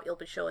no doubt you'll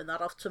be showing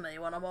that off to me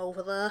when I'm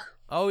over there.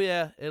 Oh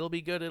yeah, it'll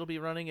be good. It'll be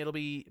running. It'll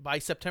be by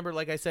September.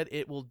 Like I said,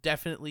 it will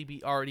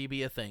definitely already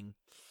be a thing.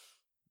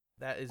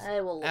 That is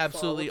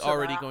absolutely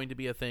already going to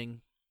be a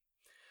thing.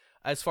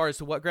 As far as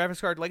to what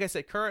graphics card, like I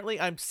said, currently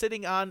I'm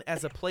sitting on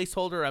as a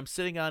placeholder. I'm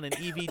sitting on an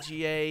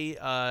EVGA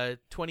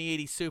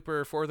 2080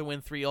 Super for the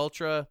Win 3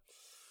 Ultra.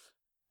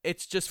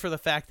 It's just for the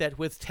fact that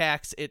with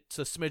tax, it's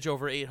a smidge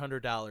over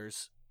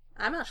 $800.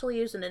 I'm actually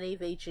using an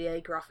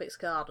EVGA graphics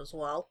card as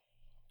well.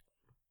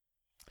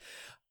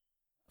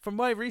 From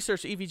my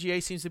research,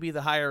 EVGA seems to be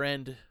the higher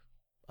end.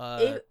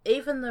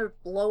 Even the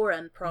lower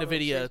end products,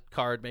 NVIDIA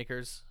card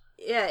makers.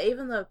 Yeah,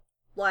 even the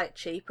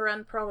cheaper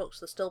end products,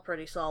 they're still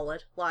pretty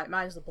solid. Like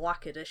mine's the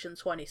Black Edition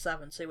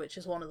 2070, which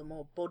is one of the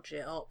more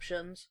budget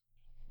options.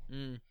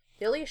 The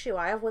only issue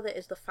I have with it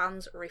is the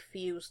fans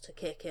refuse to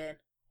kick in,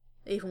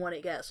 even when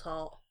it gets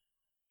hot.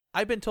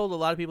 I've been told a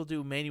lot of people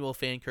do manual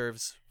fan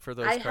curves for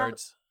those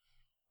cards.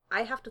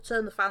 I have to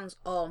turn the fans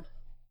on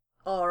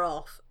or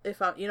off.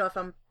 If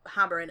I'm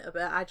hammering it a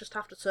bit, I just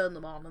have to turn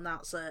them on, and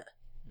that's it.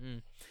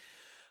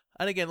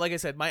 And again, like I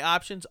said, my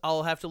options,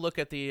 I'll have to look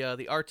at the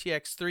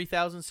RTX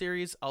 3000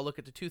 series. I'll look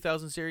at the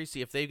 2000 series,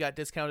 see if they've got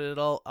discounted at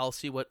all. I'll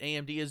see what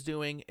AMD is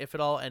doing, if at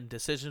all, and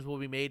decisions will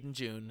be made in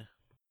June.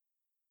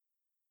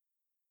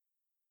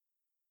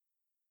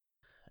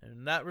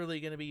 And not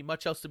really going to be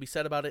much else to be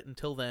said about it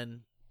until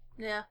then.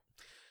 Yeah.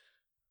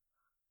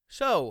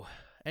 So,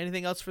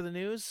 anything else for the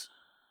news?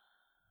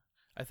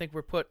 I think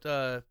we're put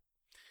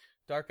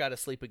Dark out of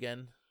sleep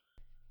again.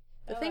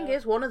 The thing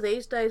is, one of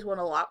these days when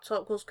a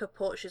laptop goes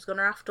kaput, she's going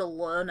to have to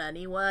learn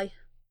anyway.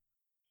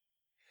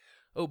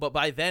 Oh, but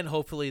by then,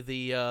 hopefully,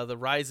 the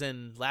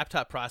Ryzen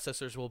laptop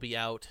processors will be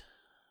out.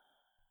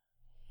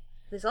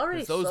 There's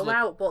already some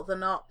out, but they're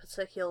not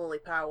particularly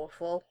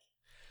powerful.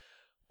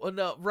 Well,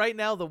 no, right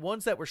now, the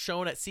ones that were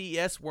shown at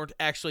CES weren't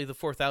actually the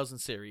 4000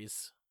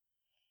 series.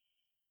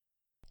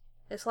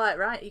 It's like,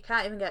 right, you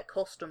can't even get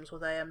customs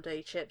with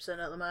AMD chips in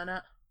at the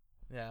minute.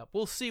 Yeah,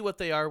 we'll see what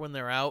they are when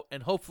they're out,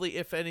 and hopefully,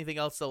 if anything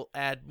else, they'll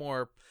add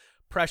more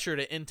pressure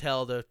to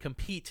Intel to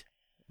compete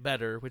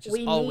better, which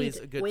is always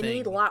a good thing. We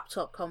need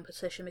laptop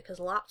competition because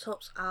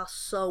laptops are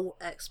so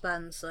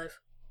expensive.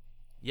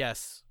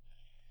 Yes.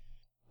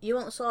 You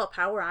want the sort of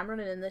power I'm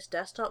running in this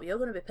desktop, you're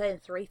going to be paying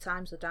 3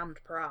 times the damned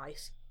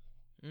price.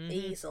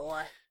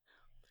 Easily.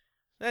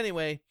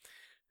 Anyway,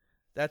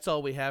 that's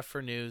all we have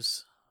for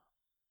news.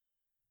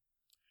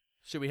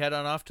 Should we head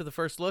on off to the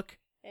first look?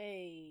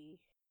 Hey.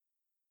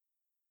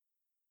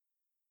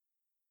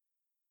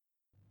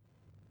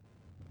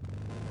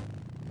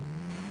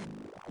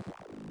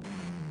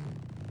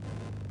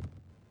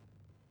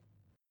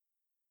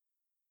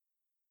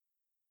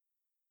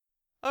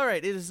 All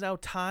right, it is now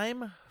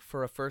time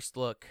for a first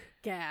look.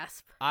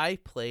 Gasp. I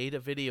played a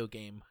video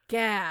game.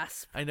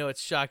 Gasp. I know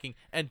it's shocking,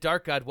 and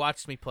Dark God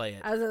watched me play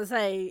it. I was going to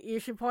say, you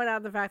should point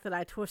out the fact that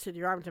I twisted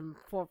your arm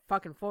to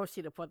fucking force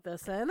you to put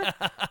this in,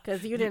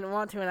 because you didn't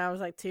want to, and I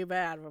was like, too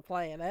bad, we're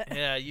playing it.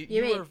 Yeah,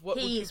 you mean were, what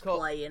he's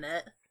playing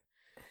it.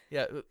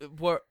 Yeah,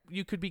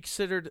 you could be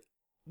considered,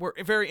 we're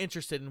very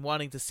interested in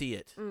wanting to see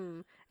it.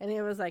 And And he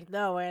was like,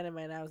 no anime.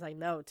 And I was like,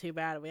 no, too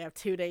bad. We have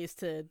 2 days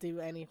to do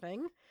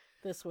anything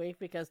this week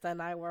because then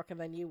I work and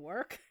then you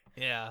work.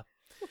 Yeah.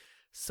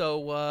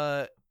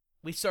 So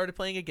we started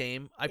playing a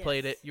game. I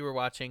played it. You were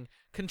watching.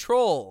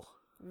 Control.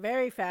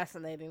 Very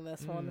fascinating,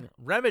 this one.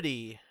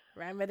 Remedy.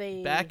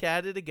 Back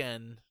at it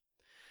again.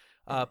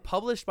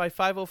 Published by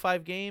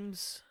 505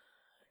 Games.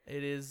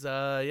 It is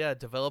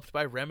developed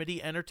by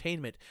Remedy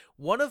Entertainment.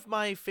 One of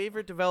my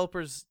favorite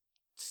developers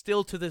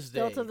still to this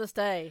day. Oh,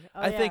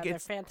 I think they're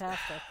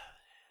fantastic.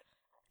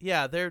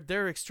 Yeah,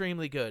 they're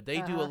extremely good.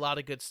 They do a lot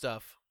of good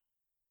stuff.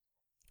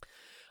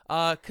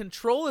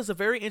 Control is a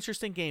very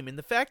interesting game, and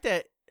the fact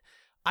that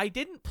I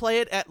didn't play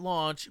it at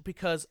launch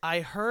because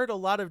I heard a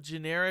lot of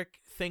generic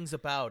things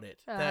about it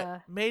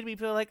that made me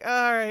feel like,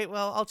 all right,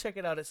 well, I'll check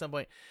it out at some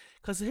point.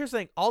 Because here's the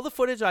thing, all the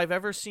footage I've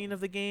ever seen of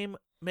the game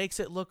makes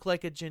it look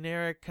like a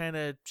generic kind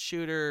of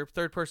shooter,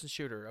 third-person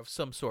shooter of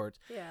some sort.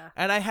 Yeah.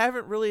 And I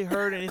haven't really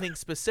heard anything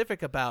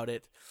specific about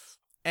it.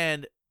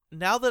 And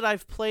now that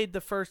I've played the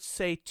first,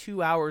 say,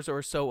 2 hours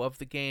or so of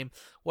the game,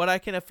 what I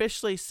can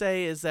officially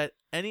say is that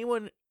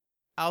anyone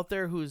out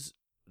there who's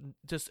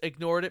just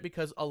ignored it,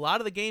 because a lot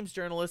of the games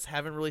journalists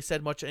haven't really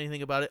said much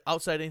anything about it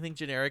outside anything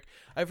generic.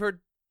 I've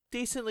heard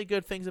decently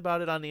good things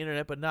about it on the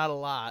internet, but not a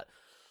lot.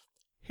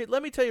 Here,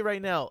 let me tell you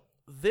right now,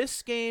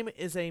 this game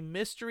is a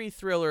mystery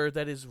thriller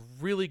that has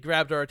really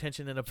grabbed our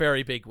attention in a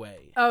very big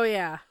way. Oh,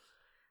 yeah.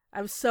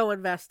 I'm so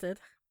invested.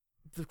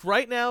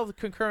 Right now,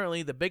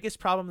 concurrently, the biggest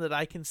problem that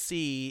I can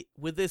see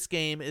with this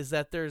game is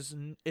that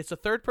it's a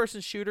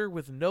third-person shooter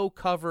with no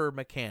cover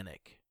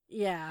mechanic.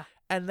 Yeah.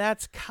 And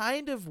that's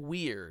kind of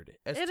weird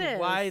as to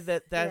why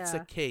that's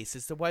the case.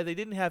 As to why they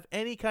didn't have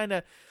any kind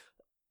of...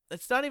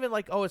 It's not even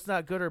like, oh, it's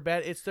not good or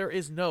bad. There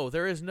is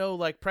no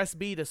like press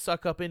B to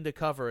suck up into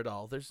cover at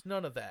all. There's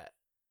none of that.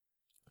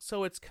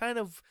 So it's kind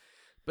of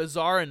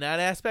bizarre in that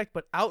aspect.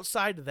 But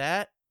outside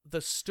that,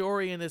 the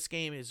story in this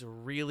game is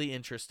really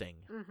interesting.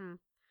 Mm-hmm.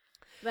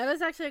 That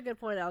is actually a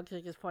good point. I'll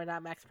just point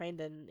out Max Payne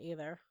didn't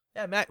either.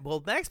 Yeah,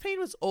 Max Payne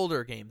was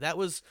older game. That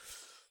was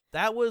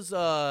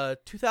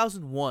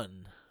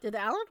 2001. Did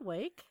Alan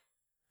Wake?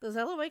 Does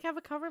Alan Wake have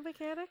a cover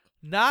mechanic?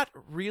 Not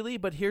really,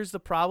 but here's the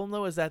problem,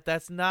 though, is that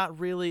that's not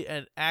really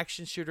an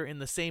action shooter in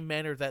the same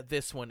manner that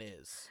this one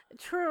is.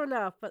 True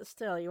enough, but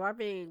still, you are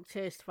being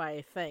chased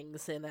by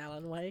things in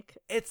Alan Wake.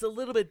 It's a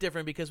little bit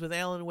different, because with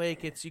Alan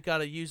Wake, you got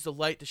to use the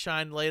light to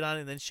shine light on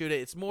it and then shoot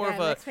it. It's more of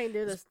a... Max Payne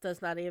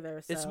does not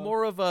either, so... It's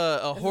more of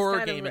a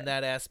horror game in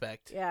that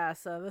aspect. Yeah,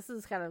 so this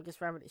is kind of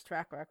just Remedy's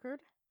track record.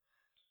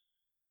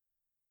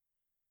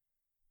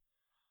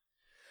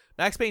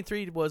 Max Payne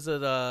 3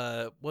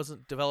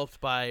 wasn't developed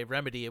by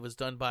Remedy. It was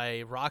done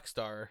by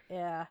Rockstar.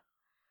 Yeah.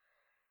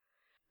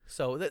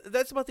 So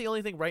that's about the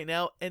only thing right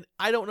now, and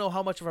I don't know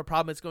how much of a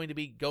problem it's going to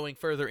be going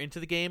further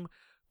into the game.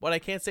 What I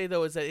can say,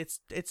 though, is that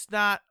it's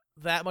not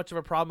that much of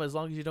a problem as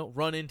long as you don't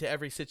run into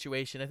every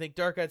situation. I think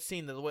Dark had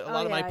seen that a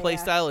lot of my play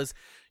style is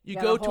you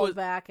go to hold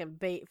back and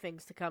bait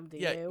things to come to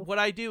you. Yeah, what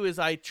I do is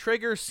I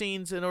trigger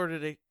scenes in order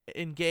to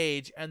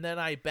engage, and then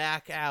I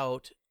back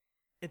out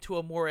into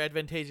a more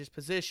advantageous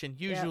position,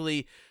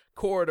 usually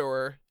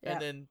corridor, and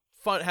then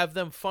have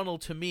them funnel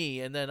to me,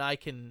 and then I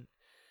can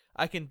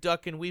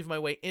duck and weave my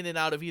way in and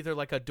out of either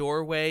like a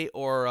doorway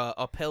or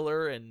a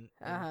pillar, and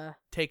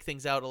take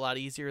things out a lot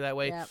easier that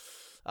way. Yep.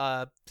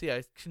 So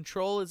yeah,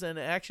 Control is an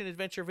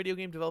action-adventure video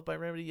game developed by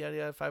Remedy,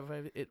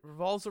 505. It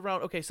revolves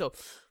around... Okay, so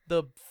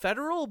the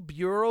Federal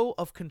Bureau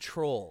of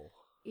Control...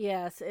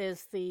 Yes,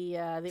 is the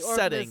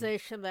setting.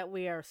 organization that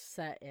we are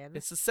set in.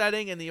 It's the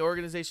setting and the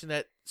organization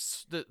that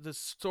the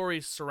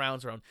story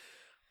surrounds around.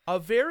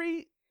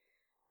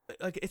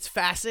 It's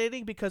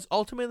fascinating because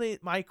ultimately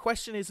my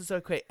question is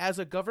okay, as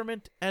a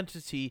government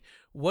entity,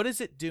 what is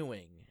it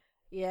doing?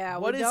 Yeah,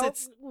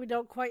 we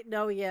don't quite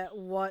know yet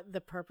what the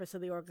purpose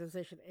of the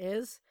organization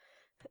is.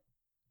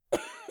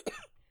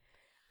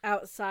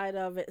 Outside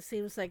of it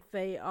seems like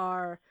they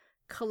are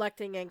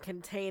collecting and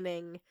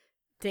containing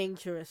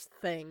dangerous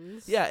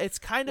things. Yeah, it's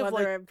kind of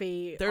whether it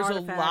be there's a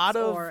artifacts lot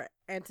of or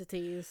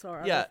entities or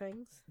other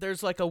things.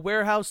 There's like a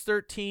Warehouse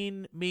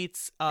 13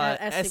 meets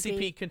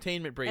SCP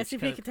Containment Breach.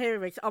 SCP Containment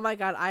Breach. Oh my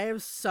god, I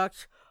have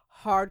such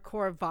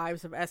hardcore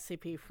vibes of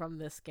SCP from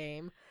this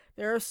game.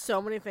 There are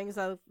so many things.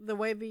 The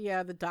way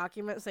the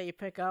documents that you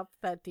pick up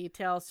that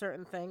detail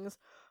certain things,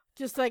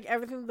 just like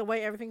everything, the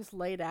way everything's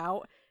laid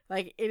out.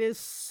 Like, it is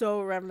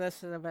so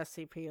reminiscent of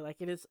SCP. Like,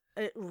 it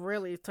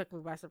really took me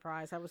by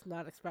surprise. I was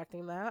not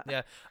expecting that.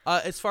 Yeah.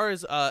 As far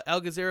as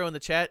El Gazero in the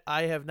chat,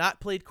 I have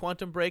not played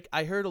Quantum Break.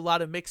 I heard a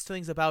lot of mixed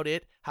things about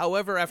it.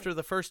 However, after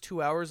the first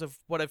 2 hours of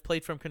what I've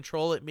played from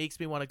Control, it makes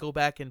me want to go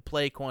back and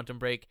play Quantum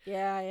Break.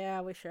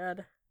 Yeah, we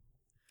should.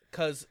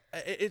 Because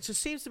it just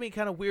seems to me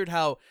kind of weird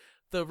how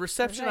the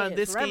reception on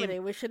this Remedy.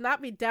 game... We should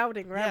not be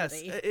doubting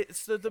Remedy.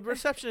 Yes, the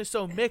reception is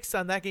so mixed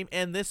on that game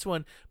and this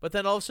one, but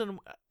then all of a sudden,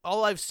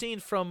 all I've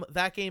seen from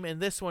that game and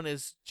this one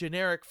is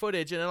generic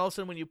footage, and then all of a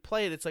sudden when you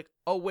play it, it's like,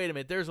 oh, wait a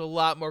minute, there's a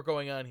lot more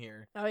going on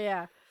here. Oh,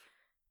 yeah.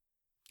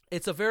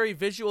 It's a very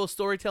visual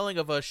storytelling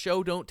of a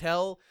show don't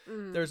tell.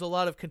 There's a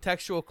lot of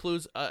contextual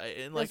clues.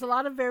 There's a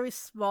lot of very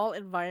small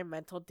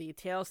environmental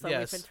details that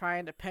Yes. we've been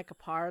trying to pick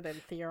apart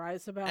and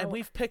theorize about. And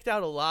we've picked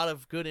out a lot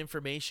of good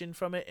information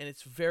from it, and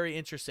it's very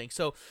interesting.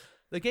 So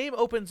the game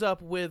opens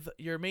up with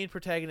your main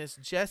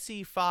protagonist,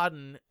 Jessie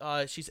Fodden.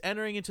 She's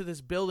entering into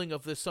this building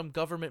of some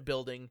government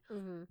building,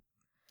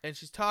 and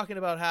she's talking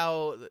about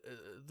how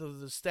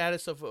the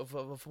status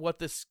of what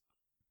this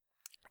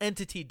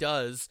entity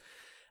does.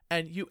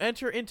 And you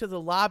enter into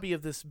the lobby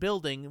of this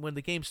building when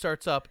the game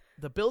starts up.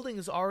 The building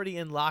is already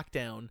in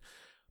lockdown,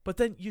 but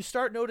then you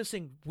start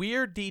noticing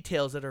weird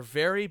details that are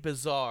very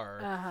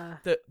bizarre.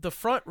 The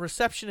front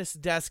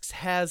receptionist desk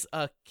has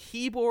a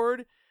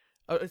keyboard.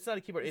 It's not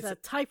a keyboard. It's a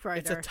typewriter.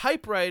 It's a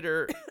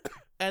typewriter,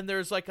 and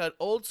there's like an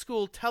old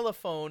school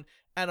telephone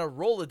and a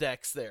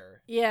Rolodex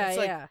there. Yeah, it's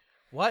like, yeah.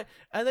 What?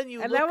 And then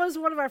that was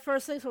one of our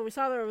first things when we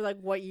saw that. We were like,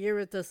 "What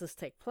year does this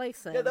take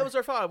place in?" Yeah, that was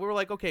our thought. We were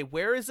like, "Okay,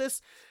 where is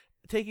this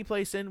taking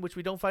place in?" Which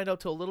we don't find out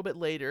till a little bit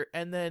later.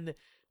 And then,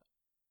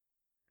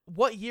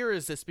 what year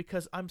is this?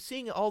 Because I'm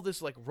seeing all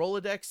this like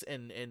Rolodex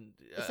and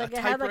it's like a it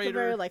had like a typewriter.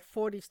 very like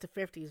 40s to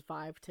 50s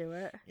vibe to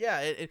it.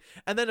 Yeah,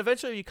 and then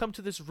eventually you come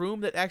to this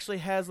room that actually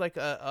has like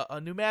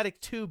a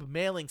pneumatic tube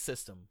mailing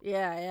system.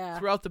 Yeah, yeah.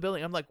 Throughout the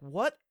building, I'm like,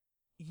 what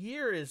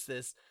year is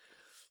this?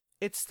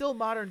 It's still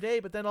modern day,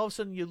 but then all of a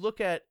sudden you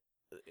look at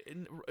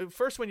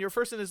first when you're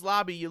first in this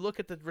lobby, you look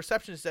at the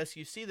receptionist desk,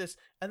 you see this,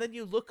 and then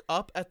you look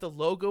up at the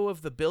logo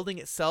of the building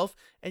itself,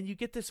 and you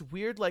get this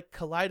weird like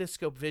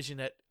kaleidoscope vision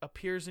that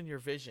appears in your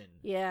vision.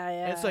 Yeah,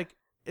 yeah. And it's like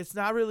it's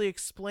not really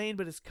explained,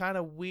 but it's kind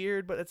of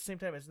weird, but at the same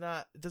time it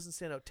doesn't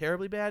stand out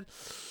terribly bad.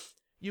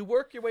 You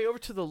work your way over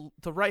to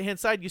the right-hand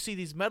side, you see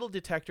these metal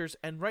detectors,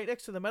 and right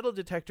next to the metal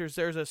detectors,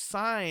 there's a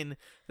sign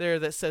there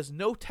that says,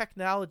 no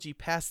technology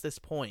past this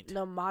point.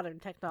 No modern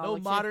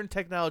technology. No modern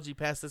technology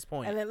past this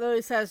point. And it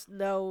literally says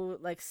no,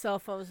 like, cell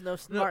phones, no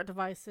smart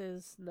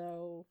devices,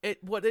 no...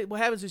 What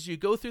happens is you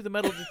go through the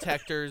metal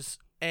detectors,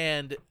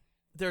 and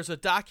there's a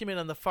document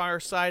on the far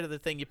side of the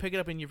thing. You pick it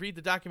up, and you read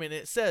the document,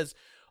 and it says...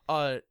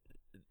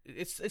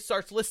 It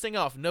starts listing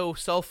off no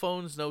cell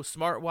phones, no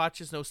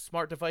smartwatches, no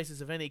smart devices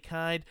of any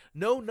kind,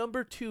 no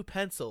number 2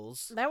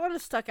 pencils. That one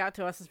has stuck out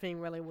to us as being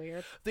really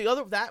weird. The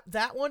other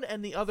that one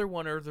and the other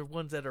one are the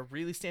ones that are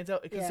really stands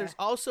out because there's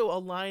also a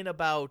line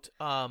about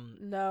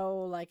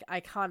no like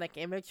iconic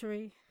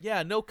imagery.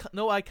 Yeah, no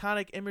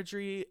iconic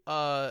imagery.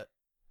 And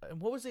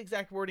what was the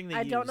exact wording they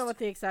used? I don't know what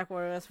the exact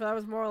word is, but that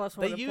was more or less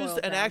what they used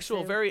an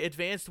actual to. very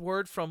advanced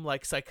word from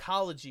like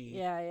psychology.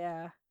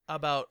 Yeah.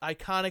 About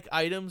iconic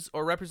items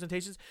or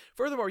representations.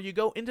 Furthermore, you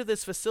go into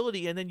this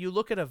facility and then you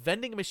look at a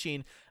vending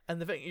machine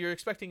and you're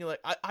expecting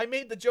like I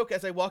made the joke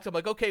as I walked up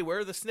like, okay, where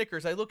are the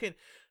Snickers? I look in,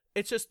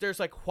 it's just there's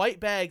like white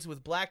bags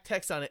with black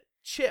text on it,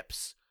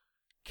 chips,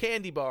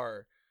 candy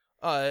bar,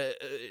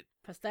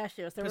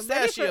 pistachios. There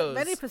pistachios. were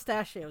many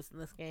pistachios in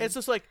this game. It's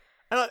just like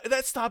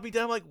that stopped me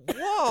down. I'm like,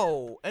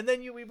 whoa! And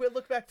then we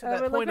look back to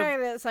that point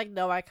of it's like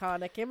no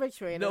iconic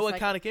imagery. And no it's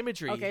iconic like,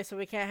 imagery. Okay, so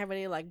we can't have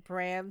any like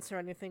brands or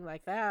anything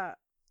like that.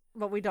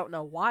 But we don't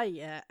know why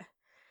yet.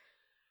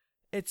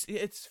 It's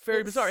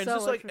very bizarre. And so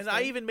it's just like, and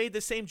I even made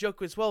the same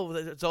joke as well.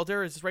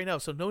 Zaldera is right now.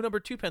 So no number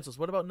 2 pencils.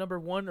 What about number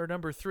 1 or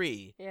number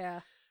 3? Yeah.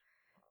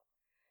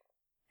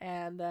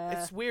 And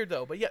it's weird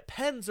though. But yet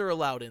pens are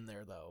allowed in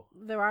there though.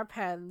 There are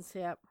pens.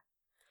 Yep.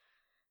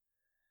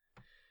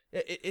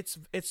 It's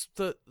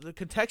the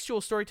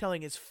contextual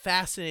storytelling is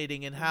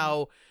fascinating in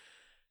how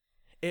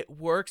it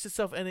works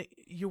itself, and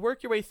you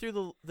work your way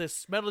through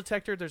this metal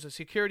detector. There's a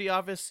security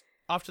office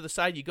off to the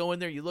side. You go in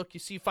there, you look, you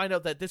see, find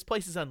out that this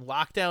place is on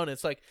lockdown.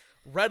 It's like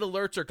red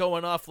alerts are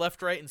going off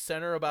left, right, and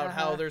center about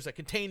how there's a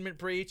containment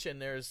breach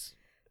and there's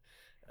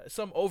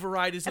some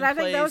override is in place. And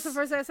I think that was the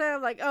first thing I said.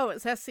 I'm like, oh,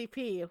 it's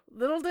SCP.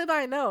 Little did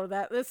I know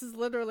that this is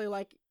literally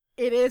like,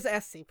 it is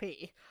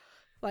SCP.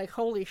 Like,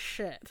 holy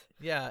shit.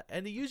 Yeah,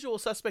 and the usual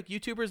suspect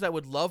YouTubers that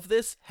would love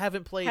this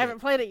haven't played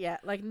it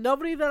yet. Like,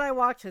 nobody that I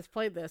watch has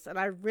played this, and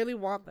I really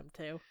want them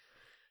to.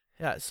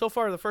 Yeah, so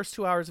far the first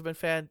 2 hours have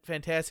been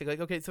fantastic. Like,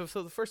 okay, so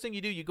the first thing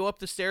you do, you go up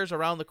the stairs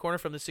around the corner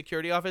from the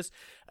security office,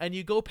 and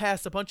you go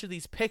past a bunch of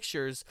these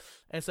pictures,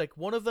 and it's like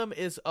one of them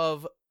is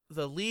of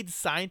the lead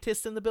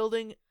scientist in the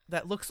building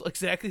that looks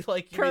exactly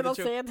like Colonel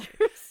Sanders.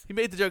 He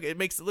made the joke. It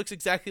looks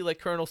exactly like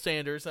Colonel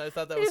Sanders. And I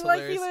thought that was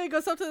hilarious. He literally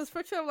goes up to this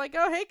picture. I'm like,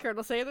 oh, hey,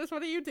 Colonel Sanders,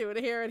 what are you doing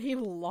here? And he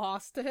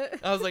lost it.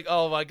 I was like,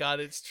 oh my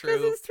god, it's true.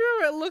 Because it's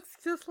true. It looks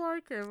just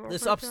like him.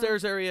 This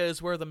upstairs area is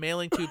where the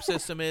mailing tube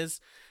system is.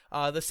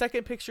 The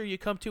second picture you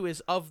come to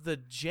is of the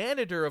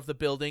janitor of the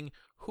building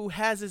who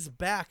has his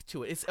back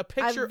to it. It's a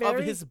picture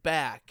of his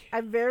back.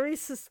 I'm very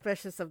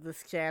suspicious of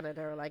this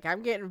janitor. Like,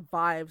 I'm getting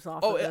vibes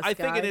off of this I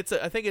guy.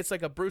 think it's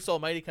like a Bruce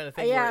Almighty kind of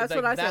thing. Yeah, where that's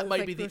what I said. That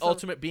might be the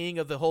ultimate being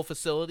of the whole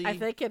facility. I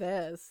think it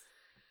is.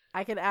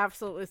 I can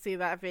absolutely see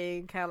that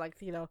being kind of like,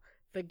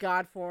 the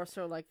God Force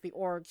or like the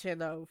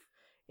origin of,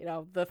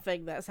 the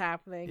thing that's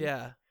happening.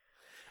 Yeah.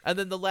 And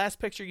then the last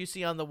picture you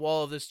see on the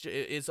wall of this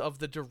is of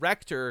the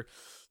director,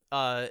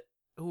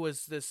 who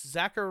was this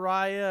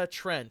Zachariah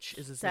Trench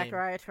is his name.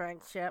 Zachariah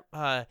Trench, yep.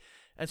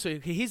 And so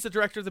he's the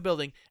director of the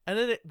building, and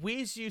then it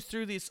weaves you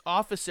through this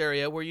office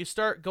area where you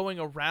start going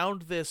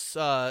around this.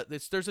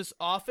 There's this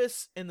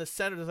office in the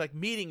center, there's like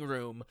meeting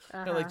room,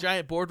 kind of like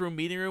giant boardroom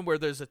meeting room where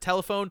there's a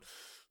telephone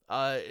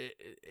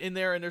in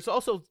there, and there's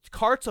also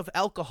carts of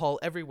alcohol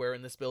everywhere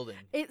in this building.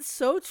 It's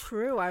so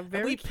true. I'm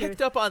very. And we curious.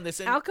 picked up on this.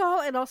 And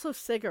Alcohol and also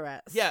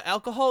cigarettes. yeah,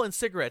 alcohol and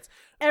cigarettes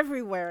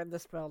Everywhere in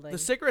this building. The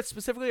cigarettes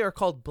specifically are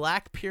called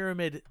Black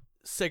Pyramid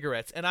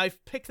cigarettes, and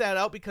I've picked that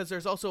out because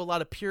there's also a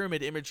lot of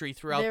pyramid imagery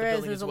throughout the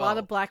building There's as a well. lot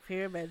of black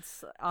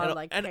pyramids on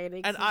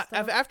paintings and stuff.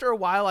 After a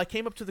while, I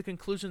came up to the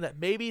conclusion that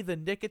maybe the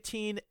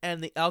nicotine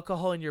and the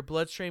alcohol in your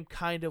bloodstream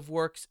kind of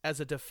works as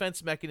a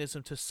defense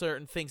mechanism to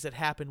certain things that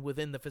happen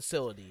within the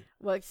facility.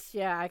 Which,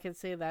 yeah, I can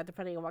see that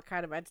depending on what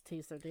kind of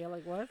entities they're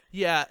dealing with.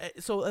 Yeah,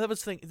 so that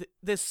was the thing.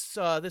 This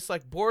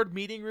like board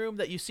meeting room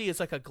that you see is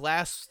like a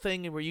glass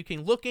thing where you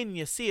can look in and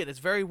you see it. It's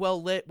very well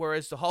lit,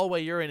 whereas the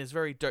hallway you're in is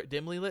very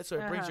dimly lit, so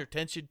it brings your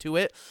attention to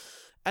it.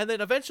 And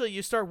then eventually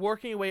you start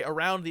working your way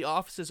around the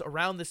offices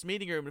around this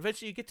meeting room.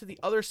 Eventually you get to the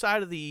other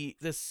side of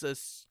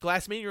this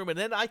glass meeting room, and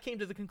then I came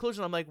to the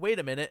conclusion, I'm like, wait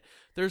a minute,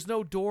 there's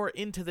no door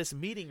into this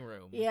meeting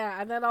room. Yeah,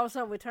 and then all of a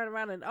sudden we turn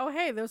around and, oh,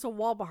 hey, there's a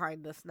wall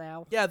behind us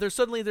now. Yeah, there's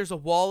a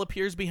wall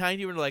appears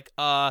behind you, and like,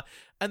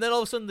 and then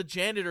all of a sudden the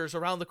janitor's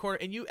around the corner,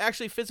 and you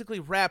actually physically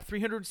wrap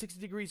 360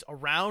 degrees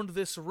around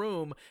this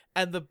room,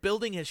 and the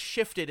building has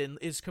shifted and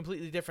is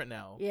completely different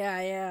now.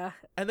 Yeah.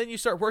 And then you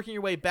start working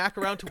your way back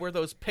around to where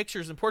those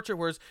pictures and portrait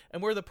were,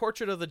 and where the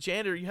portrait of the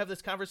janitor, you have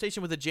this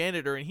conversation with the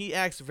janitor, and he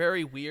acts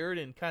very weird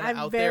and kind of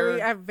out there.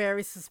 I'm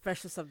very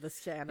suspicious of this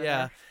janitor.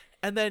 Yeah.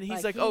 And then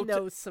he's like, he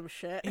knows some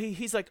shit.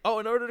 He's like, oh,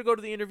 in order to go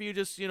to the interview,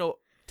 just,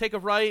 take a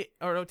right,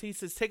 or no, he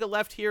says, take a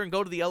left here and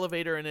go to the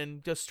elevator and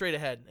then just straight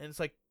ahead. And it's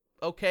like,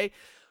 okay.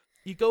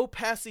 You go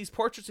past these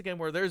portraits again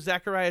where there's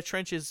Zachariah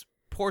Trench's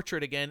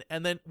portrait again,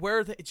 and then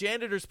where the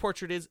janitor's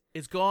portrait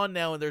is gone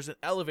now, and there's an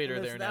elevator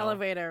there now. There's an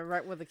elevator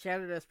right where the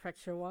janitor's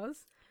picture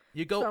was.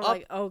 You go so I'm up.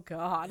 like, oh,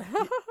 God.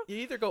 you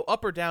either go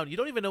up or down. You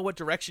don't even know what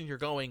direction you're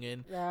going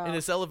in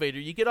this elevator.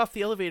 You get off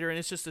the elevator, and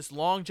it's just this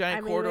long,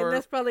 giant corridor. In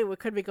this building, we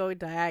could be going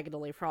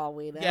diagonally for all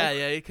we know. Yeah,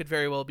 it could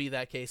very well be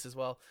that case as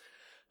well.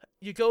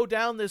 You go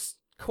down this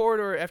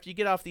corridor after you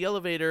get off the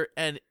elevator,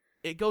 and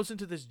it goes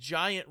into this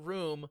giant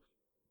room.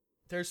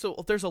 There's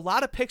a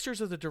lot of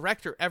pictures of the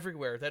director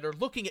everywhere that are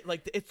looking at,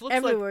 like, it looks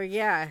everywhere, like,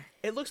 yeah.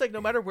 It looks like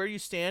no matter where you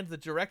stand, the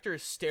director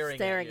is staring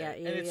at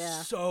you, and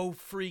it's so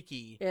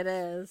freaky. It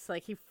is.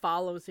 Like, he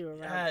follows you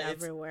around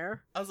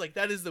everywhere. I was like,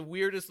 that is the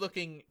weirdest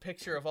looking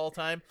picture of all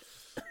time.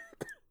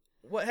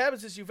 What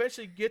happens is you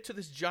eventually get to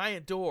this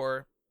giant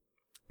door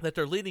that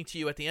they're leading to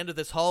you at the end of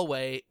this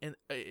hallway,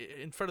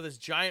 in front of this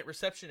giant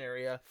reception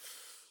area.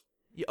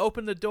 You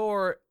open the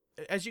door.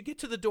 As you get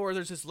to the door,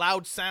 there's this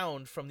loud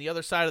sound from the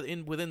other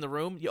side within the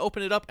room. You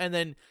open it up, and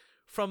then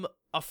from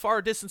a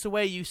far distance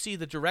away, you see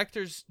the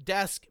director's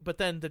desk, but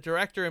then the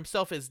director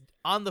himself is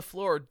on the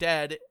floor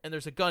dead, and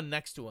there's a gun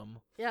next to him.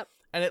 Yep.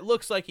 And it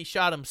looks like he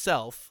shot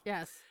himself.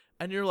 Yes.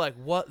 And you're like,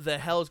 what the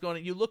hell is going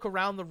on? You look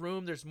around the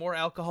room, there's more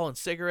alcohol and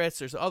cigarettes,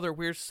 there's other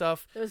weird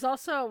stuff. There's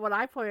also, what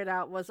I pointed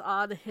out was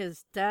on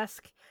his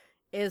desk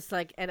is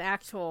like an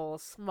actual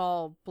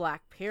small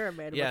black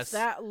pyramid. Yes. Which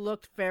that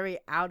looked very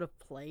out of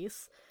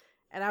place.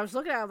 And I was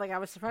looking at it, like, I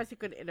was surprised he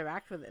couldn't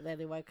interact with it in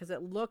any way, because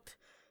it looked,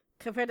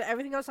 compared to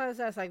everything else on his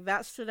desk, like,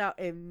 that stood out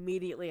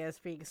immediately as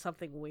being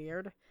something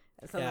weird,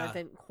 and something that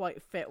didn't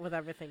quite fit with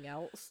everything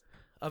else.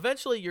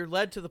 Eventually, you're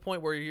led to the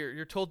point where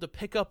you're told to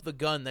pick up the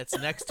gun that's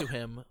next to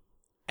him,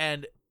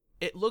 and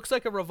it looks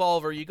like a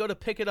revolver. You go to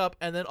pick it up,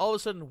 and then all of a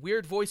sudden,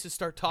 weird voices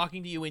start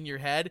talking to you in your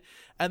head,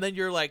 and then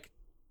you're, like,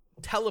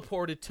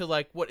 teleported to,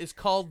 like, what is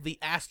called the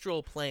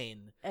astral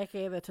plane.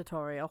 AKA the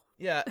tutorial.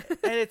 Yeah,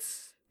 and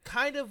it's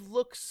kind of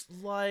looks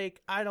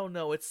like, I don't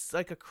know, it's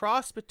like a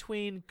cross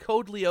between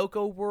Code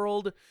Lyoko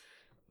World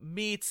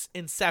meets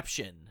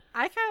Inception.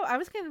 I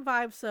was getting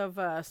vibes of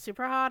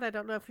Superhot. I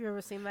don't know if you've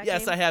ever seen that game.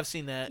 Yes, I have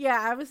seen that.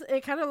 Yeah,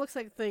 it kind of looks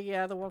like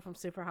the one from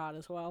Superhot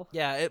as well.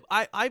 Yeah,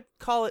 I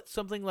call it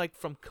something like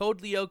from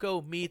Code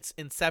Lyoko meets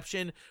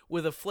Inception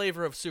with a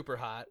flavor of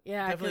Superhot.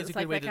 Yeah, definitely is a it's good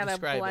like way that to kind of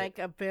describe blank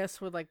it.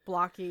 abyss with like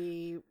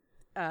blocky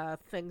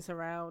things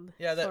around.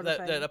 Yeah,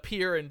 that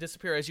appear and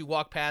disappear as you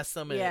walk past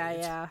them.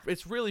 And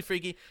it's really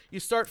freaky.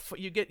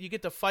 You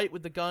get to fight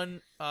with the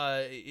gun.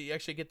 You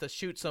actually get to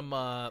shoot some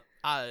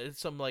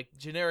like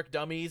generic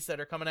dummies that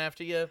are coming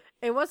after you.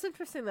 It was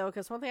interesting though,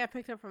 because one thing I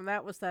picked up from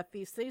that was that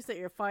these things that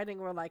you're fighting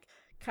were like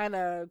kind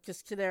of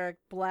just generic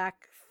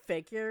black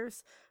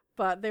figures,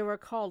 but they were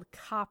called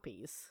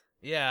copies.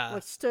 Yeah,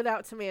 which stood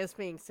out to me as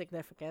being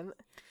significant.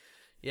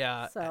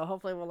 Yeah. So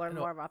hopefully we'll learn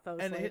more about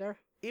those later.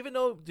 Even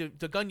though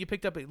the gun you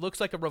picked up, it looks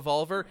like a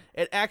revolver,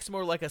 it acts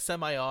more like a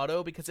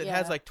semi-auto because it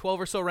has like 12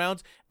 or so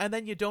rounds, and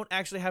then you don't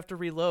actually have to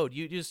reload.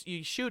 You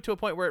shoot to a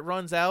point where it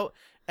runs out,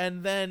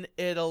 and then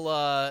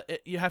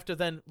you have to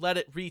then let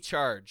it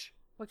recharge.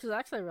 which is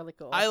actually really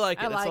cool. I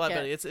like it. It's like a lot it.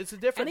 better. It's a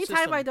different Anytime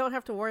system. I don't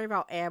have to worry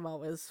about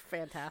ammo is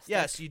fantastic.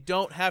 Yes, you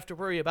don't have to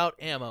worry about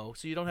ammo,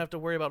 so you don't have to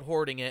worry about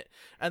hoarding it.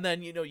 And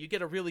then, you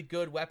get a really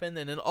good weapon,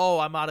 and then,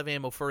 I'm out of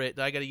ammo for it.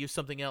 I got to use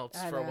something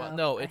else for a while.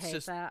 No, it's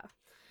just that.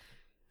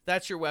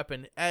 That's your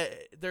weapon.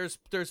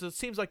 It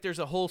seems like there's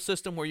a whole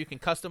system where you can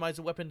customize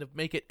a weapon to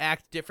make it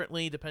act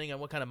differently depending on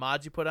what kind of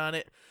mods you put on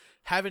it.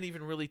 Haven't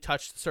even really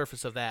touched the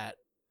surface of that.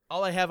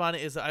 All I have on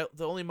it is the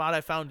only mod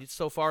I found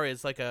so far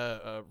is like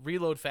a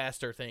reload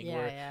faster thing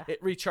where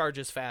it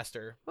recharges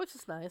faster. Which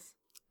is nice.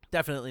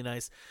 Definitely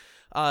nice.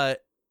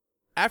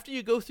 After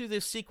you go through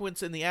this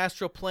sequence in the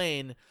astral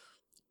plane,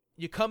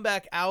 you come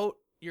back out.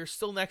 You're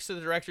still next to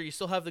the director. You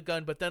still have the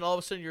gun, but then all of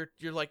a sudden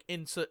you're like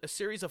in a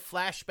series of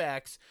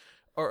flashbacks.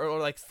 Or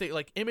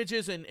like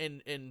images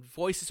and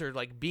voices are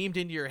like beamed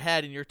into your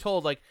head, and you're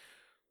told like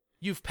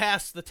you've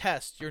passed the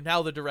test. You're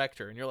now the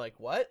director, and you're like,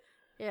 what?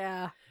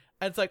 Yeah.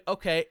 And it's like,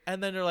 okay,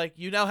 and then they're like,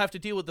 you now have to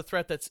deal with the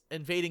threat that's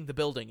invading the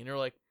building, and you're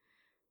like,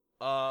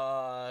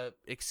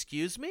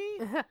 excuse me,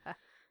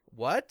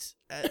 what?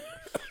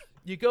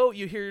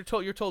 You're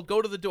told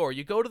go to the door.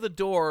 You go to the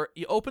door.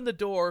 You open the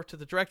door to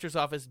the director's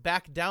office,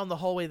 back down the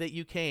hallway that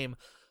you came.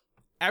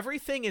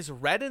 Everything is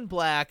red and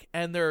black,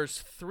 and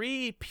there's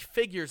 3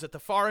 figures at the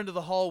far end of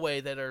the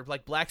hallway that are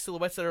like black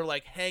silhouettes that are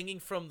like hanging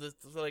from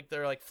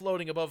they're like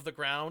floating above the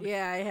ground.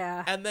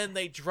 Yeah. And then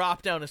they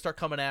drop down and start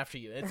coming after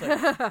you. It's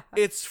like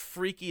it's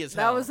freaky as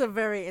hell. That was a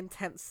very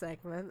intense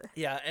segment.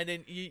 Yeah, and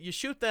then you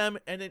shoot them,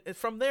 and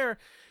from there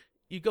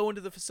you go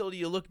into the facility,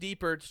 you look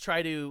deeper to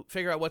try to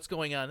figure out what's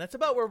going on. That's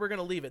about where we're going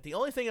to leave it. The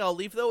only thing I'll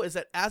leave, though, is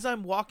that as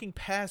I'm walking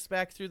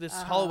back through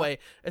this hallway,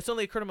 it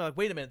suddenly occurred to me, like,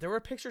 wait a minute, there were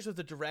pictures of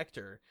the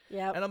director.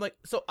 Yeah. And I'm like,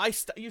 so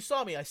you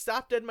saw me. I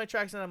stopped dead in my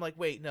tracks, and I'm like,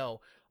 wait,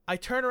 no. I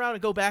turn around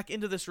and go back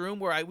into this room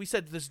where we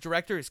said this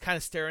director is kind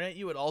of staring at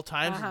you at all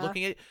times and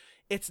looking at you.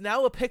 It's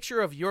now a picture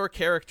of your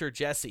character,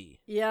 Jesse.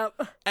 Yep.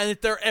 And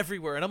they're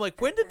everywhere. And I'm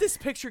like, when did this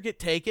picture get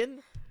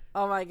taken?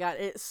 Oh my god,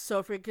 it's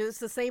so freaky. Because it's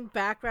the same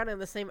background and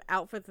the same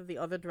outfit that the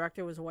other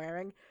director was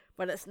wearing,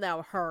 but it's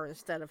now her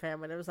instead of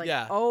him. And it was like,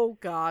 oh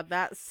god,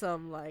 that's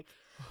some like...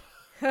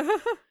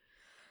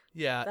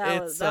 yeah,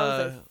 that was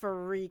a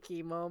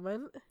freaky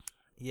moment.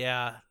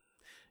 Yeah.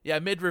 Yeah,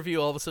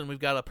 mid-review, all of a sudden we've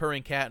got a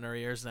purring cat in our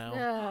ears now.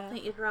 I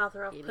think you'd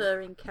rather have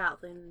purring cat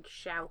than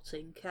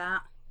shouting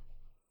cat.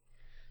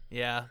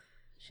 Yeah.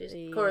 She's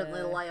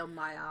currently lay on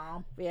my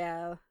arm.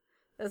 Yeah.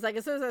 It's like,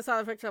 as soon as I saw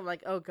the picture, I'm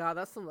like, oh god,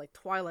 that's some like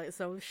Twilight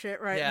Zone shit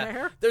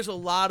there. There's a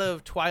lot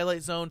of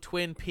Twilight Zone,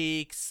 Twin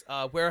Peaks,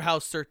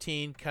 Warehouse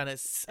 13, kind of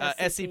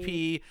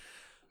SCP.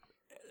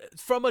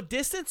 From a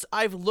distance,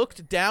 I've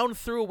looked down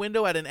through a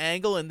window at an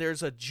angle, and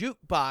there's a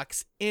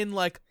jukebox in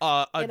like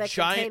a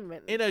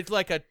giant, in a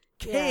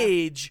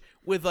cage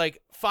with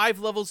like 5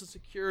 levels of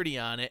security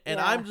on it, and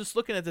I'm just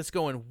looking at this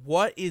going,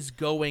 what is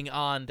going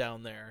on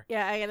down there?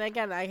 Yeah, and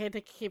again, I hate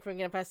to keep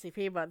bringing up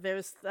SCP, but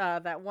there's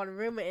that one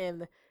room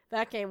in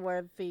that game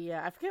where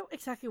I forget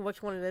exactly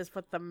which one it is,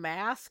 but the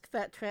mask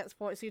that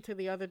transports you to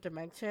the other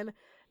dimension,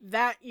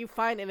 that you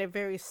find in a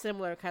very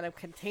similar kind of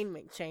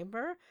containment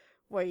chamber,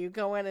 where you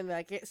go in and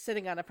like it's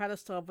sitting on a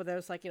pedestal, but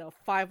there's like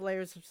 5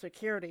 layers of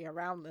security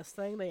around this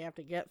thing that you have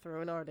to get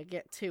through in order to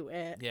get to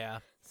it. Yeah.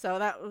 So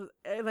that was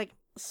like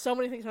so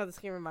many things about this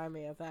game remind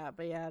me of that.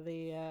 But yeah,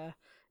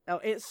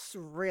 it's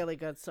really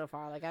good so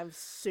far. Like I'm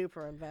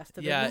super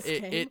invested. in this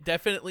game. It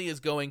definitely is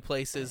going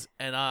places,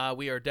 and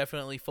we are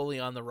definitely fully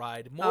on the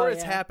ride. More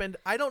has happened.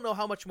 I don't know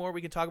how much more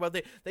we can talk about.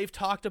 They've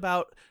talked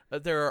about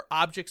there are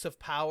objects of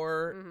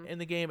power in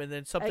the game, and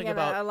then something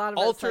about a lot of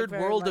altered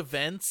like world much,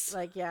 events.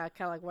 Like kind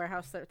of like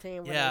Warehouse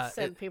 13, where they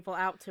send people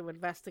out to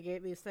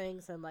investigate these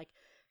things and like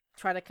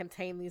try to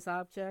contain these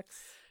objects.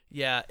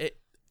 Yeah,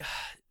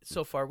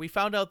 so far we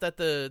found out that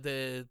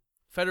the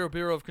Federal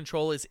Bureau of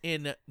Control is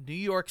in New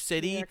York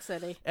City.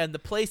 And the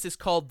place is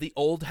called the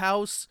Old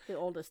House. The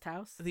oldest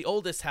house. The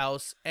oldest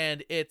house,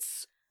 and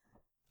it's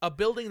a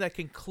building that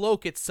can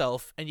cloak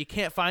itself, and you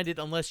can't find it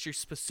unless you're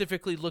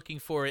specifically looking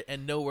for it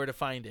and know where to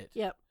find it.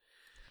 Yep.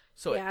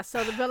 So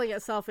so the building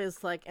itself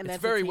is like an it's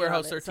very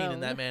Warehouse 13 in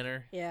that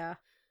manner. Yeah.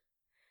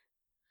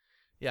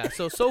 Yeah,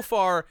 so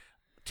far,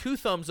 2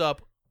 thumbs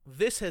up.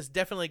 This has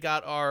definitely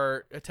got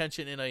our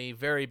attention in a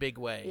very big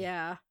way.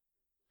 Yeah.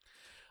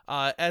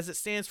 As it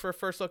stands for a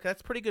first look,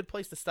 that's a pretty good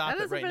place to stop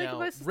it right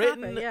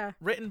now.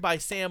 Written by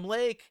Sam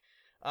Lake.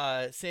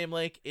 Sam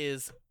Lake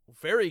is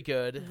very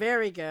good.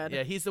 Very good.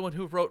 Yeah, he's the one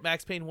who wrote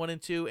Max Payne 1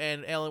 and 2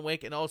 and Alan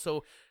Wake, and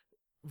also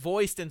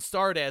voiced and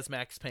starred as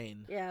Max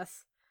Payne.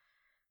 Yes.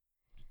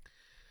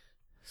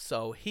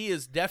 So he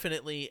is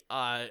definitely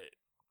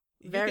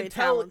very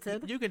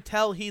talented. You can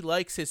tell he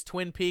likes his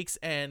Twin Peaks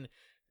and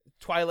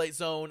Twilight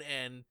Zone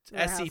and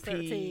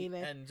SCP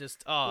and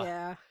just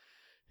yeah.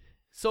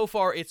 So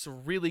far, it's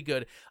really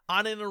good.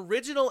 On an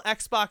original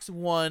Xbox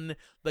One,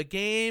 the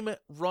game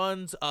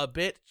runs a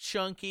bit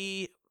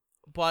chunky,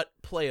 but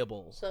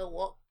playable. So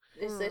what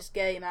is this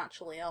game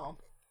actually on?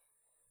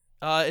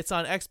 It's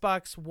on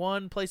Xbox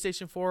One,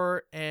 PlayStation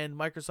 4, and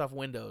Microsoft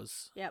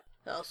Windows. Yep.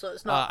 Oh, so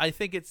it's not. I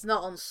think it's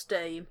not on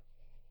Steam.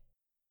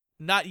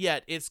 Not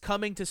yet. It's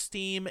coming to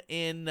Steam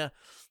in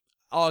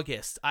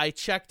August. I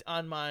checked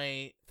on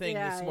my thing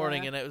this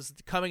morning, and it was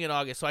coming in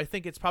August. So I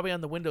think it's probably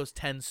on the Windows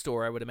 10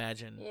 store, I would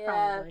imagine. Yeah,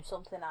 Probably.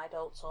 Something I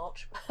don't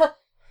touch.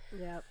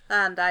 Yep.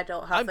 And I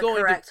don't have the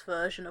correct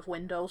version of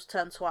Windows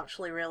 10 to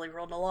actually really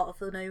run a lot of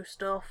the new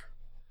stuff.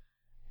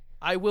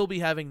 I will be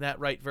having that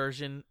right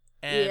version,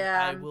 and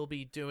I will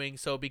be doing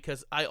so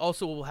because I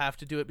also will have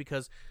to do it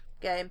because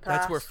Game Pass.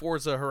 That's where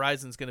Forza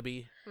Horizon's going to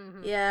be.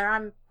 Mm-hmm. Yeah,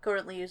 I'm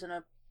currently using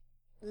a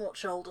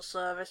much older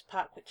service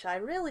pack, which I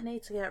really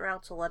need to get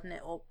around to letting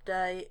it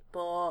update,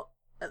 but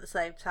at the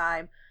same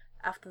time,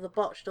 after the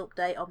botched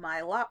update on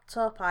my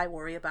laptop, I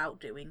worry about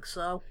doing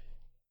so.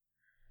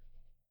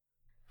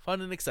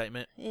 Fun and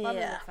excitement. Yeah. Fun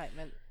and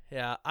excitement.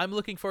 Yeah, I'm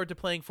looking forward to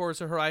playing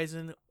Forza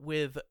Horizon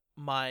with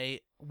my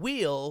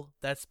wheel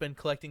that's been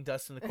collecting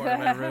dust in the corner of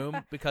my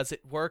room because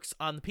it works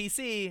on the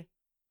PC.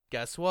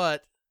 Guess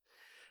what?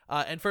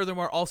 And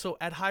furthermore, also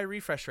at high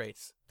refresh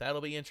rates.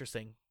 That'll be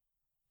interesting.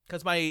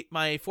 Because my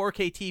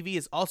 4K TV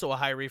is also a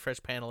high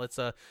refresh panel. It's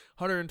a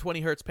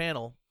 120 hertz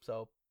panel,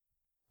 so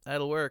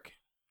that'll work.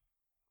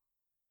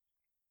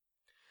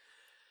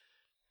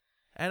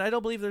 And I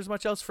don't believe there's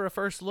much else for a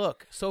first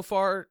look. So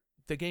far,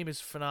 the game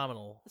is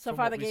phenomenal. So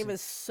far, the game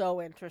is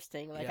so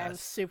interesting. Like, I'm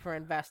super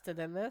invested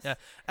in this. Yeah,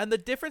 and the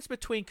difference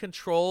between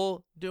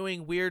Control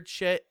doing weird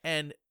shit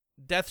and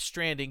Death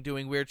Stranding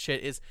doing weird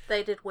shit is...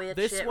 They did weird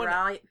shit, one,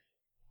 right?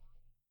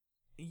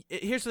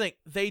 Here's the thing.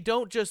 They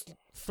don't just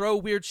throw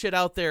weird shit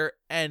out there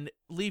and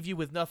leave you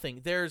with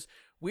nothing. There's...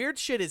 Weird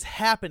shit is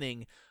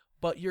happening,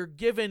 but you're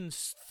given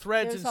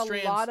threads and strands.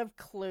 There's a lot of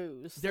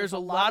clues. There's a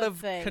lot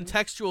of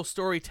contextual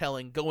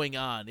storytelling going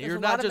on. There's a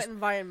lot of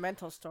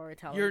environmental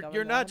storytelling going on.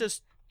 You're not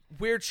just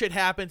weird shit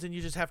happens and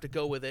you just have to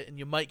go with it and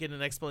you might get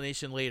an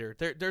explanation later.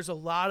 There's a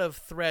lot of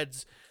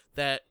threads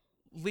that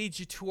lead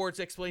you towards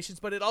explanations,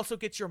 but it also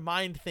gets your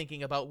mind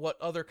thinking about what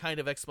other kind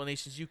of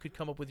explanations you could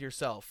come up with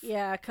yourself.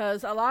 Yeah,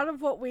 because a lot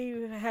of what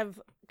we have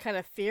kind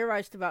of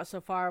theorized about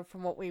so far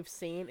from what we've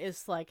seen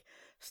is like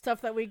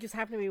stuff that we just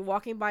happen to be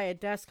walking by a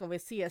desk and we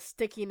see a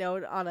sticky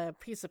note on a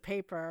piece of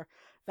paper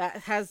that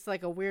has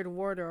like a weird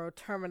word or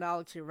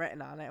terminology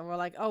written on it, and we're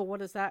like, oh, what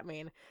does that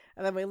mean?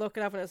 And then we look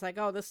it up and it's like,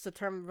 oh, this is a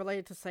term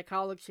related to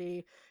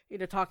psychology,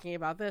 talking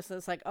about this, and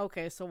it's like,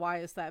 okay, so why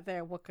is that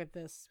there? What could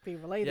this be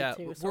related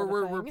to?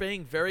 We're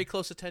paying very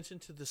close attention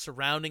to the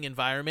surrounding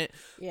environment.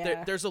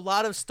 Yeah. There's a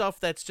lot of stuff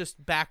that's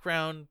just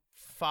background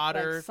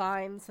fodder, like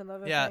signs and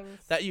other things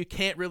that you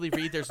can't really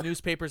read. There's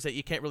newspapers that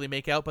you can't really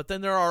make out, but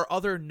then there are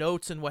other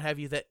notes and what have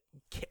you that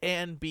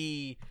can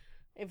be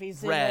if you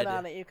zoom read. in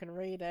on it, you can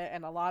read it,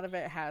 and a lot of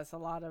it has a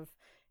lot of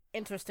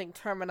interesting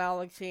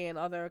terminology and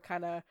other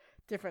kind of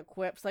different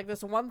quips. Like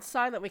there's one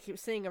sign that we keep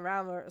seeing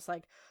around where it's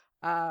like,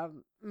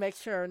 make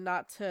sure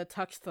not to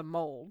touch the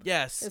mold.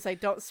 Yes. It's like,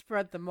 don't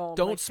spread the mold.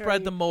 Don't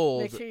spread the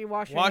mold. Make sure you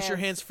wash your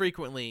hands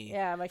frequently.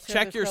 Yeah, make sure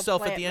check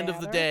yourself at the end of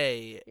the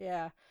day.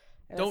 Yeah.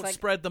 And don't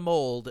spread the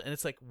mold. And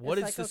it's like, what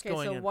is this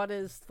going so in? what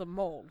is the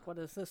mold? What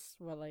is this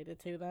related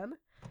to then?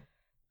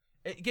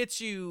 It gets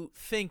you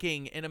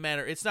thinking in a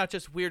manner. It's not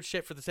just weird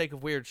shit for the sake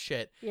of weird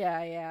shit.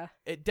 Yeah, yeah.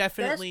 It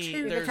definitely...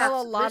 There's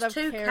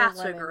two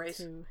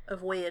categories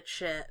of weird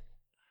shit.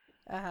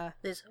 Uh-huh.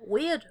 There's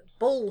weird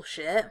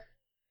bullshit.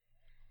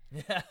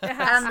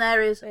 And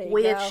there is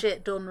weird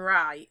shit done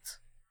right.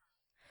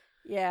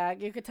 Yeah,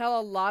 you could tell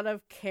a lot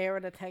of care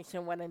and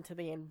attention went into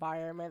the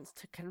environments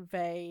to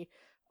convey,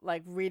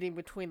 like, reading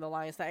between the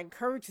lines. That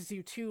encourages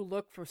you to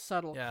look for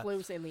subtle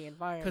clues in the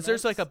environment. Because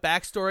there's, like, a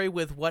backstory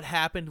with what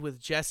happened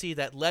with Jessie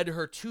that led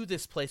her to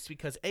this place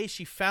because, A,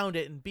 she found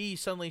it, and B,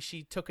 suddenly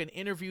she took an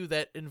interview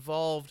that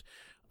involved...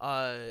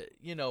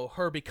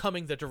 her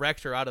becoming the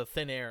director out of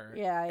thin air.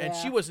 Yeah, And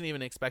she wasn't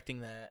even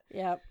expecting that.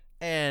 Yep.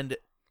 And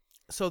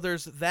so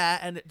there's that,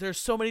 and there's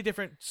so many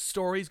different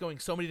stories going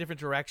so many different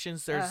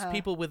directions. There's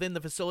people within the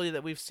facility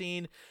that we've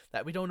seen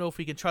that we don't know if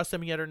we can trust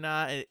them yet or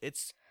not.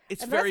 It's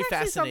very fascinating.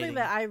 That's something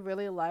that I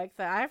really like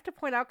that I have to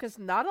point out because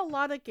not a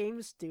lot of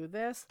games do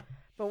this,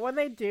 but when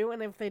they do,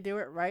 and if they do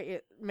it right,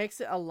 it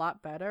makes it a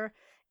lot better,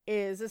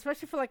 is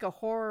especially for like a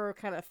horror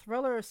kind of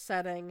thriller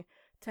setting,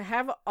 to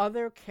have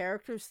other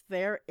characters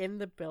there in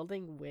the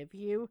building with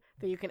you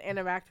that you can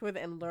interact with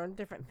and learn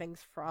different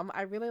things from.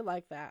 I really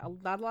like that.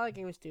 Not a lot of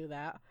games do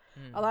that.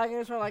 A lot of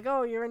games are like,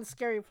 oh, you're in a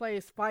scary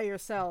place by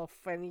yourself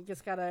and you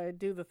just gotta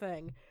do the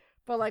thing.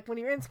 But like when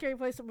you're in a scary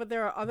place but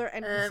there are other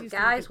NPCs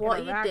guys, that you can interact what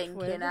are you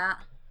thinking at?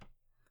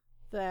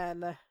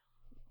 Then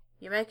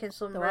you're making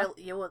some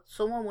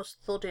someone was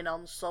thudding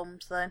on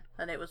something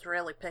and it was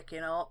really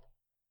picking up.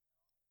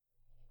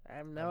 I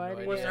have no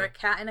idea. Was there a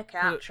cat in a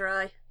cat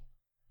tray?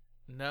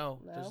 No,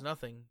 there's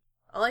nothing.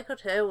 All I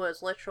could hear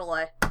was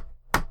literally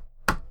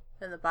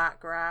in the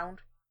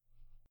background.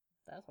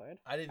 That's weird.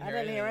 I didn't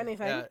hear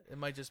anything. Yeah, it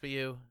might just be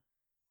you.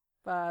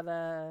 But,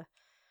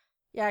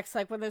 yeah, it's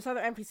like when there's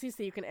other NPCs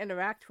that you can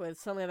interact with,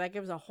 suddenly that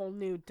gives a whole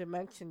new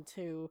dimension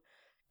to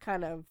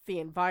kind of the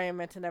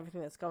environment and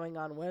everything that's going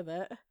on with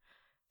it.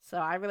 So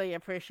I really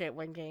appreciate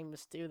when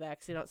games do that,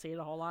 because you don't see it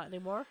a whole lot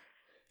anymore.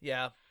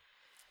 Yeah.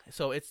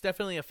 So it's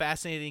definitely a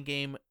fascinating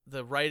game.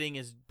 The writing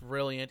is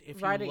brilliant.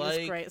 If Writing you like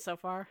is great so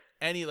far.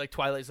 any like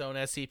Twilight Zone,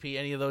 SCP,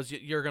 any of those,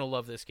 you're gonna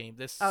love this game.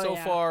 Oh,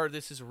 yeah. Far,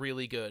 this is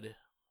really good.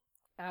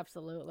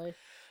 Absolutely.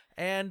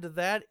 And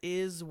that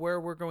is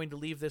where we're going to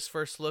leave this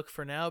first look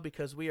for now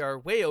because we are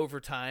way over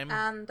time.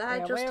 And I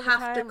Yeah, just way over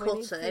have to time, we cut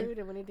need in. food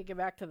and we need to get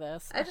back to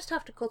this. I just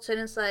have to cut in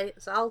and say,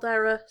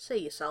 Zaldera, see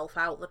yourself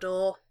out the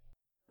door.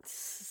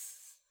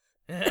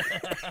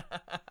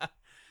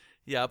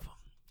 Yep.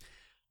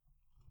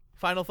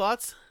 Final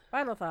thoughts?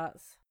 Final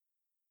thoughts.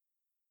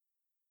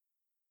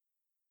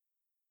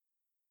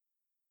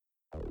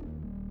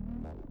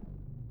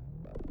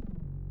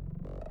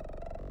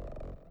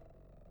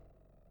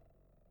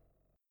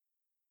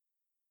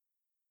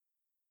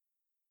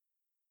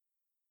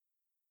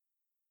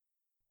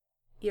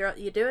 You're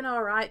doing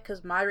all right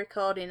because my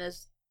recording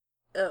is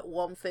at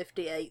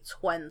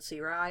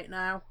 1:58:20 right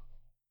now.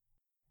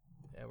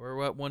 Yeah,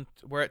 we're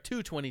at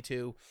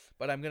 2:22,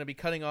 but I'm going to be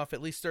cutting off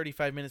at least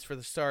 35 minutes for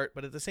the start,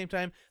 but at the same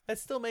time, that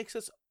still makes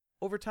us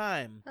over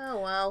time.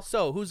 Oh well.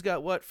 So, who's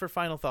got what for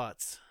final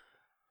thoughts?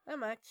 Not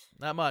much.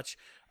 Not much.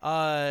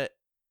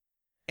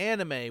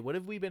 Anime, what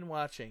have we been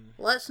watching?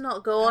 Let's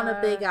not go on a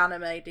big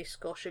anime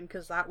discussion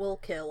because that will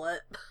kill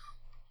it.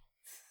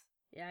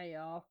 Yeah,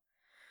 y'all.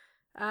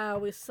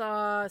 We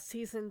saw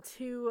season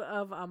 2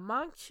 of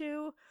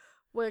Amanchu,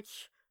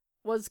 which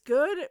was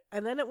good,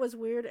 and then it was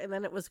weird, and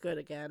then it was good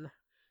again.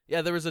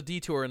 Yeah, there was a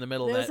detour in the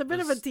middle. There was a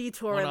bit of a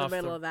detour in the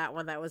middle of that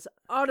one that was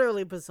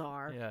utterly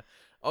bizarre. Yeah.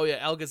 Oh yeah,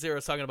 Al Gazera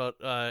was talking about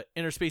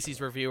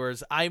interspecies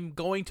reviewers. I'm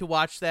going to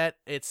watch that.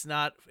 It's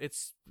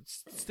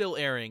still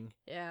airing.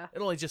 Yeah. It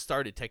only just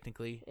started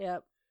technically.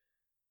 Yep.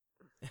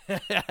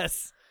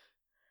 Yes.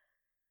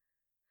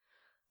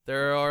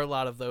 There are a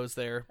lot of those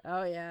there.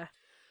 Oh yeah.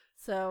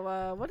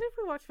 So what did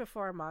we watch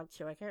before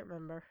Amanchu? I can't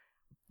remember.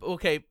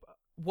 Okay,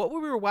 what we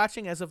were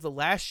watching as of the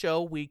last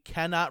show, we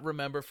cannot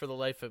remember for the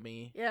life of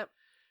me. Yep.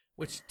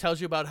 Which tells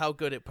you about how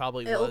good it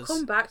probably was. It'll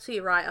come back to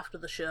you right after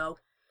the show.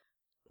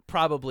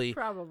 Probably.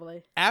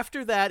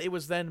 After that, it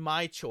was then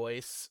my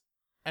choice,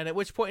 and at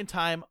which point in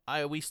time,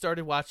 we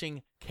started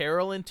watching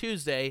Carol and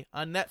Tuesday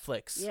on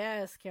Netflix.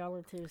 Yes, Carol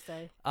and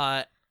Tuesday.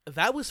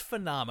 That was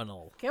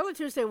phenomenal. Carol and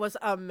Tuesday was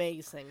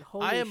amazing.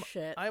 Holy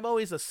shit. I'm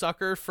always a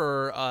sucker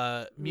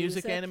for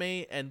music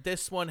anime, and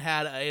this one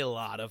had a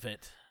lot of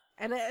it.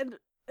 And the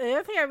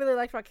other thing I really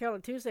liked about Carol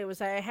and Tuesday was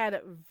that it had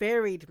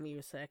varied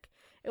music.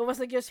 It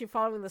wasn't just you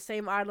following the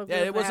same idol group.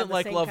 Yeah, it wasn't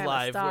like Love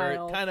Live, where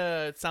it kind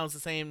of sounds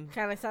the same.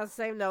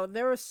 No,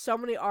 there were so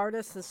many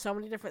artists and so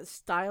many different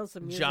styles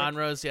of music.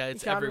 Genres, yeah,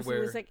 it's everywhere.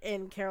 Of music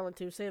in Carol and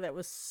Tuesday that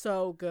was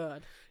so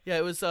good. Yeah,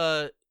 it was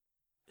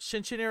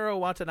Shinchinero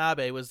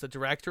Watanabe was the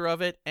director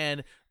of it,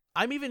 and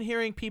I'm even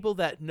hearing people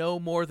that know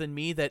more than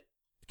me that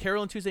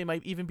Carol and Tuesday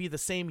might even be the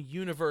same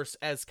universe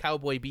as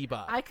Cowboy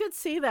Bebop. I could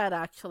see that,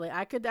 actually.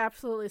 I could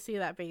absolutely see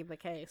that being the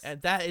case.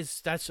 And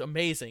that's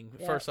amazing,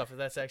 first off, if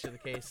that's actually the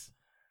case.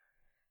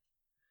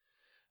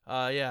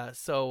 Yeah,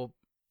 so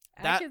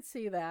I could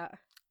see that.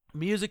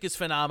 Music is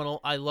phenomenal.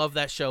 I love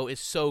that show.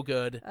 It's so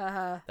good.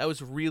 That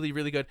was really,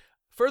 really good.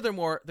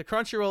 Furthermore, the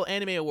Crunchyroll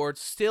Anime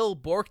Awards still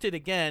borked it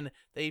again.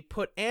 They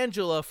put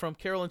Angela from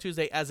Carol and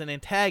Tuesday as an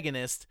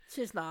antagonist.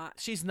 She's not.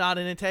 She's not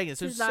an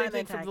antagonist. It's the same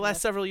thing from the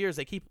last several years.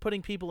 They keep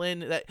putting people in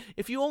that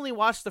if you only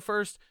watch the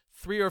first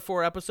 3 or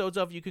 4 episodes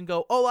of, you can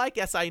go, oh, I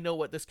guess I know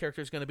what this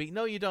character is going to be.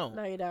 No, you don't.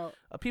 No, you don't.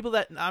 People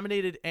that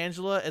nominated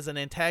Angela as an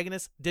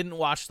antagonist didn't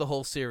watch the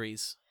whole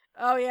series.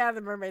 Oh, yeah,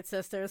 the Mermaid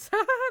Sisters.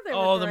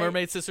 The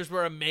Mermaid Sisters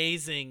were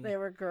amazing. They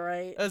were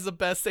great. That was the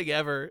best thing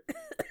ever.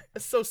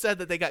 It's so sad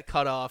that they got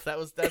cut off.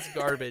 That's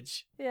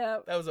garbage. Yeah.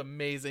 That was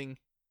amazing.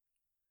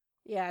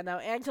 Yeah, no,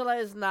 Angela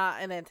is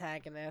not an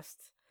antagonist.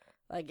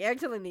 Like,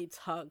 Angela needs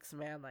hugs,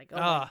 man. Like, oh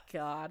my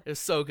god. It was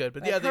so good.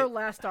 But her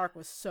last arc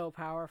was so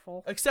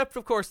powerful. Except,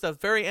 of course, the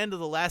very end of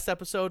the last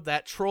episode,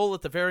 that troll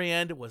at the very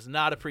end was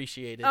not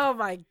appreciated. Oh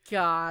my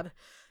god.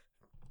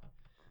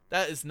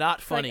 That is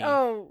not funny. Like,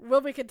 oh,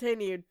 will be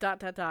continued, ...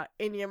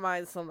 in your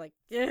mind. So I'm like,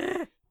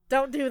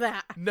 don't do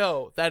that.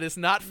 No, that is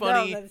not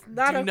funny. No, that is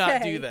not do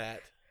not do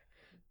that.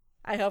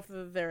 I hope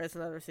that there is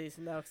another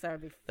season, though, because that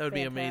would be That would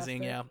be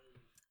amazing, yeah.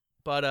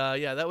 But,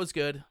 yeah, that was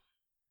good.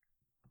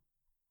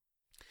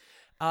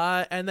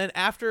 And then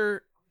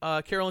after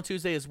Carol and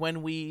Tuesday is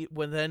when we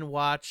then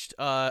watched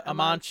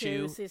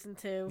Amanchu. Season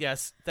 2.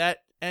 Yes,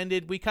 that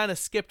ended. We kind of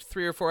skipped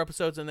 3 or 4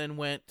 episodes and then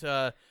went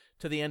to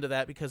the end of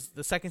that because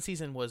the second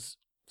season was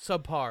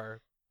subpar.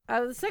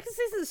 The second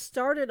season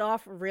started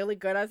off really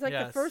good. I was like,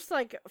 the first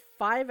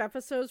 5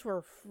 episodes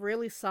were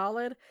really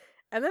solid,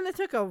 and then it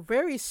took a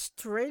very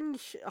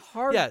strange,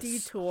 hard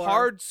detour,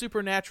 hard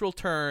supernatural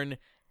turn,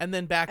 and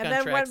then back on track.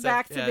 And then went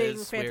back to being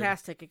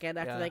fantastic again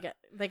after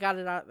they got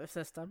it out of their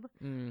system.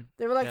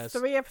 There were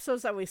 3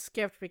 episodes that we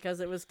skipped because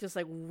it was just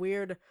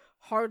weird,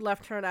 hard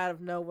left turn out of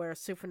nowhere,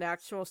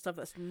 supernatural stuff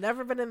that's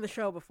never been in the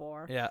show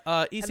before. Yeah,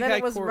 and then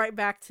it was right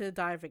back to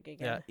diving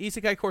again. Yeah,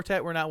 Isekai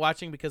Quartet we're not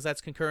watching because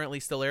that's concurrently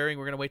still airing.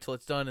 We're gonna wait till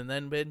it's done and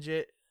then binge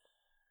it.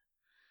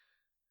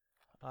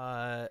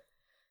 Yeah,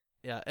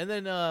 and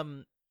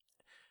then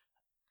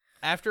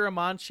After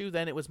Amanchu,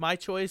 then it was my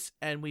choice,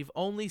 and we've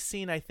only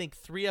seen, I think,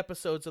 3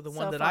 episodes of the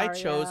one So that I far,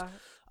 chose.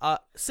 yeah.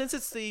 Since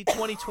it's the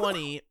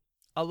 2020,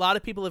 a lot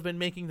of people have been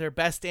making their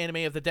best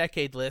anime of the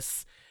decade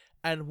lists,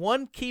 and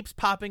one keeps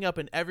popping up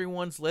in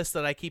everyone's list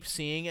that I keep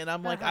seeing, and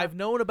I'm like, I've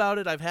known about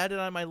it. I've had it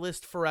on my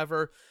list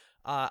forever.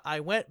 I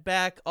went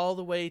back all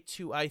the way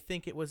to, I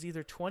think it was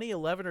either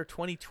 2011 or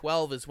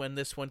 2012 is when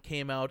this one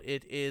came out.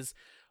 It is,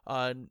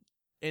 in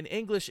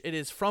English, it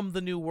is From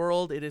the New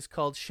World. It is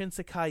called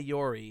Shinsekai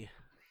Yori.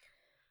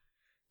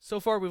 So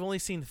far, we've only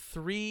seen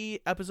 3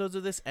 episodes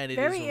of this, and it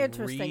Very is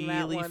interesting, that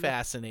really one.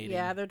 fascinating.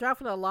 Yeah, they're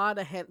dropping a lot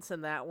of hints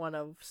in that one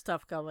of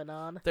stuff going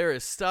on. There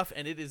is stuff,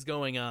 and it is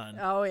going on.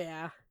 Oh,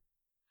 yeah.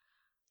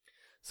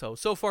 So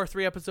far,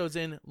 3 episodes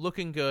in,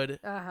 looking good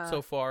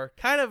so far.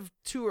 Kind of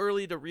too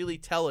early to really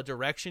tell a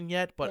direction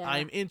yet, but Yeah.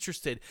 I'm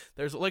interested.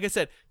 There's, like I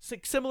said,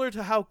 similar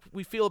to how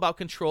we feel about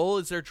Control,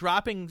 is they're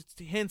dropping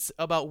hints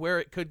about where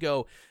it could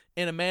go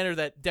in a manner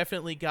that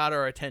definitely got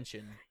our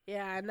attention.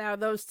 Yeah, and now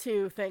those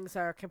 2 things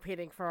are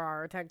competing for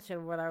our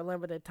attention with our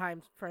limited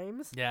time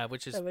frames. Yeah,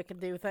 which is So we can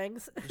do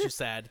things.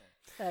 sad.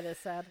 That is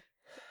sad.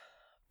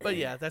 But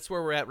yeah, that's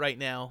where we're at right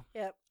now.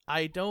 Yep.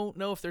 I don't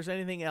know if there's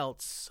anything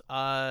else.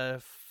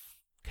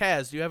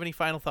 Kaz, do you have any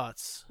final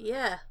thoughts?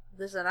 Yeah,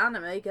 there's an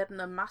anime getting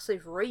a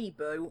massive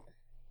reboot.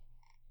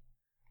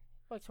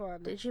 Which one?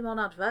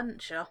 Digimon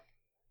Adventure.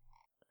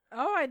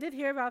 Oh, I did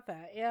hear about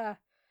that. Yeah.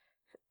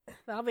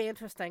 That'll be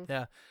interesting.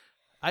 Yeah.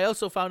 I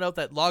also found out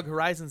that Log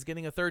Horizon's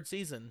getting a 3rd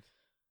season.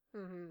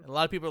 Mm-hmm. And a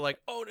lot of people are like,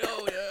 "Oh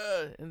no,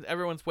 yeah!" And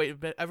everyone's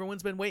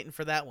been waiting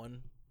for that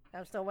one.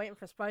 I'm still waiting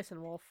for Spice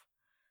and Wolf.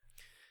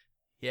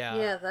 Yeah.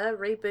 Yeah, they're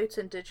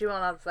rebooting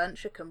Digimon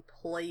Adventure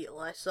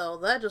completely, so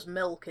they're just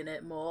milking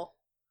it more.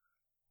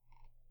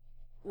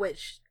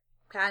 Which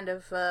kind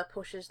of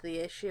pushes the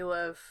issue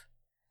of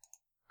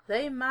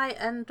they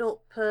might end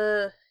up,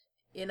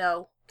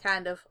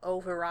 kind of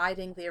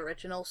overriding the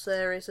original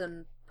series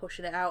and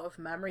pushing it out of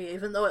memory,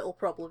 even though it'll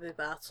probably be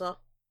better.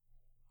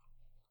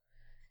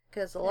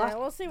 Because the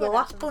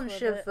last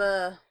bunch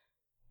of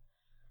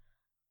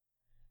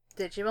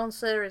Digimon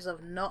series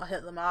have not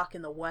hit the mark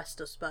in the West,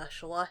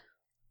 especially.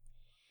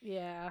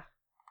 Yeah.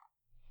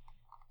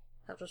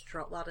 I've just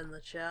dropped that in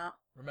the chat.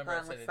 Remember,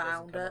 I said it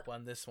doesn't come up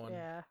on this one.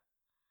 Yeah.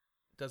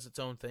 It does its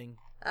own thing.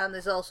 And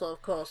there's also,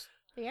 of course,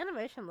 The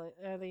animation,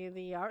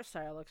 the art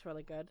style looks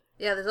really good.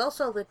 yeah, there's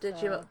also the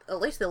Digimon. At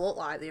least they look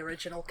like the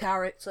original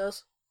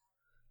characters.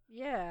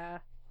 Yeah.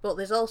 But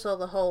there's also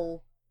the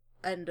whole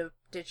end of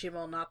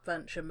Digimon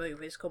Adventure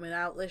movies coming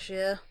out this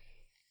year,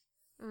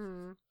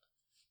 Mm.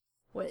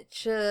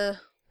 which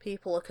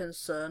people are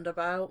concerned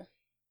about.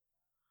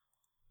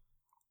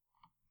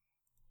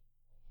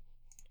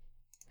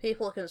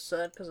 People are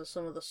concerned because of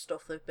some of the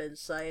stuff they've been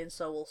saying,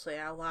 so we'll see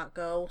how that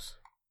goes.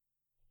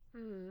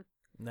 Mm.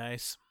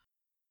 Nice.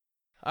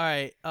 All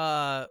right.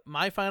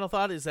 My final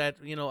thought is that,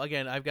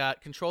 again, I've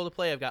got Control to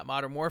play. I've got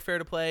Modern Warfare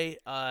to play.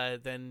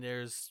 Then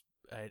there's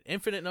an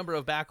infinite number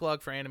of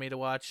backlog for anime to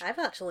watch. I've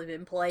actually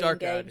been playing Dark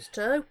games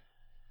too.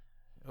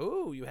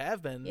 Ooh, you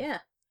have been. Yeah.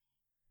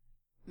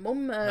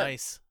 Mum,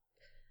 Nice.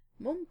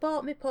 Mum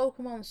bought me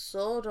Pokemon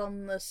Sword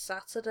on the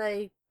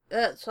Saturday.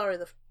 Was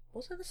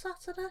it the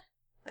Saturday?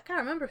 I can't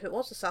remember if it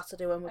was the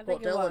Saturday when we I put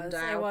think it Dylan was.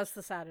 down. It was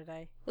the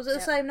Saturday. Was it the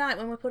same night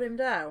when we put him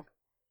down?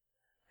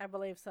 I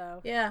believe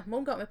so. Yeah,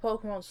 Mum got me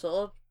Pokemon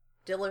Sword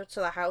delivered to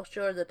the house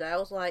during the day. I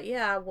was like,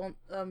 yeah,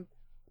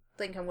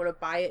 think I'm gonna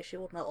buy it. She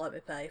would not let me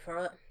pay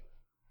for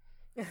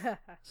it.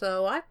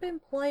 So I've been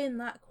playing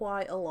that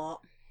quite a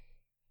lot.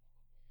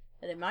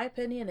 And in my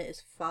opinion, it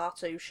is far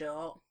too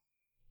short.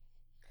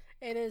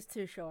 It is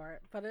too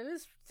short, but it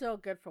is still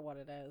good for what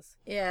it is.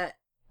 Yeah,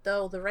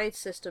 though the raid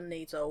system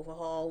needs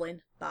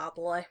overhauling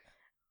badly.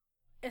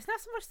 It's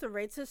not so much the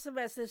raid system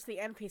as it's the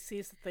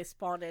NPCs that they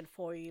spawn in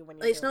for you when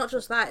you're It's doing not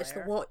just that, it's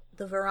multiplayer.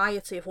 the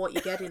variety of what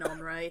you're getting on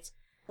raids.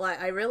 Like,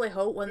 I really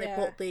hope when they Yeah.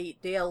 put the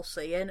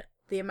DLC in,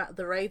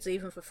 the raids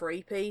even for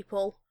free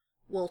people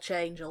will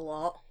change a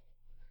lot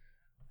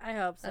I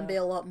hope so. and be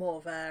a lot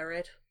more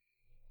varied.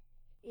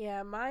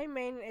 Yeah, my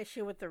main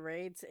issue with the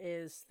raids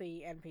is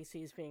the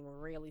NPCs being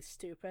really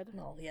stupid.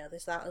 Oh yeah,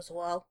 there's that as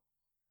well.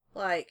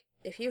 Like,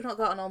 if you've not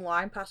got an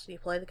online pass and you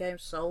play the game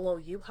solo,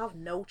 you have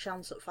no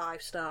chance at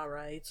 5-star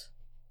raids.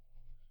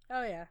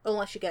 Oh yeah.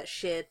 Unless you get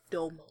sheer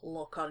dumb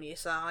luck on your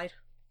side.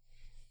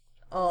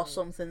 Or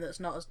something that's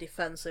not as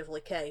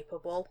defensively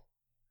capable.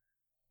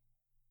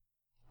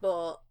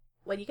 But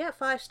when you get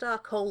 5-star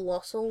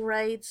colossal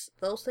raids,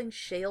 those things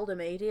shield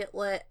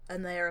immediately,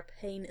 and they are a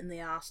pain in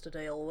the arse to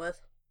deal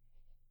with.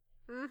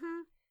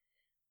 Mm-hmm.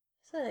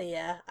 So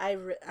yeah,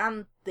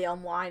 and the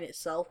online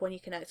itself, when you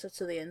connect it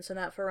to the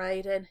internet for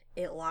raiding,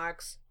 it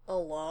lags a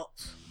lot.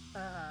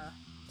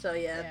 So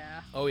yeah,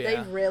 Yeah. Oh,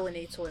 yeah. they really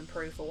need to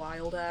improve the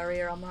wild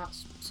area on that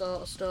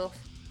sort of stuff.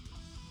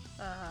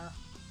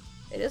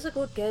 It is a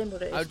good game,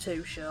 but it is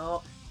too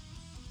short.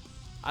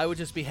 I would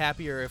just be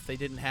happier if they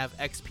didn't have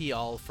XP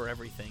all for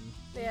everything.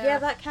 Yeah,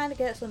 that kind of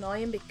gets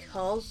annoying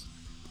because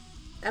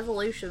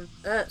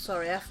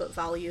effort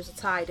values are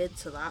tied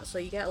into that, so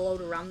you get a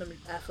load of random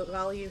effort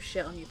values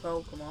shit on your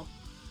Pokemon.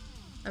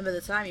 And by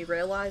the time you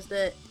realised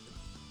it,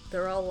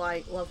 they're all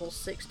like level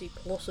 60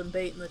 plus and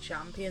beating the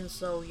champions,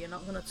 so you're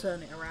not going to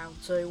turn it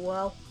around too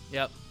well.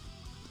 Yep.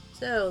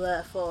 So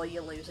therefore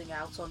you're losing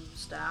out on your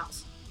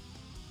stats.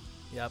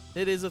 Yep,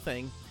 it is a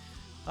thing.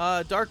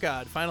 Dark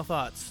God, final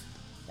thoughts.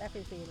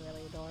 Steffi's being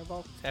really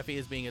adorable. Steffi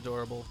is being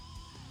adorable.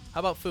 How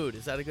about food?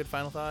 Is that a good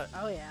final thought?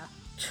 Oh yeah.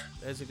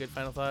 That is a good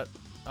final thought.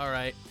 All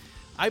right.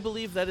 I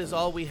believe that is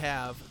all we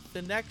have.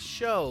 The next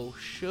show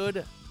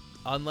should,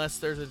 unless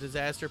there's a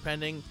disaster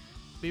pending,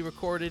 be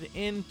recorded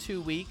in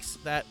 2 weeks.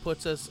 That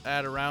puts us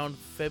at around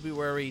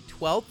February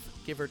 12th,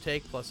 give or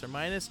take, plus or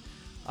minus.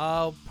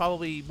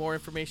 Probably more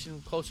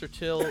information closer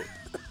to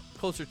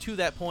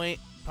that point.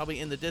 Probably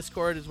in the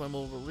Discord is when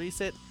we'll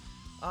release it.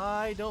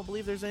 I don't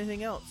believe there's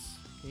anything else.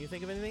 Can you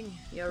think of anything?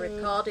 You're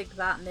recording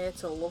that near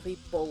to lovey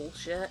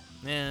bullshit.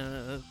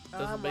 Yeah,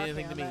 doesn't mean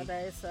anything to me. That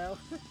day, so.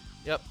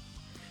 Yep.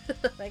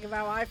 Think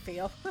about how I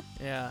feel.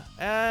 Yeah,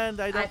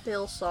 and I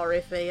feel sorry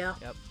for you.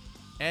 Yep.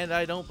 And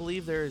I don't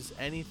believe there's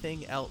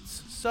anything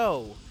else.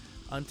 So,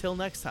 until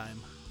next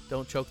time,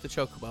 don't choke the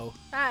chocobo.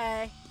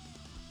 Bye.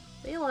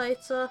 See you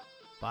later.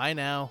 Bye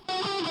now.